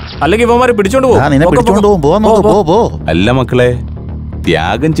പൊക്കോ, അല്ലെങ്കിൽ ഇവന്മാരെ പിടിച്ചോണ്ട് പോകും. അല്ല മക്കളെ,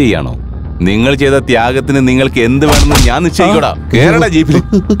 ത്യാഗം ചെയ്യാണോ? നിങ്ങൾ ചെയ്ത ത്യാഗത്തിന് നിങ്ങൾക്ക് എന്ത് വേണമെന്ന് ഞാൻ നിശ്ചയിക്കടാ. കേരള ജീപ്പിൽ.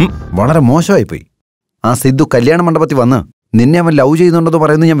 വളരെ മോശമായി പോയി. ആ സിദ്ധു കല്യാണ മണ്ഡപത്തിൽ വന്ന് നിന്നെ അവൻ ലവ് ചെയ്യുന്നുണ്ടെന്ന്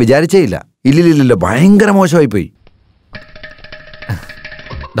പറയുന്നത് ഞാൻ വിചാരിച്ചേ ഇല്ല. ഇല്ലില്ല, ഭയങ്കര മോശമായി പോയി.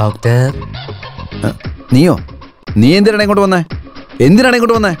 ഡോക്ടർ, നീയോ? നീ എന്തിനാണ് ഇങ്ങോട്ട്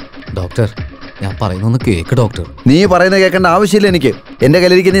വന്നേ? ഡോക്ടർ, ഞാൻ പറയുന്നൊന്ന് കേക്ക് ഡോക്ടർ. നീ പറയുന്നത് കേൾക്കേണ്ട ആവശ്യമില്ല എനിക്ക്. എന്റെ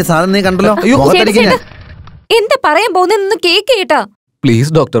കയ്യിലിരിക്കുന്ന ഈ സാധനം നീ കണ്ടല്ലോ. എന്താ പറയാൻ പോകുന്ന കേക്ക് കേട്ടാ.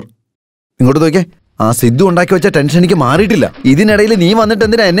 Please doctor. ഇങ്ങോട്ട് നോക്കിയേ. ആ സിദ്ധു ഉണ്ടാക്കി വെച്ച ടെൻഷൻ എനിക്ക് മാറിയിട്ടില്ല. ഇതിനിടയിൽ നീ വന്നിട്ട്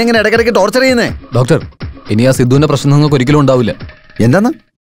എന്തിനാ എന്നെ ഇങ്ങനെ ഇടയ്ക്കിടയ്ക്ക് ടോർച്ചർ ചെയ്യുന്നേ? ഡോക്ടർ, ഇനി ആ സിദ്ധുവിന്റെ പ്രശ്നം നിങ്ങൾക്ക് ഒരിക്കലും ഉണ്ടാവില്ല. എന്താന്ന്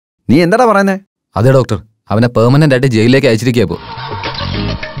നീ എന്താടാ പറയുന്നേ? അതെ ഡോക്ടർ, അവനെ പെർമനന്റ് ആയിട്ട് ജയിലിലേക്ക് അയച്ചിരിക്കുക.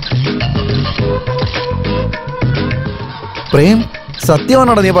 പ്രേം,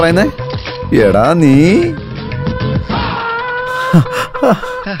 സത്യമാണോടാ നീ പറയുന്നേ? എടാ നീ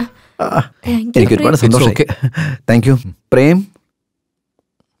എനിക്ക് ഒരുപാട് സന്തോഷം. Thank you Prem.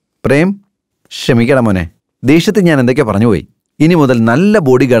 പ്രേം, ക്ഷമിക്കടാ മോനെ. ദേഷ്യത്തിൽ ഞാൻ എന്തൊക്കെയാ പറഞ്ഞു പോയി. ഇനി മുതൽ നല്ല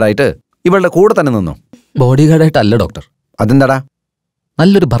ബോഡി ഗാർഡായിട്ട് ഇവളുടെ കൂടെ തന്നെ നിന്നോ. Body ഗാർഡായിട്ടല്ല doctor. അതെന്താടാ?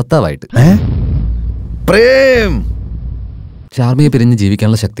 നല്ലൊരു ഭർത്താവായിട്ട്. പ്രേം, ഷാർമിയെ പിരിഞ്ഞ്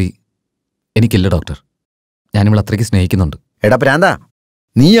ജീവിക്കാനുള്ള ശക്തി എനിക്കില്ല ഡോക്ടർ. ഞാനിവളെ അത്രയ്ക്ക് സ്നേഹിക്കുന്നുണ്ട്. എടാ പ്രാന്താ,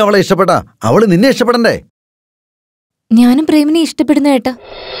 നീ അവളെ ഇഷ്ടപ്പെട്ടാ അവള് നിന്നെ ഇഷ്ടപ്പെടണ്ടേ? ഞാനും പ്രേമിനെ ഇഷ്ടപ്പെടുന്ന ഏട്ടാ.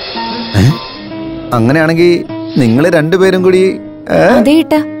 അങ്ങനെയാണെങ്കിൽ നിങ്ങള് രണ്ടുപേരും കൂടി. അതെ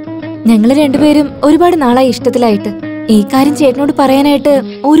ഏട്ടാ, ഞങ്ങള് രണ്ടുപേരും ഒരുപാട് നാളായി ഇഷ്ടത്തിലായിട്ട്. ഈ കാര്യം ചേട്ടനോട് പറയാനായിട്ട്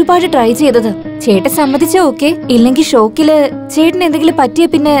ഒരുപാട് ട്രൈ ചെയ്തത്. ചേട്ടൻ സമ്മതിച്ചാ ഓക്കെ, ഇല്ലെങ്കിൽ ഷോക്കില് ചേട്ടന് എന്തെങ്കിലും പറ്റിയ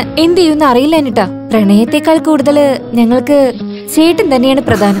പിന്നെ എന്ത് ചെയ്യുമെന്ന് അറിയില്ലാനിട്ടാ. പ്രണയത്തെക്കാൾ കൂടുതല് ഞങ്ങൾക്ക് ചേട്ടൻ തന്നെയാണ്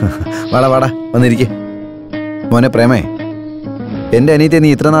പ്രധാനം. വാടാ വാടാ വന്നിരിക്കെ. മോനെ പ്രേമേ, എന്റെ അനിയത്തെ നീ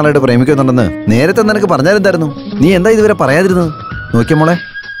ഇത്ര നാളായിട്ട് പ്രേമിക്കുന്നുണ്ടെന്ന് നേരത്തെ നിനക്ക് പറഞ്ഞാലെന്തായിരുന്നു? നീ എന്താ ഇതുവരെ പറയാതിരുന്നത്? നോക്കിയ മോളെ,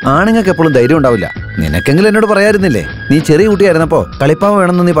 ആണുങ്ങൾക്ക് എപ്പോഴും ധൈര്യം ഉണ്ടാവില്ല. നിനക്കെങ്കിലും എന്നോട് പറയാതിരുന്നില്ലേ? നീ ചെറിയ കുട്ടിയായിരുന്നപ്പോ കളിപ്പാവ്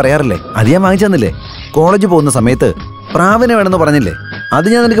വേണമെന്ന് നീ പറയാറില്ലേ? അത് ഞാൻ വാങ്ങിച്ചു തന്നില്ലേ? കോളേജ് പോകുന്ന സമയത്ത് പ്രാവിനെ വേണമെന്ന് പറഞ്ഞില്ലേ? അത്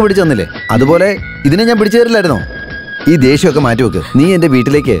ഞാൻ നിനക്ക് പിടിച്ചു തന്നില്ലേ? അതുപോലെ ഇതിനെ ഞാൻ പിടിച്ചു തരില്ലായിരുന്നോ? ഈ ദേഷ്യമൊക്കെ മാറ്റിവെക്ക്. നീ എന്റെ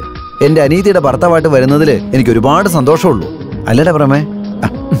വീട്ടിലേക്ക് എന്റെ അനിയത്തിയുടെ ഭർത്താവായിട്ട് വരുന്നതിൽ എനിക്ക് ഒരുപാട് സന്തോഷമുള്ളൂ. അല്ലടാ പ്രമേ?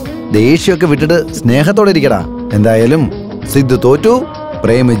 ദേഷ്യമൊക്കെ വിട്ടിട്ട് സ്നേഹത്തോടെ ഇരിക്കടാ. എന്തായാലും സിദ്ധു തോറ്റു,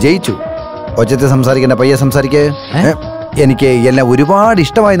 പ്രേമ് ജയിച്ചു. ഒച്ചത്തെ സംസാരിക്കണ്ട, പയ്യെ സംസാരിക്കേ. എനിക്ക് എല്ലാം ഒരുപാട്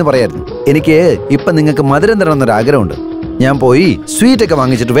ഇഷ്ടമായെന്ന് പറയായിരുന്നു. എനിക്ക് ഇപ്പൊ നിങ്ങൾക്ക് മധുരം തരണമെന്നൊരു ആഗ്രഹമുണ്ട്. ഞാൻ പോയി സ്വീറ്റ് ഒക്കെ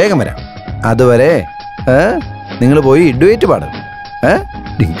വാങ്ങിച്ചിട്ട് വേഗം വരാം. അതുവരെ നിങ്ങൾ പോയി ഡുവേറ്റ് പാട്.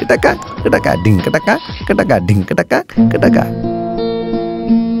 ഡിങ്ക് ടക്ക കിടക്ക ഡിങ്ക് ടക്ക കിടക്ക ഡിങ്ക് ടക്ക കിടക്ക.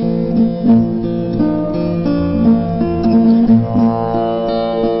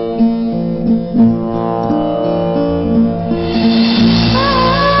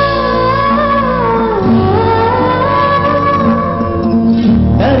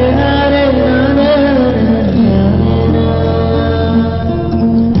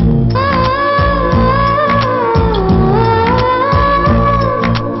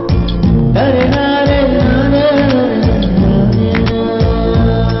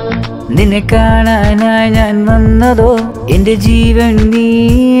 നിന്നെ കാണാനായി ഞാൻ വന്നതോ, എന്റെ ജീവൻ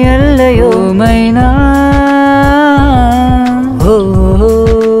നീയല്ലയോ മൈനാ.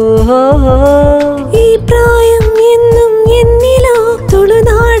 ഈ പ്രായം എന്നും എന്നിലോ,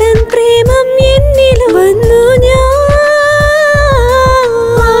 തുളുനാടൻ പ്രേമം എന്നിലോ വന്നു ഞാൻ.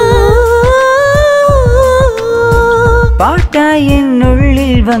 പാട്ടായി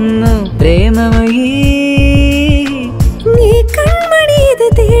എന്നുള്ളിൽ വന്നു പ്രേമമയീ. നീ കൺമണിയത്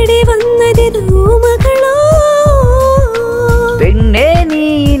തേടി വന്നതിതോ മകളോ. പെണ്ണേ നീ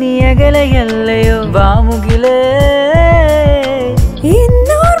ഇനി അകലയല്ലയോ വാമുകിലേ.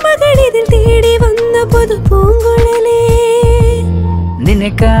 എന്നോർമകളിതിൽ തേടി വന്ന പുതു പൂങ്കുഴലേ.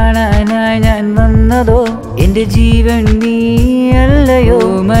 നിന്നെ കാണാനായി ഞാൻ വന്നതോ, എന്റെ ജീവൻ നീയല്ലയോ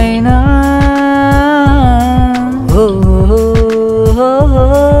മൈനാ.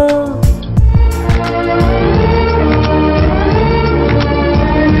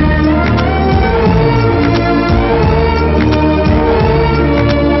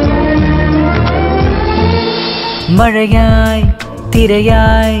 മഴയായി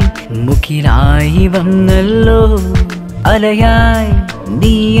തിരയായി മുഖിനായി വന്നല്ലോ, അലയായി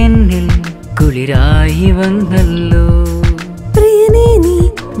നീ എന്നിൽ കുളിരായി വന്നല്ലോ. പ്രിയനേ നീ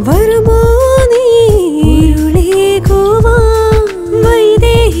വരുമോ, നീ ഇരുളേകുവാ.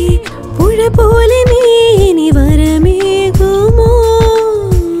 വൈദേഹി പുഴ പോലെ നീ ഇനി വരമേകുമോ.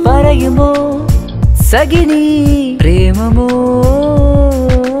 പറയുമോ സഖിനി പ്രേമമോ,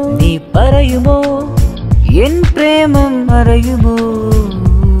 നീ പറയുമോ എൻ പ്രേമം അറിയുമോ.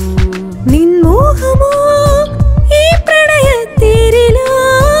 നിൻ മോഹമോ ഈ പ്രണയത്തേരിലോ,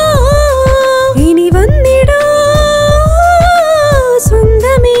 ഇനി വന്നിടോ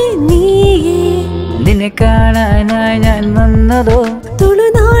സ്വന്തമേ നീയേ. നിന്നെ കാണാനായി ഞാൻ വന്നതോ,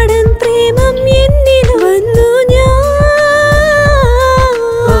 തുളുനാടൻ പ്രേമം എന്നിൽ വന്നു ഞാൻ.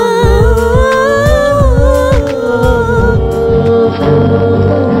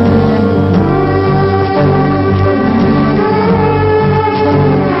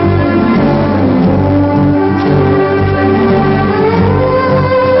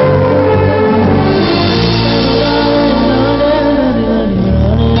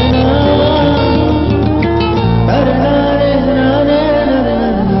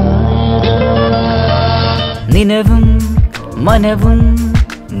 മനവും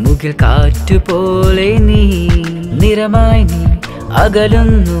മുകിൽ കാറ്റുപോലെ നീ നിറമായി നീ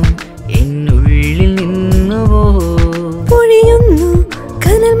അകലുന്നു എന്നുള്ളിൽ നിന്നുവോ പൊഴിയുന്നു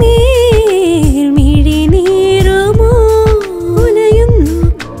കനമേൽ മിഴിനീറുമോ ഉലയുന്നു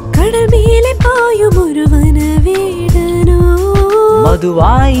കടൽ മേലെ പായുമൊരു വനവേടനോ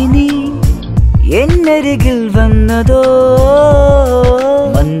മധുവായി നീ എന്നരികിൽ വന്നതോ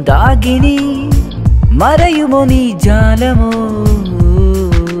മന്ദാകിനി മറയുമോ നീ ജാലമോ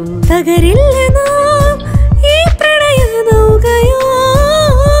തകരില്ല നാം ഈ പ്രണയ നൗകയോ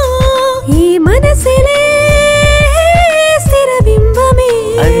ഈ മനസ്സിലെ സ്ഥിരബിംബമേ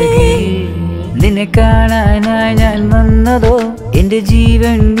അഴകേ നിന്നെ കാണാനായി ഞാൻ വന്നതോ എന്റെ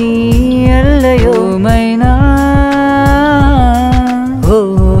ജീവൻ നീ അല്ലയോ മൈനാ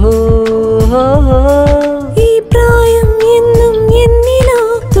ഈ പ്രായം എന്നും എന്നിലോ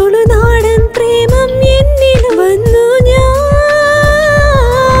തുളുനാടൻ പ്രേമം എന്നിലും വന്നു ഞാൻ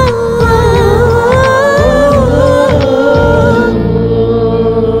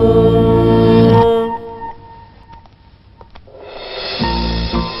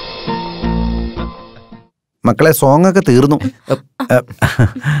മക്കളെ സോങ് ഒക്കെ തീർന്നു.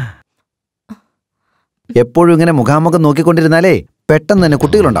 എപ്പോഴും ഇങ്ങനെ മുഖാമുഖം നോക്കിക്കൊണ്ടിരുന്നാലേ പെട്ടെന്ന് തന്നെ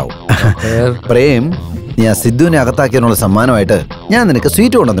കുട്ടികളുണ്ടാവും. പ്രേം, നീ ആ സിദ്ധുവിനെ അകത്താക്കിയതിനുള്ള സമ്മാനമായിട്ട് ഞാൻ നിനക്ക്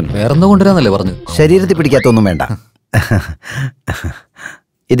സ്വീറ്റ് കൊണ്ടുവന്നു. വേറെന്തോ കൊണ്ടുവരാന്നല്ലേ പറഞ്ഞു? ശരീരത്തിൽ പിടിക്കാത്തൊന്നും വേണ്ട.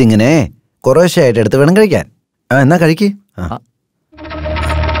 ഇതിങ്ങനെ കുറേശ്ശായിട്ട് എടുത്ത് വേണം കഴിക്കാൻ. എന്നാ കഴിക്ക്.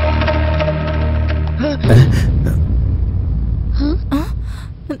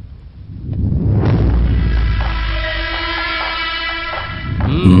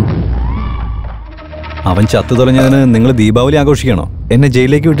 അവൻ ചത്തു തുലഞ്ഞതിന് നിങ്ങൾ ദീപാവലി ആഘോഷിക്കണോ? എന്നെ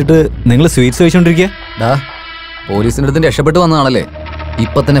ജയിലിലേക്ക് വിട്ടിട്ട് നിങ്ങൾ സ്വീറ്റ്സ് കഴിച്ചോണ്ടിരിക്കുക? പോലീസിന്റെ അടുത്ത് രക്ഷപ്പെട്ടു വന്നതാണല്ലേ?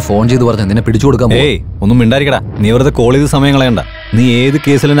 ഇപ്പൊ തന്നെ ഫോൺ ചെയ്ത് പറഞ്ഞു നിന്നെ പിടിച്ചു കൊടുക്കാൻ. ഏയ് ഒന്നും മിണ്ടായിരിക്കടാ. നീ വെറുതെ കോൾ ചെയ്ത് സമയം കളയണ്ട. നീ ഏത്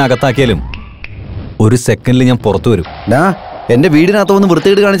കേസിൽ എന്നെ അകത്താക്കിയാലും ഒരു സെക്കൻഡിൽ ഞാൻ പുറത്തു വരും. എന്റെ വീടിനകത്ത് വന്ന്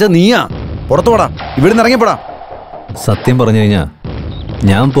വൃത്തികേട് കാണിച്ചാൽ നീയാ. പുറത്തു പോടാ, ഇവിടെ നിന്ന് ഇറങ്ങിപ്പോടാ. സത്യം പറഞ്ഞു കഴിഞ്ഞാ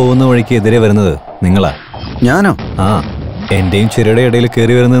ഞാൻ പോകുന്ന വഴിക്ക് എതിരെ വരുന്നത് നിങ്ങളാ. ഞാനോ? ആ, എന്റെയും ചെറിയുടെ ഇടയിൽ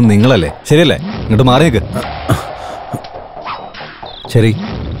കയറി വരുന്നത് നിങ്ങളല്ലേ? ശരിയല്ലേ? ഇങ്ങോട്ട് മാറി നിൽക്ക്. ശരി,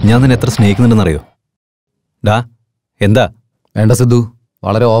 ഞാൻ നിന്നെ എത്ര സ്നേഹിക്കുന്നുണ്ടെന്നറിയോ? ഡാ, എന്താ? വേണ്ട സിദ്ധു,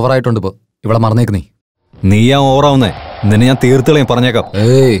 വളരെ ഓവറായിട്ടുണ്ട് ഇപ്പൊ. ഇവിടെ മറന്നേക്ക് നീ. നീയാ ഓവറാവുന്നേ. നിന്നെ ഞാൻ തീർത്തുകളയും, പറഞ്ഞേക്കാം.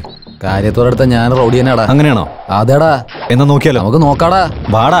 ഏയ്, കാര്യത്തോടടുത്ത ഞാൻ റൗഡി തന്നെയാടാ. അങ്ങനെയാണോ? അതേടാ. എന്നാ നോക്കിയാലോ? നമുക്ക് നോക്കാടാ.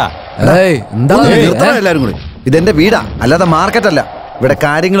 വാടാ. ഏയ്, എന്താ എല്ലാരും കൂടി? ഇതെന്റെ വീടാ, അല്ലാതെ മാർക്കറ്റ് അല്ല. ഇവിടെ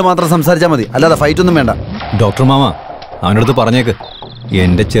കാര്യങ്ങൾ മാത്രം സംസാരിച്ചാൽ മതി, അല്ലാതെ ഫൈറ്റ് ഒന്നും വേണ്ട. ഡോക്ടർ മാമ, അവനടുത്ത് പറഞ്ഞേക്ക്,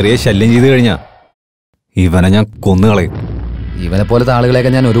 എന്റെ ചെറിയ ശല്യം ചെയ്ത് കഴിഞ്ഞാ ഇവനെ ഞാൻ കൊന്നുകളയും. ഇവനെ പോലത്തെ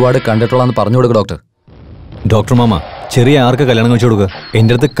ആളുകളെയൊക്കെ ഞാൻ ഒരുപാട് കണ്ടിട്ടുള്ളതെന്ന് പറഞ്ഞു കൊടുക്കുക ഡോക്ടർ. ഡോക്ടർ മാമ, ചെറിയ ആർക്ക് കല്യാണം കഴിച്ചു കൊടുക്കുക?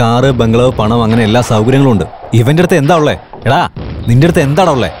 എൻ്റെ അടുത്ത് കാറ്, ബംഗ്ലാവ്, പണം, അങ്ങനെ എല്ലാ സൗകര്യങ്ങളും ഉണ്ട്. ഇവന്റെ അടുത്ത് എന്താ ഉള്ളേ? എടാ, നിന്റെ അടുത്ത്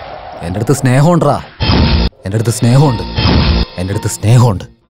എന്താടാ ഉള്ളേ? എൻ്റെ അടുത്ത് സ്നേഹമുണ്ടാ. എൻ്റെ അടുത്ത് സ്നേഹമുണ്ട്. എൻ്റെ അടുത്ത് സ്നേഹമുണ്ട്.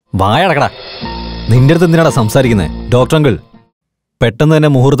 വായടക്കടാ. നിന്റെ അടുത്ത് എന്തിനാടാ സംസാരിക്കുന്നേ? ഡോക്ടർ അങ്കിൾ, പെട്ടെന്ന്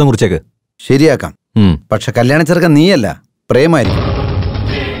തന്നെ മുഹൂർത്തം കുറിച്ചേക്ക്. ശരിയാക്കാം. പക്ഷെ കല്യാണ ചെറുക്കൻ നീയല്ല, പ്രേമായിരിക്കും.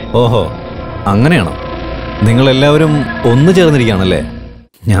 ഓഹോ, അങ്ങനെയാണോ? നിങ്ങളെല്ലാവരും ഒന്നു ചേർന്നിരിക്കുകയാണല്ലേ?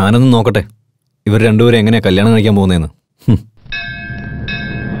 ഞാനൊന്ന് നോക്കട്ടെ ഇവർ രണ്ടുപേരും എങ്ങനെയാ കല്യാണം കഴിക്കാൻ പോകുന്നതെന്ന്.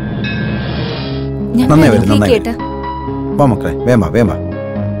 നന്നായി വരും, നന്നായി വരും. വാ മക്കളെ, വേമ്പ വേമ്പ.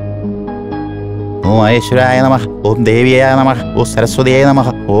 ഓം മഹേശ്വരായ നമഃ, ഓം ദേവിയായ നമഃ, ഓം സരസ്വതിയായ നമഃ,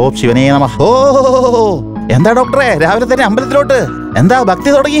 ഓം ശിവനേ നമഃ. ഓ, എന്താ ഡോക്ടറെ രാവിലെ തന്നെ അമ്പലത്തിലോട്ട്? എന്താ ഭക്തി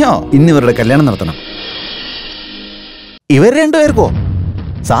തുടങ്ങിയോ? ഇന്ന് ഇവരുടെ കല്യാണം നടത്തണം. ഇവർ രണ്ടുപേർക്കോ?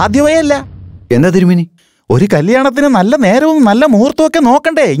 സാധ്യമേ അല്ല. എന്താ തിരുമേനി? ഒരു കല്യാണത്തിന് നല്ല നേരവും നല്ല മുഹൂർത്തവും ഒക്കെ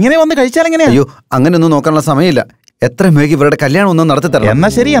നോക്കണ്ടേ? ഇങ്ങനെ വന്ന് കഴിച്ചാൽ എങ്ങനെയാ? അയ്യോ, അങ്ങനെയൊന്നും നോക്കാനുള്ള സമയമില്ല. എത്രയും വേഗം ഇവരുടെ കല്യാണം ഒന്നും നടത്തി തരണം. എന്നാ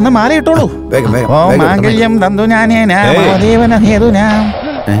ശരി, എന്നാ മാല ഇട്ടോളൂ. വേഗം വേഗം.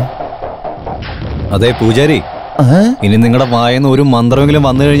 അതെ പൂജാരി, ഇനി നിങ്ങളുടെ വായന്ന് ഒരു മന്ത്രമെങ്കിലും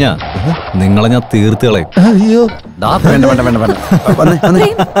വന്നു കഴിഞ്ഞാ നിങ്ങളെ ഞാൻ തീർത്ത് കളയും. അയ്യോ, വേണ്ട വേണ്ട വേണ്ട വേണ്ട.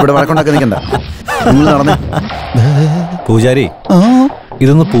 ഇവിടെ വഴക്കുണ്ടാക്കി നിൽക്കണ്ട. നിങ്ങൾ നടന്നേ. പൂജാരി,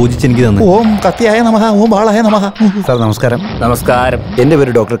 ഇതൊന്ന് പൂജിച്ചെനിക്ക് തന്നെ. ഓം കത്തിയായ നമഃ, ഓം ബാളായ നമഃ. സാർ നമസ്കാരം. നമസ്കാരം. എന്റെ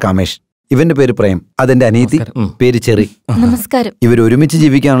പേര് ഡോക്ടർ കാമേഷ്. ഇവന്റെ പേര് പ്രേം. അതെന്റെ അനീതി, പേര് ചെറി. നമസ്കാരം. ഇവർ ഒരുമിച്ച്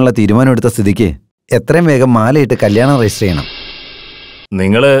ജീവിക്കാനുള്ള തീരുമാനമെടുത്ത സ്ഥിതിക്ക് എത്രയും വേഗം മാലയിട്ട് കല്യാണം രജിസ്റ്റർ ചെയ്യണം.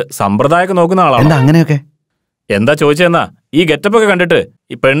 നിങ്ങള് സമ്പ്രദായമൊക്കെ നോക്കുന്ന ആളാണ്. എന്താ അങ്ങനെയൊക്കെ? എന്താ ചോദിച്ചെന്നാ? ഈ ഗെറ്റപ്പ് ഒക്കെ കണ്ടിട്ട്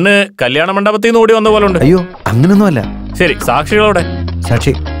ഈ പെണ്ണ് കല്യാണ മണ്ഡപത്തിൽ നിന്ന് ഓടി വന്ന പോലെ ഉണ്ട്. അയ്യോ, അങ്ങനൊന്നുമല്ല. ശരി, സാക്ഷികളോടെ?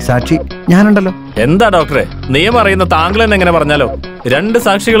 സാക്ഷി സാക്ഷി ഞാനുണ്ടല്ലോ. എന്താ ഡോക്ടറെ, നിയമം അറിയുന്ന താങ്കൾ തന്നെ എങ്ങനെ പറഞ്ഞാലോ? 2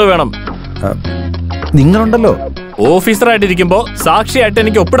 സാക്ഷികൾ വേണം. നിങ്ങളുണ്ടല്ലോ. ഓഫീസറായിട്ടിരിക്കുമ്പോ സാക്ഷിയായിട്ട്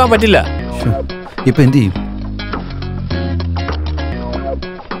എനിക്ക് ഒപ്പിടാൻ പറ്റില്ല. ഇപ്പൊ എന്ത് ചെയ്യും?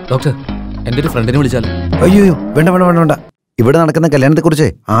 ഡോക്ടർ, എന്റെ ഒരു ഫ്രണ്ടിനെ വിളിച്ചാലോ? അയ്യോ, വേണ്ട വേണ്ട വേണ്ട വേണ്ട. ഇവിടെ നടക്കുന്ന കല്യാണത്തെ കുറിച്ച്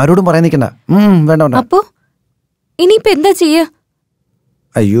ആരോടും പറയാൻ നിൽക്കണ്ട. വേണ്ട വേണ്ട. അപ്പോ ഇനിയിപ്പോ എന്താ ചെയ്യാ?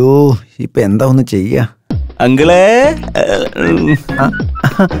 അയ്യോ ഇപ്പൊ എന്താ ഒന്ന് ചെയ്യാ? അങ്കിളേ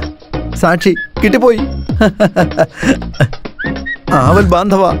സാക്ഷി കിട്ടിപ്പോയി. ആവൽ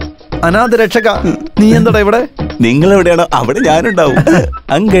ബാന്ധവ, അനാഥ രക്ഷക, നീ എന്താടാ ഇവിടെ? നിങ്ങൾ എവിടെയാണോ അവിടെ ഞാനുണ്ടാവും.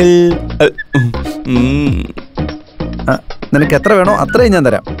 അങ്കിൾ നിനക്ക് എത്ര വേണോ അത്രയും ഞാൻ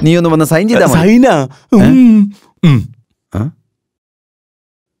തരാം. നീ ഒന്ന് വന്ന് സൈൻ ചെയ്താ മതി. സൈനാ?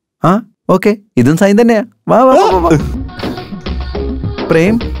 ഓക്കെ, ഇതും സൈൻ തന്നെയാ. വാ വാ വാ.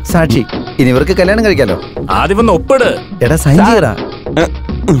 പ്രേം, സാക്ഷി, ഇനി ഇവർക്ക് കല്യാണം കഴിക്കാലോ. ആദ്യം ഒന്ന് ഒപ്പിട്. എടാ സൈൻ ചെയ്യടാ.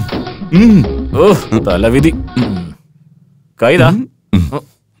 തലവിധി. കൈതാ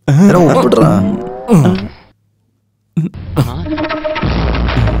ഒപ്പിടറാ.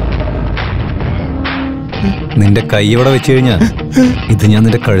 നിന്റെ കൈ ഇവിടെ വെച്ച് കഴിഞ്ഞാ ഇത് ഞാൻ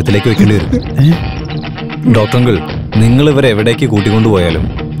നിന്റെ കഴുത്തിലേക്ക് വെക്കേണ്ടി വരും. ഡോക്ടർ അങ്കിൾ, നിങ്ങൾ ഇവരെ എവിടേക്ക് കൂട്ടിക്കൊണ്ടുപോയാലും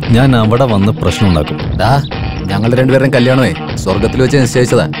ഞാൻ അവിടെ വന്ന് പ്രശ്നം ഉണ്ടാക്കും. ഞങ്ങൾ രണ്ടുപേരും കല്യാണമേ സ്വർഗത്തിൽ വെച്ച്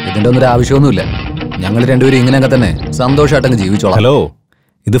നിശ്ചയിച്ചതാ. ഇതിന്റെ ഒന്നും ആവശ്യമൊന്നുമില്ല. ഞങ്ങൾ രണ്ടുപേരും ഇങ്ങനെയൊക്കെ തന്നെ സന്തോഷമായിട്ടങ്ങ് ജീവിച്ചോളാം. ഹലോ,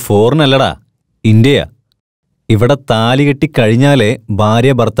 ഇത് ഫോറിൻ അല്ലടാ, ഇന്ത്യയാ. ഇവിടെ താലി കെട്ടി കഴിഞ്ഞാലേ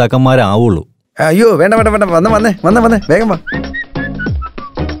ഭാര്യ ഭർത്താക്കന്മാരാവുള്ളൂ. അയ്യോ വേണ്ട വേണ്ട വേണ്ട, വന്നേ വേഗം വാ.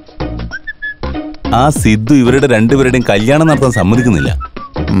 ആ സിദ്ധു ഇവരുടെ രണ്ടുപേരുടെയും കല്യാണം നടത്താൻ സമ്മതിക്കുന്നില്ല.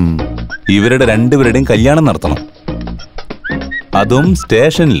 ഇവരുടെ രണ്ടുപേരുടെയും കല്യാണം നടത്തണം, അതും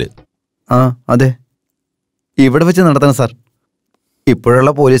സ്റ്റേഷനിൽ. അതെ, ഇവിടെ വെച്ച് നടത്തണം സാർ.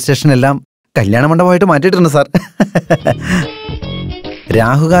 ഇപ്പോഴുള്ള പോലീസ് സ്റ്റേഷനെല്ലാം കല്യാണ മണ്ഡപമായിട്ട് മാറ്റിയിട്ടുണ്ട് സാർ.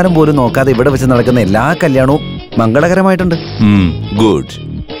 രാഹുകാലം പോലും നോക്കാതെ ഇവിടെ വെച്ച് നടക്കുന്ന എല്ലാ കല്യാണവും മംഗളകരമായിട്ടുണ്ട്. ഗുഡ്.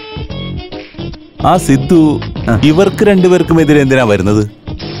 ആ സിദ്ധു ഇവർക്ക് രണ്ടുപേർക്കും എതിരെ എന്തിനാ വരുന്നത്?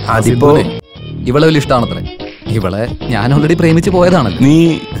 അതിപ്പോ ഇവളെ വലിയ ഇഷ്ടമാണത്രേ. ഇവളെ ഞാൻ ഓൾറെഡി പ്രേമിച്ച് പോയതാണല്ലോ. നീ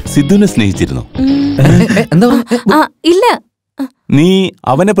സിദ്ധുവിനെ സ്നേഹിച്ചിരുന്നോ? ഇല്ല. നീ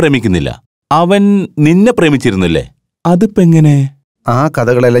അവനെ പ്രേമിക്കുന്നില്ല, അവൻ നിന്നെ പ്രേമിച്ചിരുന്നില്ലേ? അതിപ്പോ എങ്ങനെ? ആ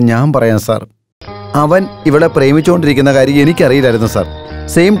കഥകളെല്ലാം ഞാൻ പറയാം സാർ. അവൻ ഇവിടെ പ്രേമിച്ചുകൊണ്ടിരിക്കുന്ന കാര്യം എനിക്കറിയില്ലായിരുന്നു സാർ.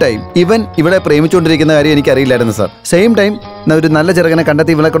 സെയിം ടൈം ഇവൻ ഇവിടെ പ്രേമിച്ചുകൊണ്ടിരിക്കുന്ന കാര്യം എനിക്കറിയില്ലായിരുന്നു സാർ. സെയിം ടൈം ഒരു നല്ല ചെറുക്കനെ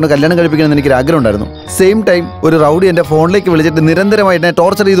കണ്ടെത്തി ഇവളെ കൊണ്ട് കല്യാണം കഴിപ്പിക്കണമെന്ന് എനിക്കൊരു ആഗ്രഹം ഉണ്ടായിരുന്നു. സെയിം ടൈം ഒരു റൗഡി എന്റെ ഫോണിലേക്ക് വിളിച്ചിട്ട് നിരന്തരമായി എന്നെ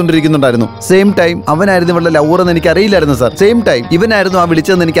ടോർച്ചർ ചെയ്തുകൊണ്ടിരിക്കുന്നുണ്ടായിരുന്നു. സെയിം ടൈം അവനായിരുന്നു ഇവളുടെ ലവറെന്ന് എനിക്ക് അറിയില്ലായിരുന്നു സാർ. സെയിം ടൈം ഇവനായിരുന്നു ആ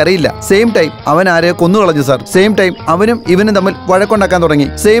വിളിച്ചതെന്ന് എനിക്കറിയില്ല. സെയിം ടൈം അവൻ ആരെയോ കൊന്നു കളഞ്ഞു സാർ. സെയിം ടൈം അവനും ഇവനും തമ്മിൽ വഴക്കുണ്ടാക്കാൻ തുടങ്ങി.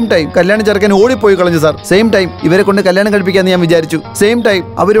 സെയിം ടൈം കല്യാണം ചെറുക്കൻ ഓടിപ്പോയി കളഞ്ഞു സാർ. സെയിം ടൈം ഇവരെ കൊണ്ട് കല്യാണം കഴിപ്പിക്കാന്ന് ഞാൻ വിചാരിച്ചു. സെയിം ടൈം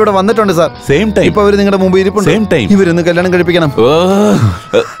അവരിവിടെ വന്നിട്ടുണ്ട് സാർ. സെയിം ടൈം ഇപ്പൊ അവര് നിങ്ങളുടെ മുമ്പ് ഇരിപ്പുണ്ട്. ഇവരൊന്ന് കല്യാണം കഴിപ്പിക്കണം.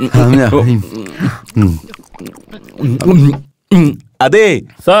 അതെ,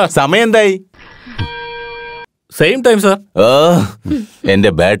 സമയം എന്തായി? Same time sir. എന്റെ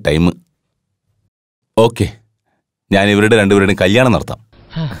ബാഡ് ടൈം. ഓക്കെ, ഞാൻ ഇവരുടെ രണ്ടുപേരുടെയും കല്യാണം നടത്താം.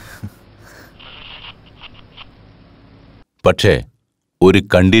 പക്ഷേ ഒരു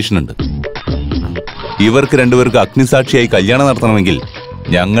കണ്ടീഷനുണ്ട്. ഇവർക്ക് രണ്ടുപേർക്ക് അഗ്നിസാക്ഷിയായി കല്യാണം നടത്തണമെങ്കിൽ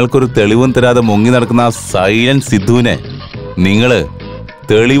ഞങ്ങൾക്കൊരു തെളിവും തരാതെ മുങ്ങി നടക്കുന്ന ആ സൈലന്റ് സിദ്ധുവിനെ നിങ്ങള്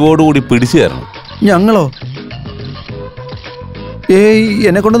തെളിവോടുകൂടി പിടിച്ചു തരണം. ഞങ്ങളോ?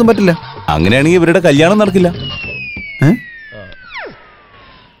 എന്നെ കൊണ്ടൊന്നും പറ്റില്ല. അങ്ങനെയാണെങ്കിൽ ഇവരുടെ കല്യാണം നടക്കില്ല.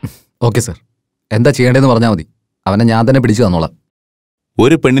 ഓക്കെ സർ, എന്താ ചെയ്യേണ്ടതെന്ന് പറഞ്ഞാൽ മതി. അവനെ ഞാൻ തന്നെ പിടിച്ചു തന്നോളാം.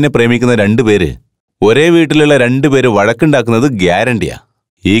 ഒരു പെണ്ണിനെ പ്രേമിക്കുന്ന രണ്ടുപേര് ഒരേ വീട്ടിലുള്ള രണ്ടുപേര് വഴക്കുണ്ടാക്കുന്നത് ഗ്യാരണ്ടിയാ.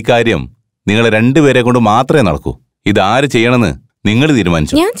 ഈ കാര്യം നിങ്ങളെ രണ്ടുപേരെ കൊണ്ട് മാത്രമേ നടക്കൂ. ഇതാര് ചെയ്യണമെന്ന് നിങ്ങൾ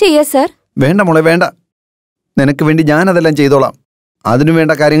തീരുമാനിച്ചു. ഞാൻ ചെയ്യാം സർ. വേണ്ട മോളെ വേണ്ട, നിനക്ക് വേണ്ടി ഞാൻ അതെല്ലാം ചെയ്തോളാം. അതിനു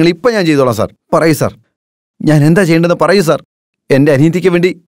വേണ്ട കാര്യങ്ങൾ ഇപ്പൊ ഞാൻ ചെയ്തോളാം സാർ. പറയൂ സാർ, ഞാൻ എന്താ ചെയ്യേണ്ടതെന്ന് പറയൂ സാർ. എന്റെ അനീതിക്ക് വേണ്ടി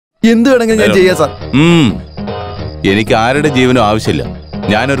എന്ത് വേണമെങ്കിലും ഞാൻ ചെയ്യാം സാർ. എനിക്ക് ആരുടെ ജീവനും ആവശ്യമില്ല.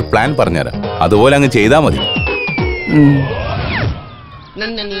 ഞാനൊരു പ്ലാൻ പറഞ്ഞുതരാം, അതുപോലെ അങ്ങ് ചെയ്താ മതി.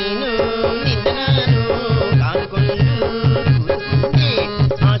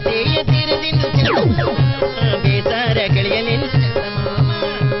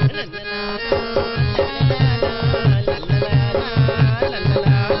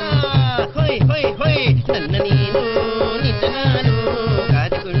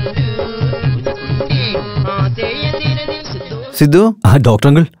 Sidhu. Doctor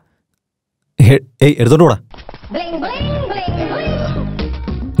uncle, എടുത്തോണ്ടോടാ.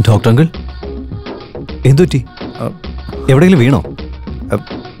 Doctor uncle, എന്തുപറ്റി? എവിടെയെങ്കിലും വീണോ?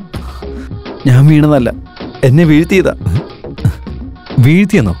 ഞാൻ വീണതല്ല, എന്നെ വീഴ്ത്തിയതാ.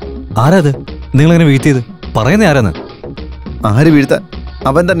 വീഴ്ത്തിയെന്നോ? ആരാത്? നിങ്ങളെങ്ങനെ വീഴ്ത്തിയത്? പറയുന്നേ ആരാന്ന്? ആര് വീഴ്ത്താൻ?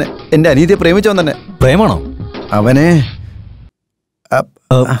 അവൻ തന്നെ, എന്റെ അനീതിയെ പ്രേമിച്ചവൻ തന്നെ. പ്രേമാണോ? അവനെ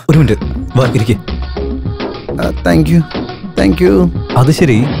ഒരു മിനിറ്റ് വാ, ഇരിക്കേ. Thank you. അത്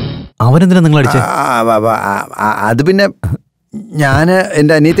ശരി, അവനെന്തിനാ നിങ്ങൾ അടിച്ചേ? അത് പിന്നെ ഞാന്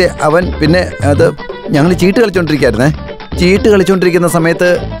എന്റെ അനിയത്തെ അവൻ പിന്നെ അത് ഞങ്ങൾ ചീട്ട് കളിച്ചോണ്ടിരിക്കായിരുന്നേ. ചീട്ട് കളിച്ചുകൊണ്ടിരിക്കുന്ന സമയത്ത്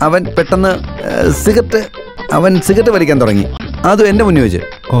അവൻ പെട്ടെന്ന് സിഗരറ്റ് വലിക്കാൻ തുടങ്ങി. അതും എന്റെ മുന്നിൽ വെച്ച്.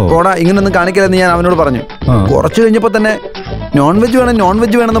 പോടാ, ഇങ്ങനൊന്നും കാണിക്കില്ലെന്ന് ഞാൻ അവനോട് പറഞ്ഞു. കുറച്ച് കഴിഞ്ഞപ്പോ തന്നെ നോൺ വെജ്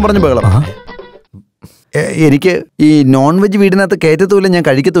വേണമെന്ന് പറഞ്ഞ് ബഹളം. എനിക്ക് ഈ നോൺ വെജ് വീടിനകത്ത് കയറ്റത്തുമില്ല, ഞാൻ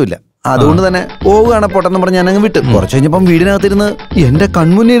കഴിക്കത്തുമില്ല. അതുകൊണ്ട് തന്നെ പോവുകയാണ് പൊട്ടെന്ന് പറഞ്ഞ് ഞാൻ അങ്ങ് വിട്ടു. കുറച്ച് കഴിഞ്ഞപ്പം വീടിനകത്തിരുന്ന് എന്റെ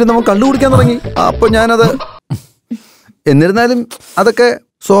കൺമുന്നിൽ ഇരുന്ന് അവൻ കള്ളു കുടിക്കാൻ തുടങ്ങി. അപ്പൊ ഞാനത് എന്നിരുന്നാലും അതൊക്കെ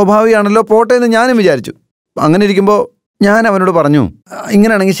സ്വാഭാവികമാണല്ലോ, പോട്ടെ എന്ന് ഞാനും വിചാരിച്ചു. അങ്ങനെ ഇരിക്കുമ്പോ ഞാൻ അവനോട് പറഞ്ഞു,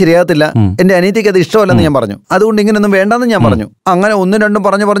 ഇങ്ങനെയാണെങ്കിൽ ശരിയാകത്തില്ല, എന്റെ അനിയത്തിക്ക് അത് ഇഷ്ടമല്ലെന്ന് ഞാൻ പറഞ്ഞു. അതുകൊണ്ട് ഇങ്ങനെയൊന്നും വേണ്ടെന്ന് ഞാൻ പറഞ്ഞു. അങ്ങനെ ഒന്നും രണ്ടും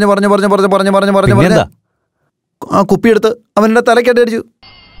പറഞ്ഞു ആ കുപ്പിയെടുത്ത് അവന്റെ തലക്കടി അടിച്ചു.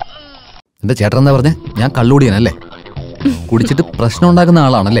 എന്റെ ചേട്ടൻ എന്താ പറഞ്ഞേ? ഞാൻ കള്ളുകൂടിയനല്ലേ? കുടിച്ചിട്ട് പ്രശ്നം ഉണ്ടാക്കുന്ന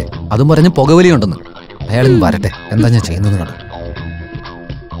ആളാണല്ലേ? അതും പറഞ്ഞ് പുകവലിയുണ്ടെന്ന്. അയാൾ വരട്ടെ, എന്താ ഞാൻ ചെയ്യുന്നത് കണ്ടു.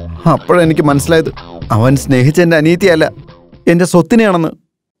 അപ്പോഴെനിക്ക് മനസ്സിലായത് അവൻ സ്നേഹിച്ച എന്റെ അനിയത്തിയല്ല, എന്റെ സ്വത്തിനെയാണെന്ന്,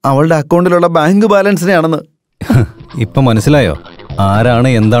 അവളുടെ അക്കൗണ്ടിലുള്ള ബാങ്ക് ബാലൻസിനെയാണെന്ന്. ഇപ്പൊ മനസ്സിലായോ ആരാണ്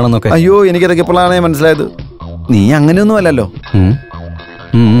എന്താണെന്നൊക്കെ? അയ്യോ, എനിക്കതൊക്കെ ഇപ്പോഴാണ് മനസ്സിലായത്. നീ അങ്ങനെയൊന്നും അല്ലല്ലോ.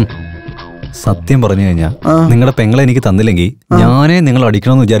 സത്യം പറഞ്ഞു കഴിഞ്ഞാ നിങ്ങളുടെ പെങ്ങളെ എനിക്ക് തന്നില്ലെങ്കിൽ ഞാനേ നിങ്ങൾ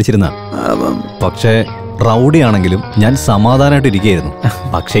അടിക്കണമെന്ന് വിചാരിച്ചിരുന്ന. പക്ഷേ റൗഡി ആണെങ്കിലും ഞാൻ സമാധാനമായിട്ട് ഇരിക്കുകയായിരുന്നു.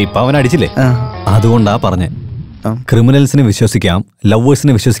 പക്ഷെ ഇപ്പൊ അവൻ അടിച്ചില്ലേ, അതുകൊണ്ടാ പറഞ്ഞേ. ക്രിമിനൽസിനെ വിശ്വസിക്കാം,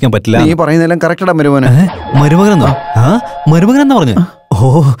 ലവേഴ്സിനെ വിശ്വസിക്കാൻ പറ്റില്ല. നീ പറയുന്നതെല്ലാം കറക്റ്റാ മരുമോനെ. മരുമകനെന്നോ? മരുമകനെന്നാ പറഞ്ഞു? ഓ,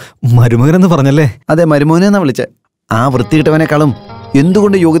 മരുമകനെന്ന് പറഞ്ഞല്ലേ? അതെ, മരുമോനെന്നാ വിളിച്ചേ. ആ വൃത്തികിട്ടവനേക്കാളും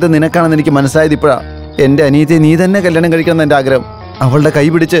എന്തുകൊണ്ട് യോഗ്യത നിനക്കാണെന്ന് എനിക്ക് മനസ്സിലായത് ഇപ്പോഴാ. എന്റെ അനിയത്തെ നീ തന്നെ കല്യാണം കഴിക്കണം എന്റെ ആഗ്രഹം. അവളുടെ കൈ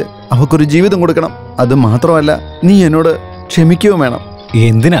പിടിച്ച് അവൾക്കൊരു ജീവിതം കൊടുക്കണം. അത് മാത്രമല്ല, നീ എന്നോട് ക്ഷമിക്കുകയും വേണം.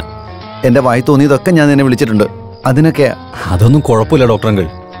 എന്തിനാ? എന്റെ വായി തോന്നിയതൊക്കെ ഞാൻ നിന്നെ വിളിച്ചിട്ടുണ്ട്. അതിനൊക്കെ അതൊന്നും കുഴപ്പമില്ല ഡോക്ടർ അങ്കിൾ.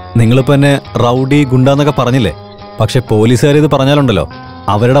 നിങ്ങളിപ്പോ എന്നെ റൗഡി ഗുണ്ടാന്നൊക്കെ പറഞ്ഞില്ലേ? പക്ഷെ പോലീസുകാർ ഇത് പറഞ്ഞാലുണ്ടല്ലോ,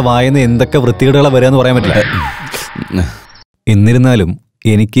 അവരുടെ വായന്ന് എന്തൊക്കെ വൃത്തികേടുകളാ വരാന്ന് പറയാൻ പറ്റില്ല. എന്നിരുന്നാലും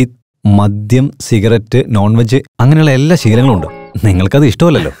എനിക്ക് മദ്യം, സിഗരറ്റ്, നോൺ വെജ് അങ്ങനെയുള്ള എല്ലാ ശീലങ്ങളും ഉണ്ട്. നിങ്ങൾക്കത്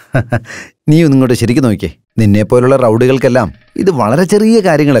ഇഷ്ടമല്ലല്ലോ. നീ ഒന്നും ഇങ്ങോട്ട് ശരിക്കും നോക്കിയേ. നിന്നെ പോലുള്ള റൗഡികൾക്കെല്ലാം ഇത് വളരെ ചെറിയ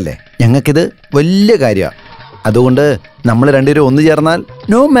കാര്യങ്ങളല്ലേ, ഞങ്ങൾക്കിത് വലിയ കാര്യമാണ്. അതുകൊണ്ട് നമ്മൾ രണ്ടുപേരും ഒന്നു ചേർന്നാൽ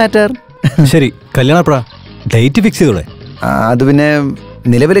നോ മാറ്റർ. ശരി, കല്യാണം എപ്പോഴാ? Date fix ചെയ്തോളെ? അത് പിന്നെ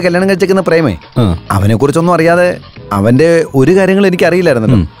നിലവിൽ കല്യാണം കഴിച്ചേക്കുന്ന പ്രേമേ, അവനെ കുറിച്ചൊന്നും അറിയാതെ അവന്റെ ഒരു കാര്യങ്ങളും എനിക്ക്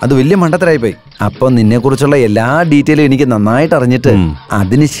അറിയില്ലായിരുന്നല്ലോ. അത് വലിയ മണ്ടത്തരായി പോയി. അപ്പൊ നിന്നെ കുറിച്ചുള്ള എല്ലാ ഡീറ്റെയിലും എനിക്ക് നന്നായിട്ട് അറിഞ്ഞിട്ട്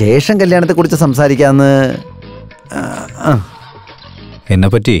അതിനുശേഷം കല്യാണത്തെ കുറിച്ച് സംസാരിക്കാന്ന്. എന്നെ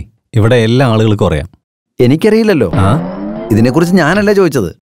പറ്റി ഇവിടെ എല്ലാ ആളുകൾക്കും അറിയാം. എനിക്കറിയില്ലല്ലോ. ഇതിനെക്കുറിച്ച് ഞാനല്ല ചോദിച്ചത്,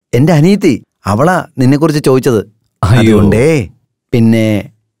 എന്റെ അനിയത്തി അവളാ നിന്നെ കുറിച്ച് ചോദിച്ചത്. അതുകൊണ്ടേ പിന്നെ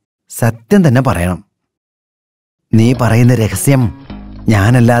സത്യം തന്നെ പറയണം. നീ പറയുന്ന രഹസ്യം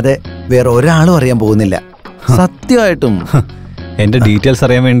ഞാനല്ലാതെ വേറെ ഒരാളും അറിയാൻ പോകുന്നില്ല. സത്യമായിട്ടും. എന്റെ ഡീറ്റെയിൽസ്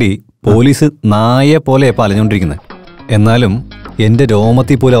അറിയാൻ വേണ്ടി പോലീസ് നായെ പോലെ അലഞ്ഞോണ്ടിരിക്കുന്നത്. എന്നാലും എന്റെ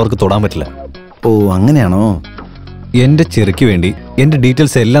രോമത്തിൽ പോലും അവർക്ക് തൊടാൻ പറ്റില്ല. ഓ, അങ്ങനെയാണോ? എന്റെ ചെറുക്ക് വേണ്ടി എന്റെ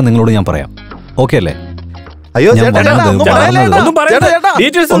ഡീറ്റെയിൽസ് എല്ലാം നിങ്ങളോട് ഞാൻ പറയാം. ഓക്കെ അല്ലേ? അയ്യോ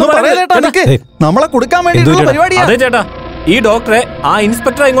നമ്മളെ കൊടുക്കാൻ വേണ്ടി ചേട്ടാ, ഈ ഡോക്ടറെ ആ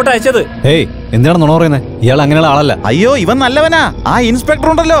ഇൻസ്പെക്ടറെ ഇങ്ങോട്ട് അയച്ചത്. ഏയ്, എന്താണ് നുണ പറയുന്നത്? ഇയാൾ അങ്ങനെയുള്ള ആളല്ല. അയ്യോ, ഇവൻ നല്ലവനാ. ആ ഇൻസ്പെക്ടർ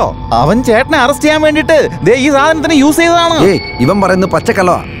ഉണ്ടല്ലോ, അവൻ ചേട്ടനെ അറസ്റ്റ് ചെയ്യാൻ വേണ്ടിട്ട് ഈ സാധനത്തിന് യൂസ് ചെയ്തതാണ്. ഇവൻ പറയുന്നത്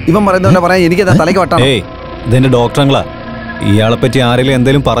പച്ചക്കള്ളവാ. ഇവൻ പറയുന്ന പറയാൻ എനിക്ക് തലയ്ക്ക് വട്ടാണ്. ഏയ്, ഇതെന്റെ ഡോക്ടറങ്ങളാ. ഇയാളെ പറ്റി ആരെങ്കിലും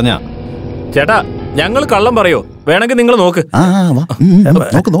എന്തെങ്കിലും പറഞ്ഞാ? ചേട്ടാ, ഞങ്ങൾ കള്ളം പറയോ? വേണമെങ്കിൽ നിങ്ങൾ നോക്ക്.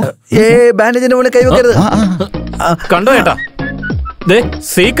 ബാൻഡേജിന്റെ മുകളിൽ കൈവെക്കരുത്. കണ്ടോ ചേട്ടാ,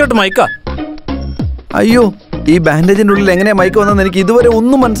 സീക്രട്ട് മൈക്കാ. അയ്യോ, ഈ ബാൻഡേജിന്റെ ഉള്ളിൽ എങ്ങനെയാ മൈക്ക് വന്നെന്ന് എനിക്ക് ഇതുവരെ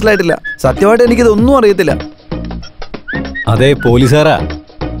ഒന്നും മനസ്സിലായിട്ടില്ല. സത്യമായിട്ട് എനിക്കിതൊന്നും അറിയത്തില്ല. അതെ പോലീസുകാരാ,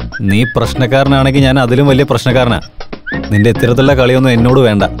 നീ പ്രശ്നക്കാരനാണെങ്കിൽ ഞാൻ അതിലും വലിയ പ്രശ്നക്കാരനാ. നിന്റെ ഇത്തരത്തിലുള്ള കളിയൊന്നും എന്നോട്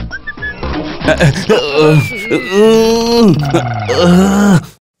വേണ്ട.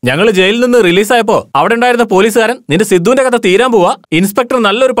 ഞങ്ങൾ ജയിലിൽ നിന്ന് റിലീസായപ്പോ അവിടെ ഉണ്ടായിരുന്ന പോലീസുകാരൻ നിന്റെ സിദ്ധുവിന്റെ കഥ തീരാൻ പോവാ, ഇൻസ്പെക്ടർ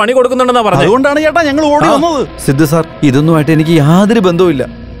നല്ലൊരു പണി കൊടുക്കുന്നുണ്ടെന്നാ പറഞ്ഞത്. അതുകൊണ്ടാണ് ചേട്ടാ ഞങ്ങൾ ഓടി വന്നത്. സിദ്ധു സാർ, ഇതൊന്നുമായിട്ട് എനിക്ക് യാതൊരു ബന്ധവുമില്ല.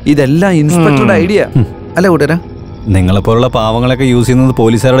 ഇതെല്ലാം ഇൻസ്പെക്ടറുടെ ഐഡിയ അല്ല കൂട്ടരാ. നിങ്ങളെപ്പോലുള്ള പാവങ്ങളൊക്കെ യൂസ് ചെയ്യുന്നത്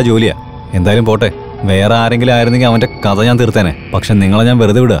പോലീസുകാരുടെ ജോലിയാ. എന്തായാലും പോട്ടെ, വേറെ ആരെങ്കിലും ആയിരുന്നെങ്കിൽ അവന്റെ കഥ ഞാൻ തീർത്തേനെ. പക്ഷെ നിങ്ങളെ ഞാൻ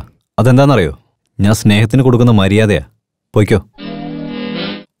വെറുതെ വിടുക. അതെന്താണെന്നറിയോ? ഞാൻ സ്നേഹത്തിന് കൊടുക്കുന്ന മര്യാദയാ. പോയിക്കോ.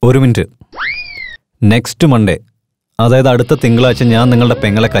 ഒരു മിനിറ്റ്. നെക്സ്റ്റ് മൺഡേ, അതായത് അടുത്ത തിങ്കളാഴ്ച ഞാൻ നിങ്ങളുടെ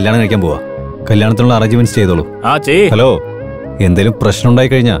പെങ്ങളെ കല്യാണം കഴിക്കാൻ പോവാ. കല്യാണത്തിനുള്ള അറേഞ്ച്മെന്റ്സ് ചെയ്തോളൂ. ഹലോ, എന്തേലും പ്രശ്നം ഉണ്ടായി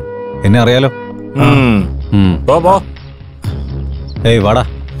കഴിഞ്ഞാ എന്നെ അറിയാലോ. ഏയ് വാടാ.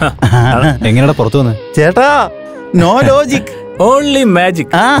 എങ്ങനെയാ പുറത്തു വന്ന്? ചേട്ടാ, നോ ലോജിക്, ഓൺലി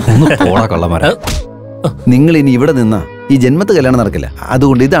മാജിക്. പോടാ കള്ളന്മാരാ. നിങ്ങൾ ഇനി ഇവിടെ നിന്നാ ഈ ജന്മത്ത് കല്യാണം നടക്കില്ല.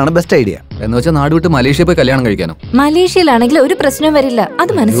 അതുകൊണ്ട് ഇതാണ് ബെസ്റ്റ് ഐഡിയ. എന്ന് വെച്ചാൽ നാട് വിട്ട് മലേഷ്യ പോയി കല്യാണം കഴിക്കാനോ? മലേഷ്യയിലാണെങ്കിൽ ഒരു പ്രശ്നം വരില്ല,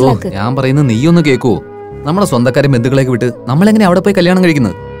 അത് മനസ്സിലാക്കുക. ഞാൻ പറയുന്നത് നീ ഒന്ന് കേൾക്കുവോ? നമ്മുടെ സ്വന്തക്കാരും ബന്ധുക്കളേക്ക് വിട്ട് നമ്മളെങ്ങനെ അവിടെ പോയി കല്യാണം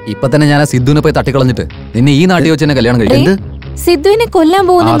കഴിക്കുന്നത്? ഇപ്പൊ തന്നെ ഞാൻ ആ സിദ്ധുവിനെ പോയി തട്ടിക്കളഞ്ഞിട്ട് നിന്നെ ഈ നാട്ടിൽ വെച്ച് തന്നെ കല്യാണം കഴിക്കും. സിദ്ധുവിനെ കൊല്ലാൻ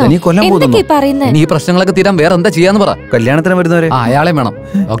പോകുന്നു. ഈ പ്രശ്നങ്ങളൊക്കെ തീരാൻ വേറെ എന്താ ചെയ്യാന്ന് പറ. കല്യാണത്തിന് വരുന്നവരെ അയാളെ വേണം.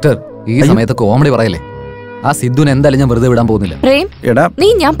 ഡോക്ടർ ഈ സമയത്ത് കോമഡി പറയല്ലേ. ആ സിദ്ധുവിനെ എന്തായാലും ഞാൻ വെറുതെ വിടാൻ പോകുന്നില്ല. പ്രേം, നീ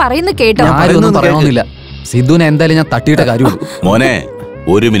ഞാൻ പറയുന്നത് കേട്ടോ? ആരും പറയണമെന്നില്ല. സിദ്ധുവിനെ എന്തായാലും ഞാൻ തട്ടിയിട്ട കാര്യമുള്ളൂ. മോനെ,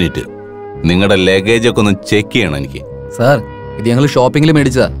 ഒരു മിനിറ്റ്, നിങ്ങളുടെ ലഗേജ് ഒക്കെ ഒന്ന് ചെക്ക് ചെയ്യണം എനിക്ക്. സാർ, ഇത് ഞങ്ങൾ ഷോപ്പിംഗിൽ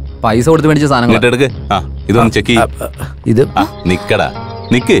മേടിച്ചതാ. പൈസ കൊടുത്ത് മേടിച്ച സാധനങ്ങൾ. എടുക്ക്. ഇതൊന്ന് ചെക്ക് ചെയ്യ. ഇത് നിക്കടാ,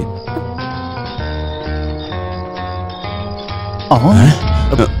 നിക്ക്.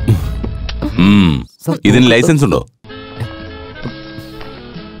 ഇതിന് ലൈസൻസ് ഉണ്ടോ?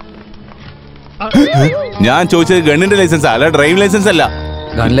 ഞാൻ ചോദിച്ചത് ഗണ്ണിന്റെ ലൈസൻസ് അല്ല, ഡ്രൈവിംഗ് ലൈസൻസ് അല്ല.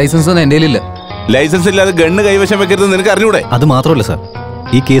 ഗൺ ലൈസൻസ് ഒന്നും എന്റെ കയ്യിലില്ല. ലൈസൻസ് ഇല്ലാതെ ഗണ്ണ് കൈവശം വെക്കരുത് നിനക്ക് അറിഞ്ഞൂടെ? അത് മാത്രമല്ല സാർ,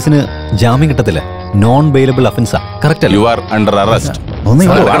 ഈ കേസിന് ജാമ്യം കിട്ടത്തില്ല. Non bailable ഒഫൻസാ. കറക്റ്റ് അല്ലേ? You are under arrest.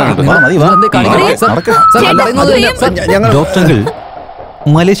 Doctor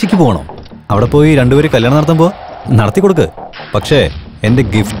മലേഷ്യക്ക് പോകണം. അവിടെ പോയി രണ്ടുപേര് കല്യാണം നടത്തുമ്പോ നടത്തി കൊടുക്ക്. പക്ഷേ എന്റെ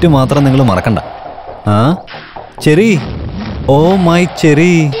ഗിഫ്റ്റ് മാത്രം നിങ്ങൾ മറക്കണ്ട. ആ cherry, oh my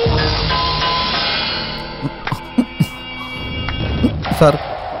cherry. Sir,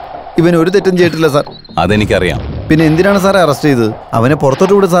 ഇവൻ ഒരു തെറ്റും ചെയ്തിട്ടില്ല സാർ. അതെനിക്കറിയാം. പിന്നെ എന്തിനാണ് സാറെ അറസ്റ്റ് ചെയ്തത്? അവനെ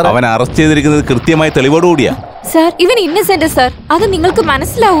പുറത്തോട്ട് വിടും സാർ. അവൻ അറസ്റ്റ് ചെയ്തിരിക്കുന്നത് കൃത്യമായ തെളിവോടുകൂടിയാ. സാർ, ഇവൻ ഇന്നസെന്റ് സാർ. അത് നിങ്ങൾക്ക്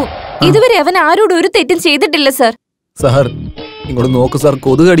മനസ്സിലാവും. ഇതുവരെ അവൻ ആരോടും ഒരു തെറ്റും ചെയ്തിട്ടില്ല സാർ. സാർ, ഇങ്ങോട്ട് നോക്ക് സാർ,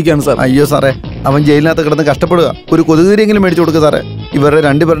 കൊതുക് കടിക്കാണ് സാർ. അയ്യോ സാറേ, അവൻ ജയിലിനകത്ത് കിടന്ന് കഷ്ടപ്പെടുക. ഒരു കൊതുകുതിരിയെങ്കിലും മേടിച്ചു കൊടുക്കുക സാറേ. ഇവരുടെ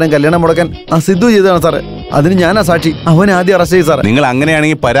രണ്ടുപേരുടെയും കല്യാണം മുടക്കാൻ ആ സിദ്ധു ചെയ്തതാണ് സാറേ. അതിന് ഞാനാ സാക്ഷി. അവനെ ആദ്യം അറസ്റ്റ് ചെയ്യും സാറേ. നിങ്ങൾ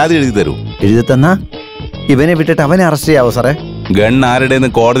അങ്ങനെയാണെങ്കിൽ പരാതി എഴുതി തരൂ. എഴുതി തന്നാ ഇവനെ വിട്ടിട്ട് അവനെ അറസ്റ്റ് ചെയ്യാവോ സാറേ? ഗൺ ആരുടെന്ന്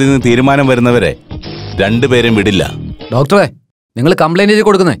കോടതിയിൽ നിന്ന് തീരുമാനം വരുന്നവരെ രണ്ടുപേരും വിടില്ല. ഡോക്ടറെ, നിങ്ങൾ കംപ്ലൈന്റ് ചെയ്ത്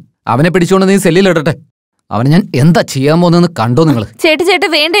കൊടുക്കുന്നേ. അവനെ പിടിച്ചുകൊണ്ട് നീ സെല്ലിൽ ഇടട്ടെ. അവനെ ഞാൻ എന്താ ചെയ്യാൻ പോകുന്നതെന്ന് കണ്ടോ നിങ്ങൾ? ചേട്ടാ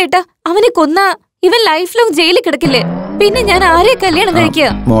വേണ്ട ഏട്ടാ. അവനെ കൊന്നാ ഇവൻ ലൈഫ് ലോങ് ജയിലിൽ കിടക്കില്ലേ? പിന്നെ ഞാൻ ആരെ കല്യാണം കഴിക്കുക?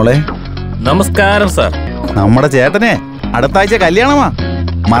 മോളെ നമസ്കാരം സാർ. നമ്മുടെ ചേട്ടനെ അടുത്ത ആഴ്ച കല്യാണമാ.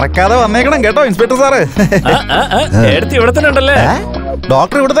 മറക്കാതെ വന്നേക്കണം കേട്ടോ ഇൻസ്പെക്ടർ സാറ്. ഇവിടെ തന്നെ ഉണ്ടല്ലേ?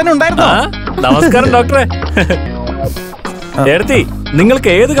 ഡോക്ടർ ഇവിടെ തന്നെ ഉണ്ടായിരുന്നു. നമസ്കാരം ഡോക്ടറെ. എടുത്തി, നിങ്ങൾക്ക്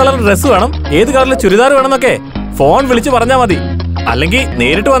ഏത് കളർ ഡ്രസ് വേണം, ഏത് കളറിലെ ചുരിദാർ വേണമെന്നൊക്കെ ഫോൺ വിളിച്ച് പറഞ്ഞാൽ മതി. അല്ലെങ്കിൽ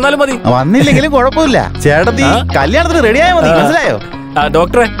നേരിട്ട് വന്നാലും മതി. വന്നില്ലെങ്കിലും കുഴപ്പമില്ല. ചേട്ടത്തി കല്യാണത്തിന് റെഡിയായാൽ മതി. മനസ്സിലായോ?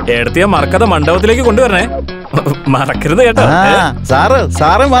 ഡോക്ടറെ, എടുത്തിയെ മറക്കാതെ മണ്ഡപത്തിലേക്ക് കൊണ്ടുവരണേ. മറക്കരുത് കേട്ടോ.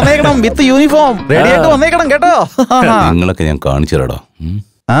 സാറ് വന്നേക്കണം വിത്ത് യൂണിഫോം റെഡിയായിട്ട് വന്നേക്കണം കേട്ടോ. നിങ്ങളൊക്കെ ഞാൻ കാണിച്ചു തരാടോ.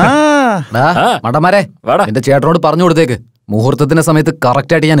 മടമാരെ, എന്റെ ചേട്ടനോട് പറഞ്ഞു കൊടുത്തേക്ക് മുഹൂർത്തത്തിന്റെ സമയത്ത്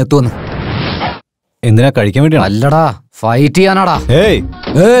കറക്റ്റ് ആയിട്ട് ഞാൻ എത്തുമെന്ന്. എന്തിനാ കഴിക്കാൻ വേണ്ടിയാണ്? അല്ലടാ, ഫൈറ്റ് ചെയ്യാനാടാ.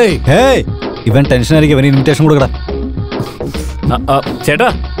 ഇവൻ ടെൻഷൻ ആയിരിക്കും. ഇവന് ഇൻവിറ്റേഷൻ കൊടുക്കടാ. ചേട്ടാ,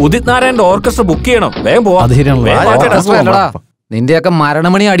 ഉദിത് നാരായണന്റെ ഓർക്കസ്ട്ര ബുക്ക് ചെയ്യണം. വേഗം പോവാ. അത് ശരിയാണല്ലോ. നിന്റെയൊക്കെ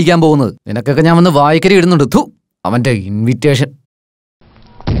മരണമണി അടിക്കാൻ പോകുന്നത്. നിനക്കൊക്കെ ഞാൻ വന്ന് വായിക്കരി ഇടുന്നുണ്ട്. അവന്റെ ഇൻവിറ്റേഷൻ.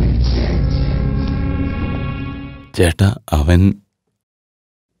 ചേട്ടാ, അവൻ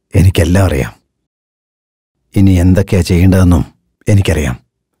എനിക്കെല്ലാം അറിയാം. ഇനി എന്തൊക്കെയാ ചെയ്യേണ്ടതെന്നും എനിക്കറിയാം.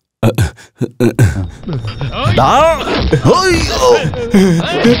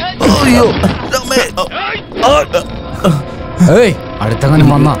 അടുത്തങ്ങനെ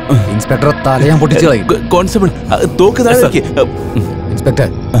വന്ന ഇൻസ്പെക്ടർ തലയാൻ പൊട്ടിച്ചു കളയും. കോൺസ്റ്റബിൾ, തോക്ക് താഴെ വെക്ക്. ഇൻസ്പെക്ടർ,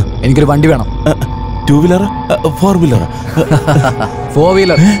 എനിക്കൊരു വണ്ടി വേണം. 2 വീലർ 4 വീലർ? 4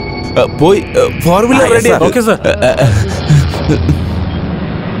 വീലർ. പോയി 4 വീലർ റെഡി. Okay sir.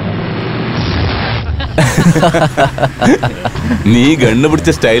 നീ ഗണ്ണ് പിടിച്ച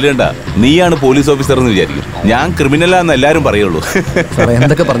സ്റ്റൈൽ കണ്ട നീയാണ് പോലീസ് ഓഫീസർ എന്ന് വിചാരിക്കും. ഞാൻ ക്രിമിനലാന്ന് എല്ലാരും പറയുള്ളൂ.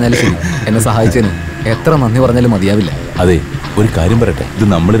 എന്തൊക്കെ പറഞ്ഞാലും ശരി, എന്നെ സഹായിച്ചതിന് എത്ര നന്ദി പറഞ്ഞാലും മതിയാവില്ല. അതെ, ഒരു കാര്യം പറയട്ടെ, ഇത്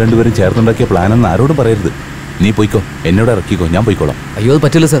നമ്മൾ രണ്ടുപേരും ചേർത്തുണ്ടാക്കിയ പ്ലാനെന്ന് ആരോടും പറയരുത്. നീ പോയിക്കോ, എന്നോട് ഇറക്കിക്കോ, ഞാൻ പോയിക്കോളാം. അയ്യോ, അത്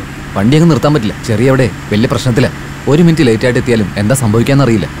പറ്റില്ല സാർ. വണ്ടി അങ്ങ് നിർത്താൻ പറ്റില്ല. ചെറിയ അവിടെ വലിയ പ്രശ്നത്തില. 1 മിനിറ്റ് ലേറ്റ് ആയിട്ട് എത്തിയാലും എന്താ സംഭവിക്കാന്ന്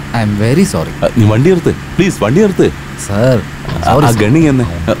അറിയില്ല. I am very sorry. നീ വണ്ടി നിർത്ത് പ്ലീസ്, വണ്ടി നിർത്ത് സാർ. ഗണ്ണിങ് എന്ന്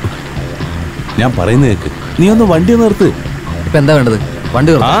ഞാൻ പറയുന്നത് കേക്ക്. നീ ഒന്ന് വണ്ടി നിർത്ത്. ഇപ്പൊ എന്താ വേണ്ടത്?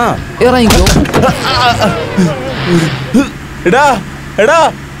 വണ്ടി ഇറങ്ങിക്കോ. എടാ എടാ,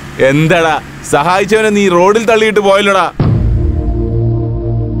 എന്താടാ സഹായിച്ചവനെ നീ റോഡിൽ തള്ളിയിട്ട് പോയല്ലോടാ.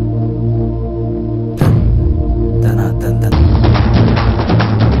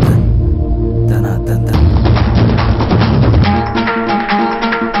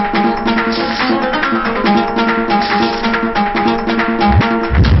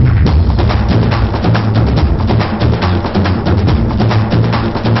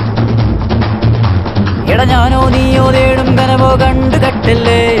 ഞാനോ നീയോ തേടും കനവോ കണ്ടു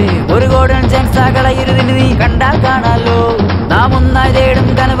കട്ടല്ലേ, ഒരു ഗോൾഡൻ ചാൻസ് കളയരുതിന് നീ കണ്ടാൽ കാണാലോ. നാം ഒന്നായി തേടും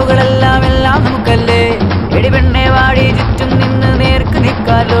കനവുകളെല്ലാം എല്ലാം നമുക്കല്ലേ. എടിപെണ്ണെ വാടി ചുറ്റും നിന്ന് നേർക്ക്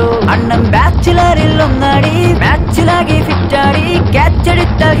നിൽക്കാലോ. അണ്ണൻ ബാച്ചിലറിൽ ഒന്നാടി ബാച്ചിലാകെ ഫിറ്റാടി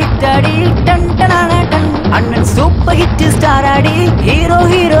ക്യാച്ചെടുത്താൽ ഹിറ്റാടി ടൺ ടണാണ ടൺ അണ്ണൻ സൂപ്പർ ഹിറ്റ് സ്റ്റാറാടി ഹീറോ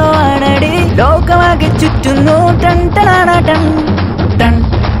ഹീറോ ആണടി ലോകമാകെ ചുറ്റുന്നു ton ടണാണ ton ton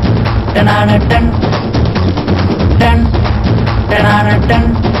ടണാണ ton ton ടണാണ ton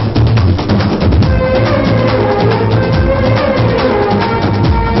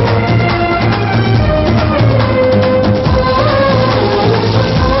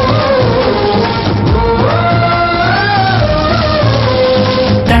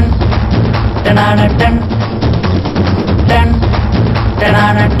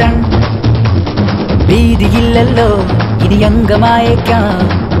ഭീതിയില്ലല്ലോ ഇനി അംഗമായേക്കാം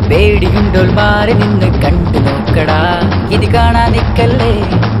പേടിയുണ്ടോൾ മാറി നിന്ന് കണ്ടു നോക്കടാ ഇനി കാണാൻ നിക്കല്ലേ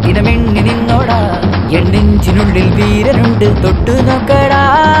ദിനമെണ്ണി നിന്നോടാ എണ്ണിഞ്ചിനുള്ളിൽ വീരനുണ്ട് തൊട്ടു നോക്കടാ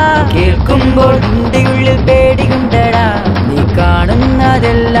കേൾക്കുമ്പോൾ നിന്റെ ഉള്ളിൽ പേടിയുണ്ടടാ നീ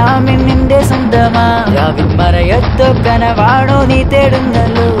കാണുന്നതെല്ലാം നിന്റെ സ്വന്തമാ രാവിൻ മറയത്തോ കനവാണോ നീ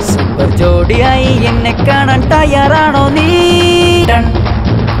തേടുന്നല്ലോ സൂപ്പർ ജോഡിയായി എന്നെ കാണാൻ തയ്യാറാണോ നീ ടൺ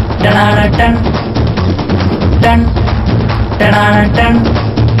ടണാണ ടൺ ടൺ ടണാണ ടൺ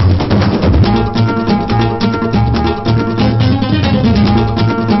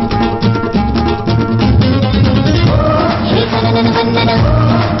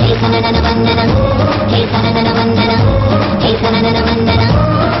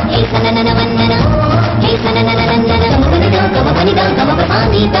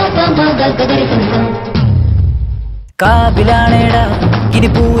കാവിലാണേടാ ഇനി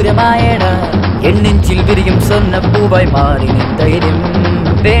പൂരമായേടാ എണ്ണിഞ്ചിൽ വിരിയും സ്വർണ്ണപ്പൂവായി മാറി നിൻ ധൈര്യം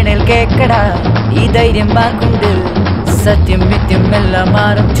വേണേൽ കേക്കടാ ഈ ധൈര്യം വാക്കുണ്ട് സത്യം മിഥ്യം എല്ലാം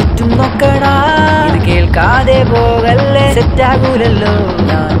മാറും ചുറ്റും നോക്കടാ ഇത് കേൾക്കാതെ പോകല്ലേ സെറ്റാകൂലല്ലോ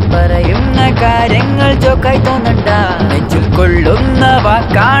ഞാൻ പറയുന്ന കാര്യങ്ങൾ ജോക്കായി തോന്നണ്ട നെഞ്ചിൽ കൊള്ളുന്ന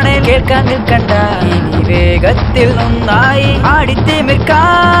വാക്കാണേ കേൾക്കാൻ നിൽക്കണ്ട ഇനി വേഗത്തിൽ ഒന്നായി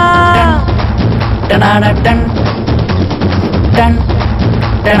ആടിത്തിമിർക്കാം ടണാണ ടൺ ടൺ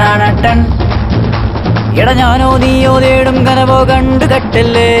ടണാണ ടൺ എടാ ഞാനോ നീയോ തേടും കനവോ കണ്ടു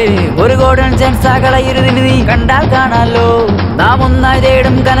കട്ടല്ലേ ഒരു ഗോൾഡൻ ചാൻസ് കളയരുതിന് നീ കണ്ടാൽ കാണാലോ നാം ഒന്നായി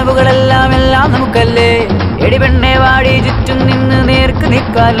തേടും കനവുകളെല്ലാം എല്ലാം നമുക്കല്ലേ എടി പെണ്ണെ വാടി ചുറ്റും നിന്ന് നേർക്ക്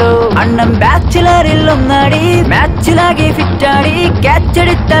നിൽക്കാലോ അണ്ണൻ ബാച്ചിലറിൽ ഒന്നാടി മാച്ചിലാകെ ഫിറ്റാടി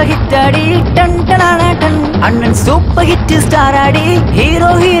ക്യാച്ചെടുത്താൽ ഹിറ്റാടി ടൺ ടണാണ ടൺ അണ്ണൻ സൂപ്പർ ഹിറ്റ് സ്റ്റാറാടി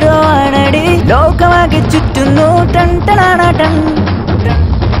ഹീറോ ഹീറോ ആണടി ലോകമാകെ ചുറ്റുന്നു ടൺ ടണാണ ടൺ ടൺ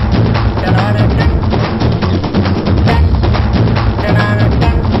ടണാണ ടൺ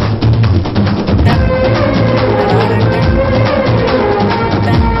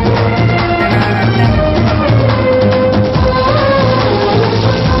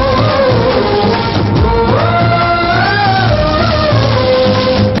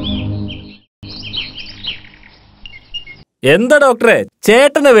എന്താ ഡോക്ടറെ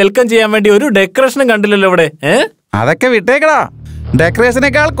ചേട്ടനെ വെൽക്കം ചെയ്യാൻ വേണ്ടി ഒരു ഡെക്കറേഷനും കണ്ടില്ലല്ലോ ഇവിടെ? അതൊക്കെ വിട്ടേക്കടാ,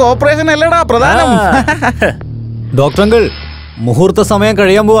 ഡെക്കറേഷനേക്കാൾ കോപ്പറേഷൻ അല്ലടാ പ്രധാനം. ഡോക്ടർ അങ്കിൾ, മുഹൂർത്ത സമയം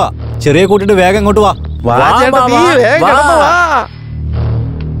കഴിയാൻ പോവാ. ചെറിയ കൂട്ടിട്ട് വേഗം ഇങ്ങോട്ട് വാ.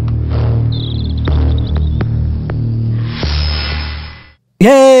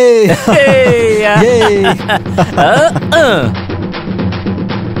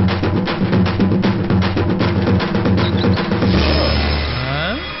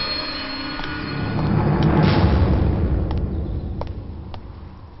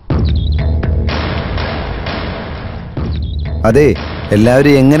 അതെ,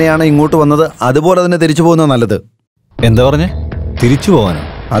 എല്ലാവരും എങ്ങനെയാണ് ഇങ്ങോട്ട് വന്നത് അതുപോലെ തന്നെ തിരിച്ചു പോകുന്നത് നല്ലത്. എന്താ പറഞ്ഞേ? തിരിച്ചു പോവാനോ?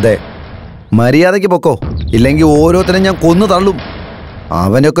 അതെ, മര്യാദയ്ക്ക് പൊക്കോ, ഇല്ലെങ്കിൽ ഓരോരുത്തരും ഞാൻ കൊന്നു തള്ളും.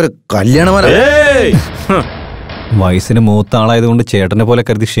 അവനൊക്കെ ഒരു കല്യാണമല്ല. വയസ്സിന് മൂത്ത ആളായതുകൊണ്ട് ചേട്ടനെ പോലെ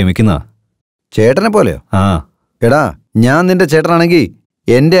കരുതി ക്ഷമിക്കുന്ന. ചേട്ടനെ പോലെയോ? ആ. എടാ, ഞാൻ നിന്റെ ചേട്ടനാണെങ്കിൽ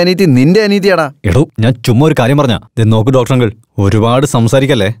എന്റെ അനീതി നിന്റെ അനീതിയാടാ. എടോ, ഞാൻ ചുമ്മാ ഒരു കാര്യം പറഞ്ഞ. നോക്ക് ഡോക്ടർ അങ്കിൾ, ഒരുപാട്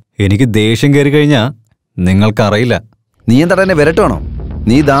സംസാരിക്കല്ലേ. എനിക്ക് ദേഷ്യം കയറി കഴിഞ്ഞാ നിങ്ങൾക്കറിയില്ല. നീ എന്താ എന്നെ വിരട്ടുവാണോ?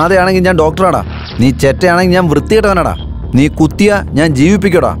 നീ ദാതയാണെങ്കിൽ ഞാൻ ഡോക്ടറാടാ. നീ ചെറ്റയാണെങ്കിൽ ഞാൻ വൃത്തികെട്ടവനാടാ. നീ കുത്തിയ ഞാൻ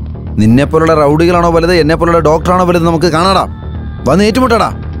ജീവിപ്പിക്കടാ. നിന്നെപ്പോലുള്ള റൗഡികളാണോ വലുത്, എന്നെപ്പോലുള്ള ഡോക്ടറാണോ വലുത്, നമുക്ക് കാണാടാ. വന്ന് ഏറ്റുമുട്ടാടാ.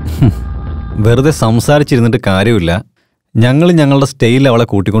 വെറുതെ സംസാരിച്ചിരുന്നിട്ട് കാര്യമില്ല. ഞങ്ങൾ ഞങ്ങളുടെ സ്റ്റൈലിൽ അവളെ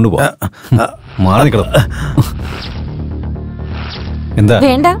കൂട്ടിക്കൊണ്ടു പോവാം. മാറി നിൽക്കണം. എന്താ?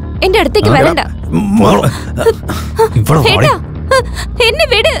 വേണ്ട, എന്റെ അടുത്തേക്ക് വരണ്ട. എന്നെ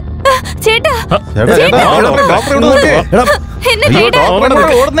വിട് ചേട്ടാ.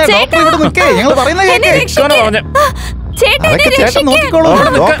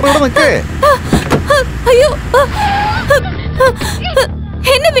 അയ്യോ,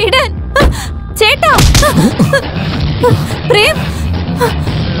 എന്നെ വിടാൻ ചേട്ടാ. പ്രേം,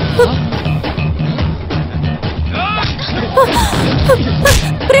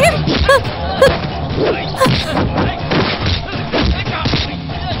 പ്രേം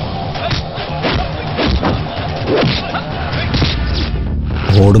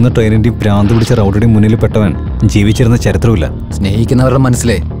ഓടുന്ന ട്രെയിനിന്റെയും ഭ്രാന്ത് പിടിച്ച റൗഡിന്റെയും മുന്നിൽ പെട്ടവൻ ജീവിച്ചിരുന്ന ചരിത്രമില്ല. സ്നേഹിക്കുന്നവരുടെ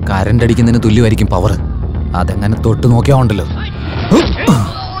മനസ്സിലെ കരണ്ട് അടിക്കുന്നതിന് തുല്യമായിരിക്കും പവർ. അതെങ്ങനെ തൊട്ട് നോക്കിയാ ഉണ്ടല്ലോ.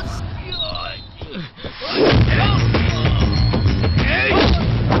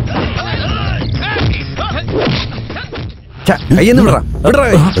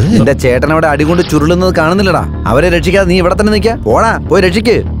 എന്റെ ചേട്ടനവിടെ അടികൊണ്ട് ചുരുളുന്നത് കാണുന്നില്ലടാ. അവരെ രക്ഷിക്കാതെ നീ ഇവിടെ തന്നെ നിൽക്കാ. പോടാ, പോയി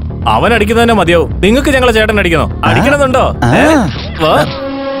രക്ഷിക്ക്. അവൻ അടിക്കുന്നതന്നെ മതിയാവും. നിങ്ങൾക്ക് ഞങ്ങളെ ചേട്ടൻ അടിക്കണോ? അടിക്കണമെന്നുണ്ടോ?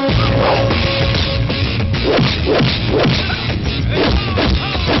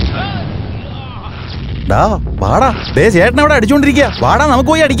 ചേട്ടനവിടെ അടിച്ചോണ്ടിരിക്കുക. വാടാ, നമുക്ക്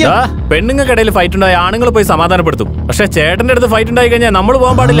പോയി അടിക്കാം. പെണ്ണുങ്ങൾക്കിടയിൽ ഫൈറ്റ് ഉണ്ടായി ആണുങ്ങൾ പോയി സമാധാനപ്പെടുത്തും. പക്ഷെ ചേട്ടന്റെ അടുത്ത് ഫൈറ്റ് ഉണ്ടായി കഴിഞ്ഞാൽ നമ്മൾ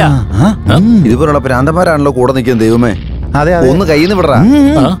പോകാൻ പാടില്ല. ഇതുപോലുള്ള പ്രാന്തന്മാരാണല്ലോ കൂടെ നിൽക്കുന്നത്. ദൈവമേ, അതെ ഒന്ന് കയ്യിൽ നിന്ന് വിടറാ.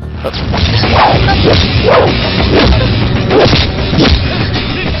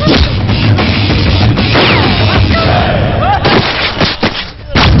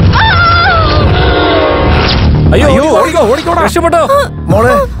 അയ്യോ, ഓടിക്കോ, രക്ഷപ്പെട്ടോ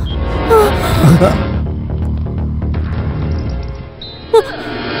മോളെ.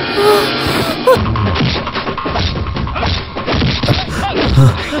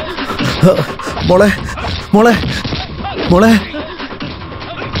 മോളെ മോളെ മോളെ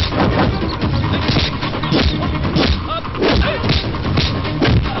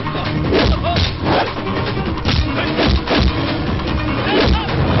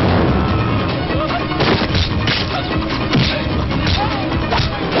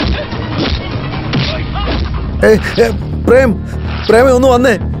പ്രേം, പ്രേമ ഒന്ന്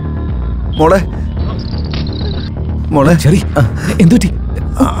വന്നേ. മോളെ മോളെ ചെറി എന്തുപറ്റി?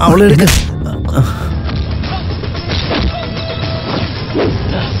 അവളെ എടുക്ക.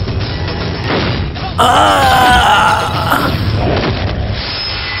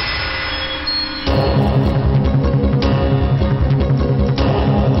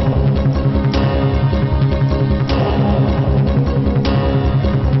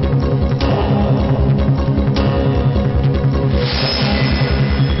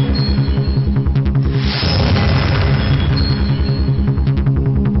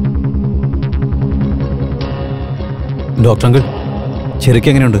 ഡോക്ടർ അങ്കിൾ, ചെറിക്ക്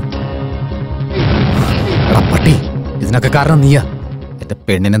എങ്ങനെയുണ്ട്? പട്ടി, ഇതിനൊക്കെ കാരണം നീയാ. എന്റെ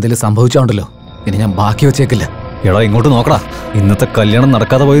പെണ്ണിനെന്തെങ്കിലും സംഭവിച്ചോണ്ടല്ലോ, ഇനി ഞാൻ ബാക്കി വെച്ചേക്കില്ല. എടാ ഇങ്ങോട്ട് നോക്കടാ. ഇന്നത്തെ കല്യാണം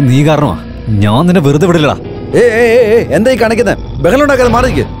നടക്കാതെ പോയി നീ കാരണമാ. ഞാൻ നിന്നെ വെറുതെ വിടില്ലടാ. എന്താ ഈ കാണിക്കുന്നത്? ബഹളം ഉണ്ടാക്കാതെ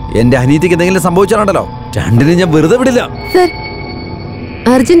മാറിക്ക്. എന്റെ അനീതിക്ക് എന്തെങ്കിലും സംഭവിച്ചാലുണ്ടല്ലോ രണ്ടിനും ഞാൻ വെറുതെ വിടില്ല. സർ,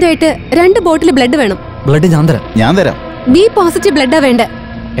 അർജന്റായിട്ട് 2 ബോട്ടിൽ ബ്ലഡ് വേണം. ബ്ലഡ് ഞാൻ തരാം. ബി പോസിറ്റീവ് ബ്ലഡാ വേണ്ടേ?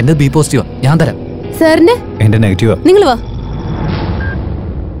 എന്റെ ബി പോസിറ്റീവാ, ഞാൻ തരാം. സാറിന്? എന്റെ നെഗറ്റീവാ. നിങ്ങൾ വാ.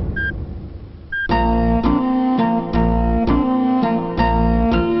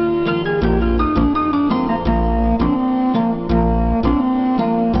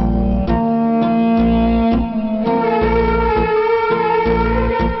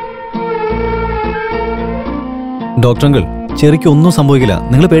 ഡോക്ടർ അങ്കിൾ, ചെറിക്ക് ഒന്നും സംഭവിക്കില്ല,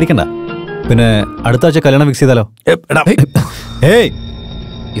 നിങ്ങൾ പേടിക്കണ്ട. പിന്നെ അടുത്ത ആഴ്ച കല്യാണം ഫിക്സ് ചെയ്താലോ?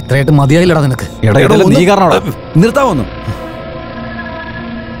 ഇത്രയായിട്ട് മതിയായില്ലടാ നിനക്ക്. നീ കാരണോടാ. നിർത്താവൊന്നു.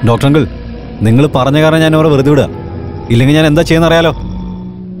 ഡോക്ടർ അങ്കിൾ, നിങ്ങൾ പറഞ്ഞ കാരണം ഞാൻ അവരെ വെറുതെ വിടുക. ഇല്ലെങ്കിൽ ഞാൻ എന്താ ചെയ്യുന്ന അറിയാലോ.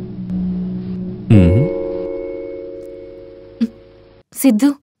 സിദ്ധു,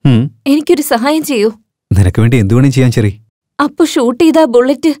 എനിക്കൊരു സഹായം ചെയ്യൂ. നിനക്ക് വേണ്ടി എന്തു വേണേലും ചെയ്യാൻ ചെറി. അപ്പൊ ഷൂട്ട് ചെയ്ത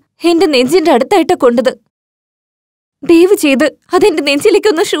ബുള്ളറ്റ് എന്റെ നെഞ്ചിന്റെ അടുത്തായിട്ടാ കൊണ്ടത്. ദയവ് ചെയ്ത് അതെന്റെ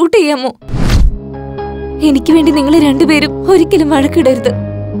നെഞ്ചിലേക്കൊന്ന് ഷൂട്ട് ചെയ്യാമോ? എനിക്ക് വേണ്ടി നിങ്ങൾ രണ്ടുപേരും ഒരിക്കലും വഴക്കിടരുത്.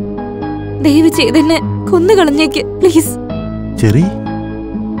 ദയവ് ചെയ്തെന്നെ കൊന്നുകളഞ്ഞേക്ക് പ്ലീസ്. ചെറി,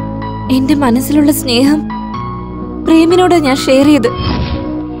 എന്റെ മനസ്സിലുള്ള സ്നേഹം പ്രേമിനോട് ഞാൻ ഷെയർ ചെയ്ത്.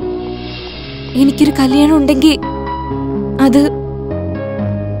 എനിക്കൊരു കല്യാണം ഉണ്ടെങ്കിൽ അത്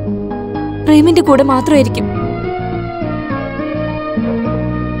പ്രേമിന്റെ കൂടെ മാത്രമായിരിക്കും.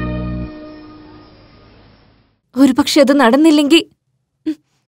 ഒരു പക്ഷെ അത് നടന്നില്ലെങ്കിൽ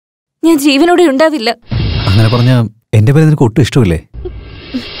ഞാൻ ജീവനോടെ ഉണ്ടാവില്ല. അങ്ങനെ പറഞ്ഞ എന്റെ പേര് നിനക്ക് ഒട്ടും ഇഷ്ടമില്ലേ?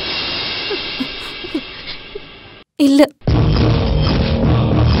 ഇല്ല.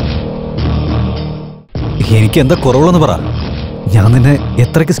 എനിക്ക് എന്താ കുറവുള്ളെന്ന് പറ. ഞാൻ നിന്നെ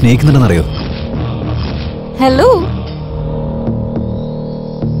എത്രയ്ക്ക് സ്നേഹിക്കുന്നുണ്ടെന്നറിയോ? ഹലോ,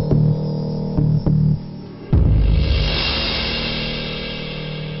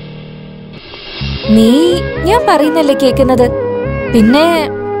 നീ ഞാൻ പറയുന്നല്ലേ കേക്കുന്നത്. പിന്നെ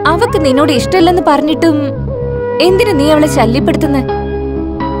അവക്ക് നിന്നോട് ഇഷ്ടമില്ലെന്ന് പറഞ്ഞിട്ടും എന്തിനു നീ അവളെ ശല്യപ്പെടുത്തുന്നത്?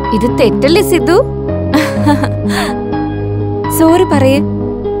 ഇത് തെറ്റല്ലേ സിദ്ധു? സോറി പറയേ.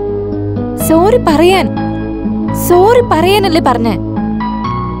 സോറി പറയാൻ. സോറി പറയാനല്ലേ പറഞ്ഞേ.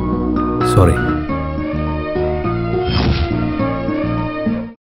 സോറി.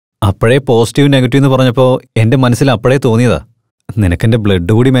 അപ്പോഴേ പോസിറ്റീവ് നെഗറ്റീവ് എന്ന് പറഞ്ഞപ്പോ എന്റെ മനസ്സിൽ അപ്പോഴേ തോന്നിയതാ, നിനക്കെന്റെ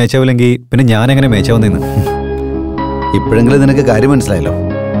ബ്ലഡ് കൂടി മേച്ചാവില്ലെങ്കിൽ പിന്നെ ഞാൻ എങ്ങനെ മേച്ചാവുന്നേന്ന്. ഇപ്പോഴെങ്കിലും നിനക്ക് കാര്യം മനസ്സിലായല്ലോ.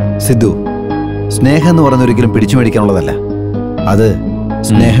 സിദ്ധു, സ്നേഹം എന്ന് പറയുന്ന ഒരിക്കലും പിടിച്ചു മേടിക്കാനുള്ളതല്ല. അത്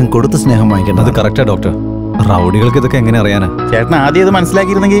സ്നേഹം കൊടുത്ത് സ്നേഹം വാങ്ങിക്കേണ്ടത്. അത് കറക്റ്റാ ഡോക്ടർ. റൗഡികൾക്ക് ഇതൊക്കെ എങ്ങനെ അറിയാനാ? ചേട്ടൻ ആദ്യം ഇത്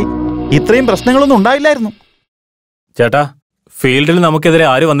മനസ്സിലാക്കിയിരുന്നെങ്കിൽ ഇത്രയും പ്രശ്നങ്ങളൊന്നും ഉണ്ടാവില്ലായിരുന്നു. ചേട്ടാ, ഫീൽഡിൽ നമുക്കെതിരെ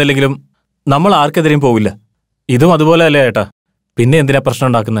ആര് വന്നില്ലെങ്കിലും നമ്മൾ ആർക്കെതിരെയും പോവില്ല. ഇതും അതുപോലെ അല്ലേ ചേട്ടാ? പിന്നെ എന്തിനാ പ്രശ്നം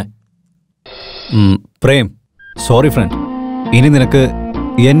ഉണ്ടാക്കുന്നേ? Prem, sorry front. ഇനി നിനക്ക്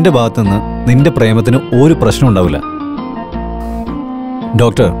എന്റെ ഭാഗത്തുനിന്ന് നിന്റെ പ്രേമത്തിന് ഒരു പ്രശ്നം ഉണ്ടാവില്ല.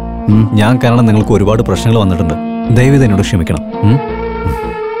 ഡോക്ടർ, ഞാൻ കാരണം നിങ്ങൾക്ക് ഒരുപാട് പ്രശ്നങ്ങൾ വന്നിട്ടുണ്ട്. ദയവേത് എന്നോട് ക്ഷമിക്കണം.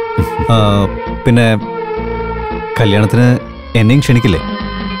 പിന്നെ കല്യാണത്തിന് എന്നെയും ക്ഷണിക്കില്ലേ?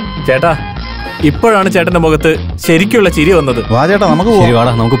 ചേട്ടാ, ഇപ്പോഴാണ് ചേട്ടന്റെ മുഖത്ത് ശരിക്കുള്ള ചിരി വന്നത്. വാ ചേട്ടാ, നമുക്ക് ശരി,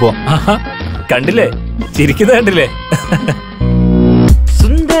 വാടാ, നമുക്ക് പോവാം. കണ്ടില്ലേ, ചിരിക്കുന്നത് കണ്ടില്ലേ?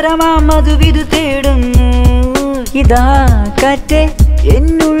 സുന്ദരമാ മധുവിധു തേടുന്നു ഇതാ കാറ്റേ,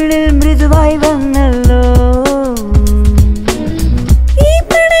 എന്നുള്ളിൽ മൃദുവായി വന്നല്ലോ. ഈ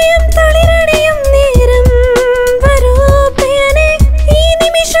പ്രണയം തളിരണിയും നേരം വരൂ പ്രിയനേ, ഈ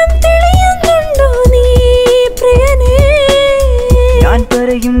നിമിഷം തെളിയുന്നുണ്ടോ നീ പ്രിയനേ? ഞാൻ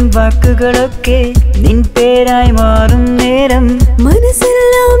പറയും വാക്കുകളൊക്കെ നിൻ പേരായി മാറും നേരം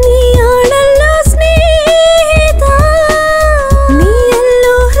മനസ്സെല്ലാം നീയാണല്ലോ സ്നേഹിതാ,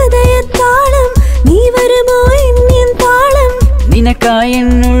 നീയല്ലോ ഹൃദയത്താളം, നീ വരുമോ എന്നിൻ താളം, നിനക്കായി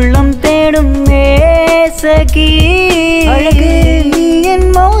എന്നുള്ളം തേടും സഖി. അഴകേ നീ എൻ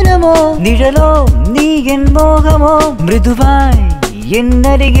മൗനമോ, നിഴലോ നീ എൻ മോഹമോ, മൃദുവായി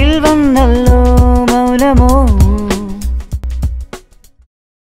എന്നരികിൽ വന്നല്ലോ മൗനമോ.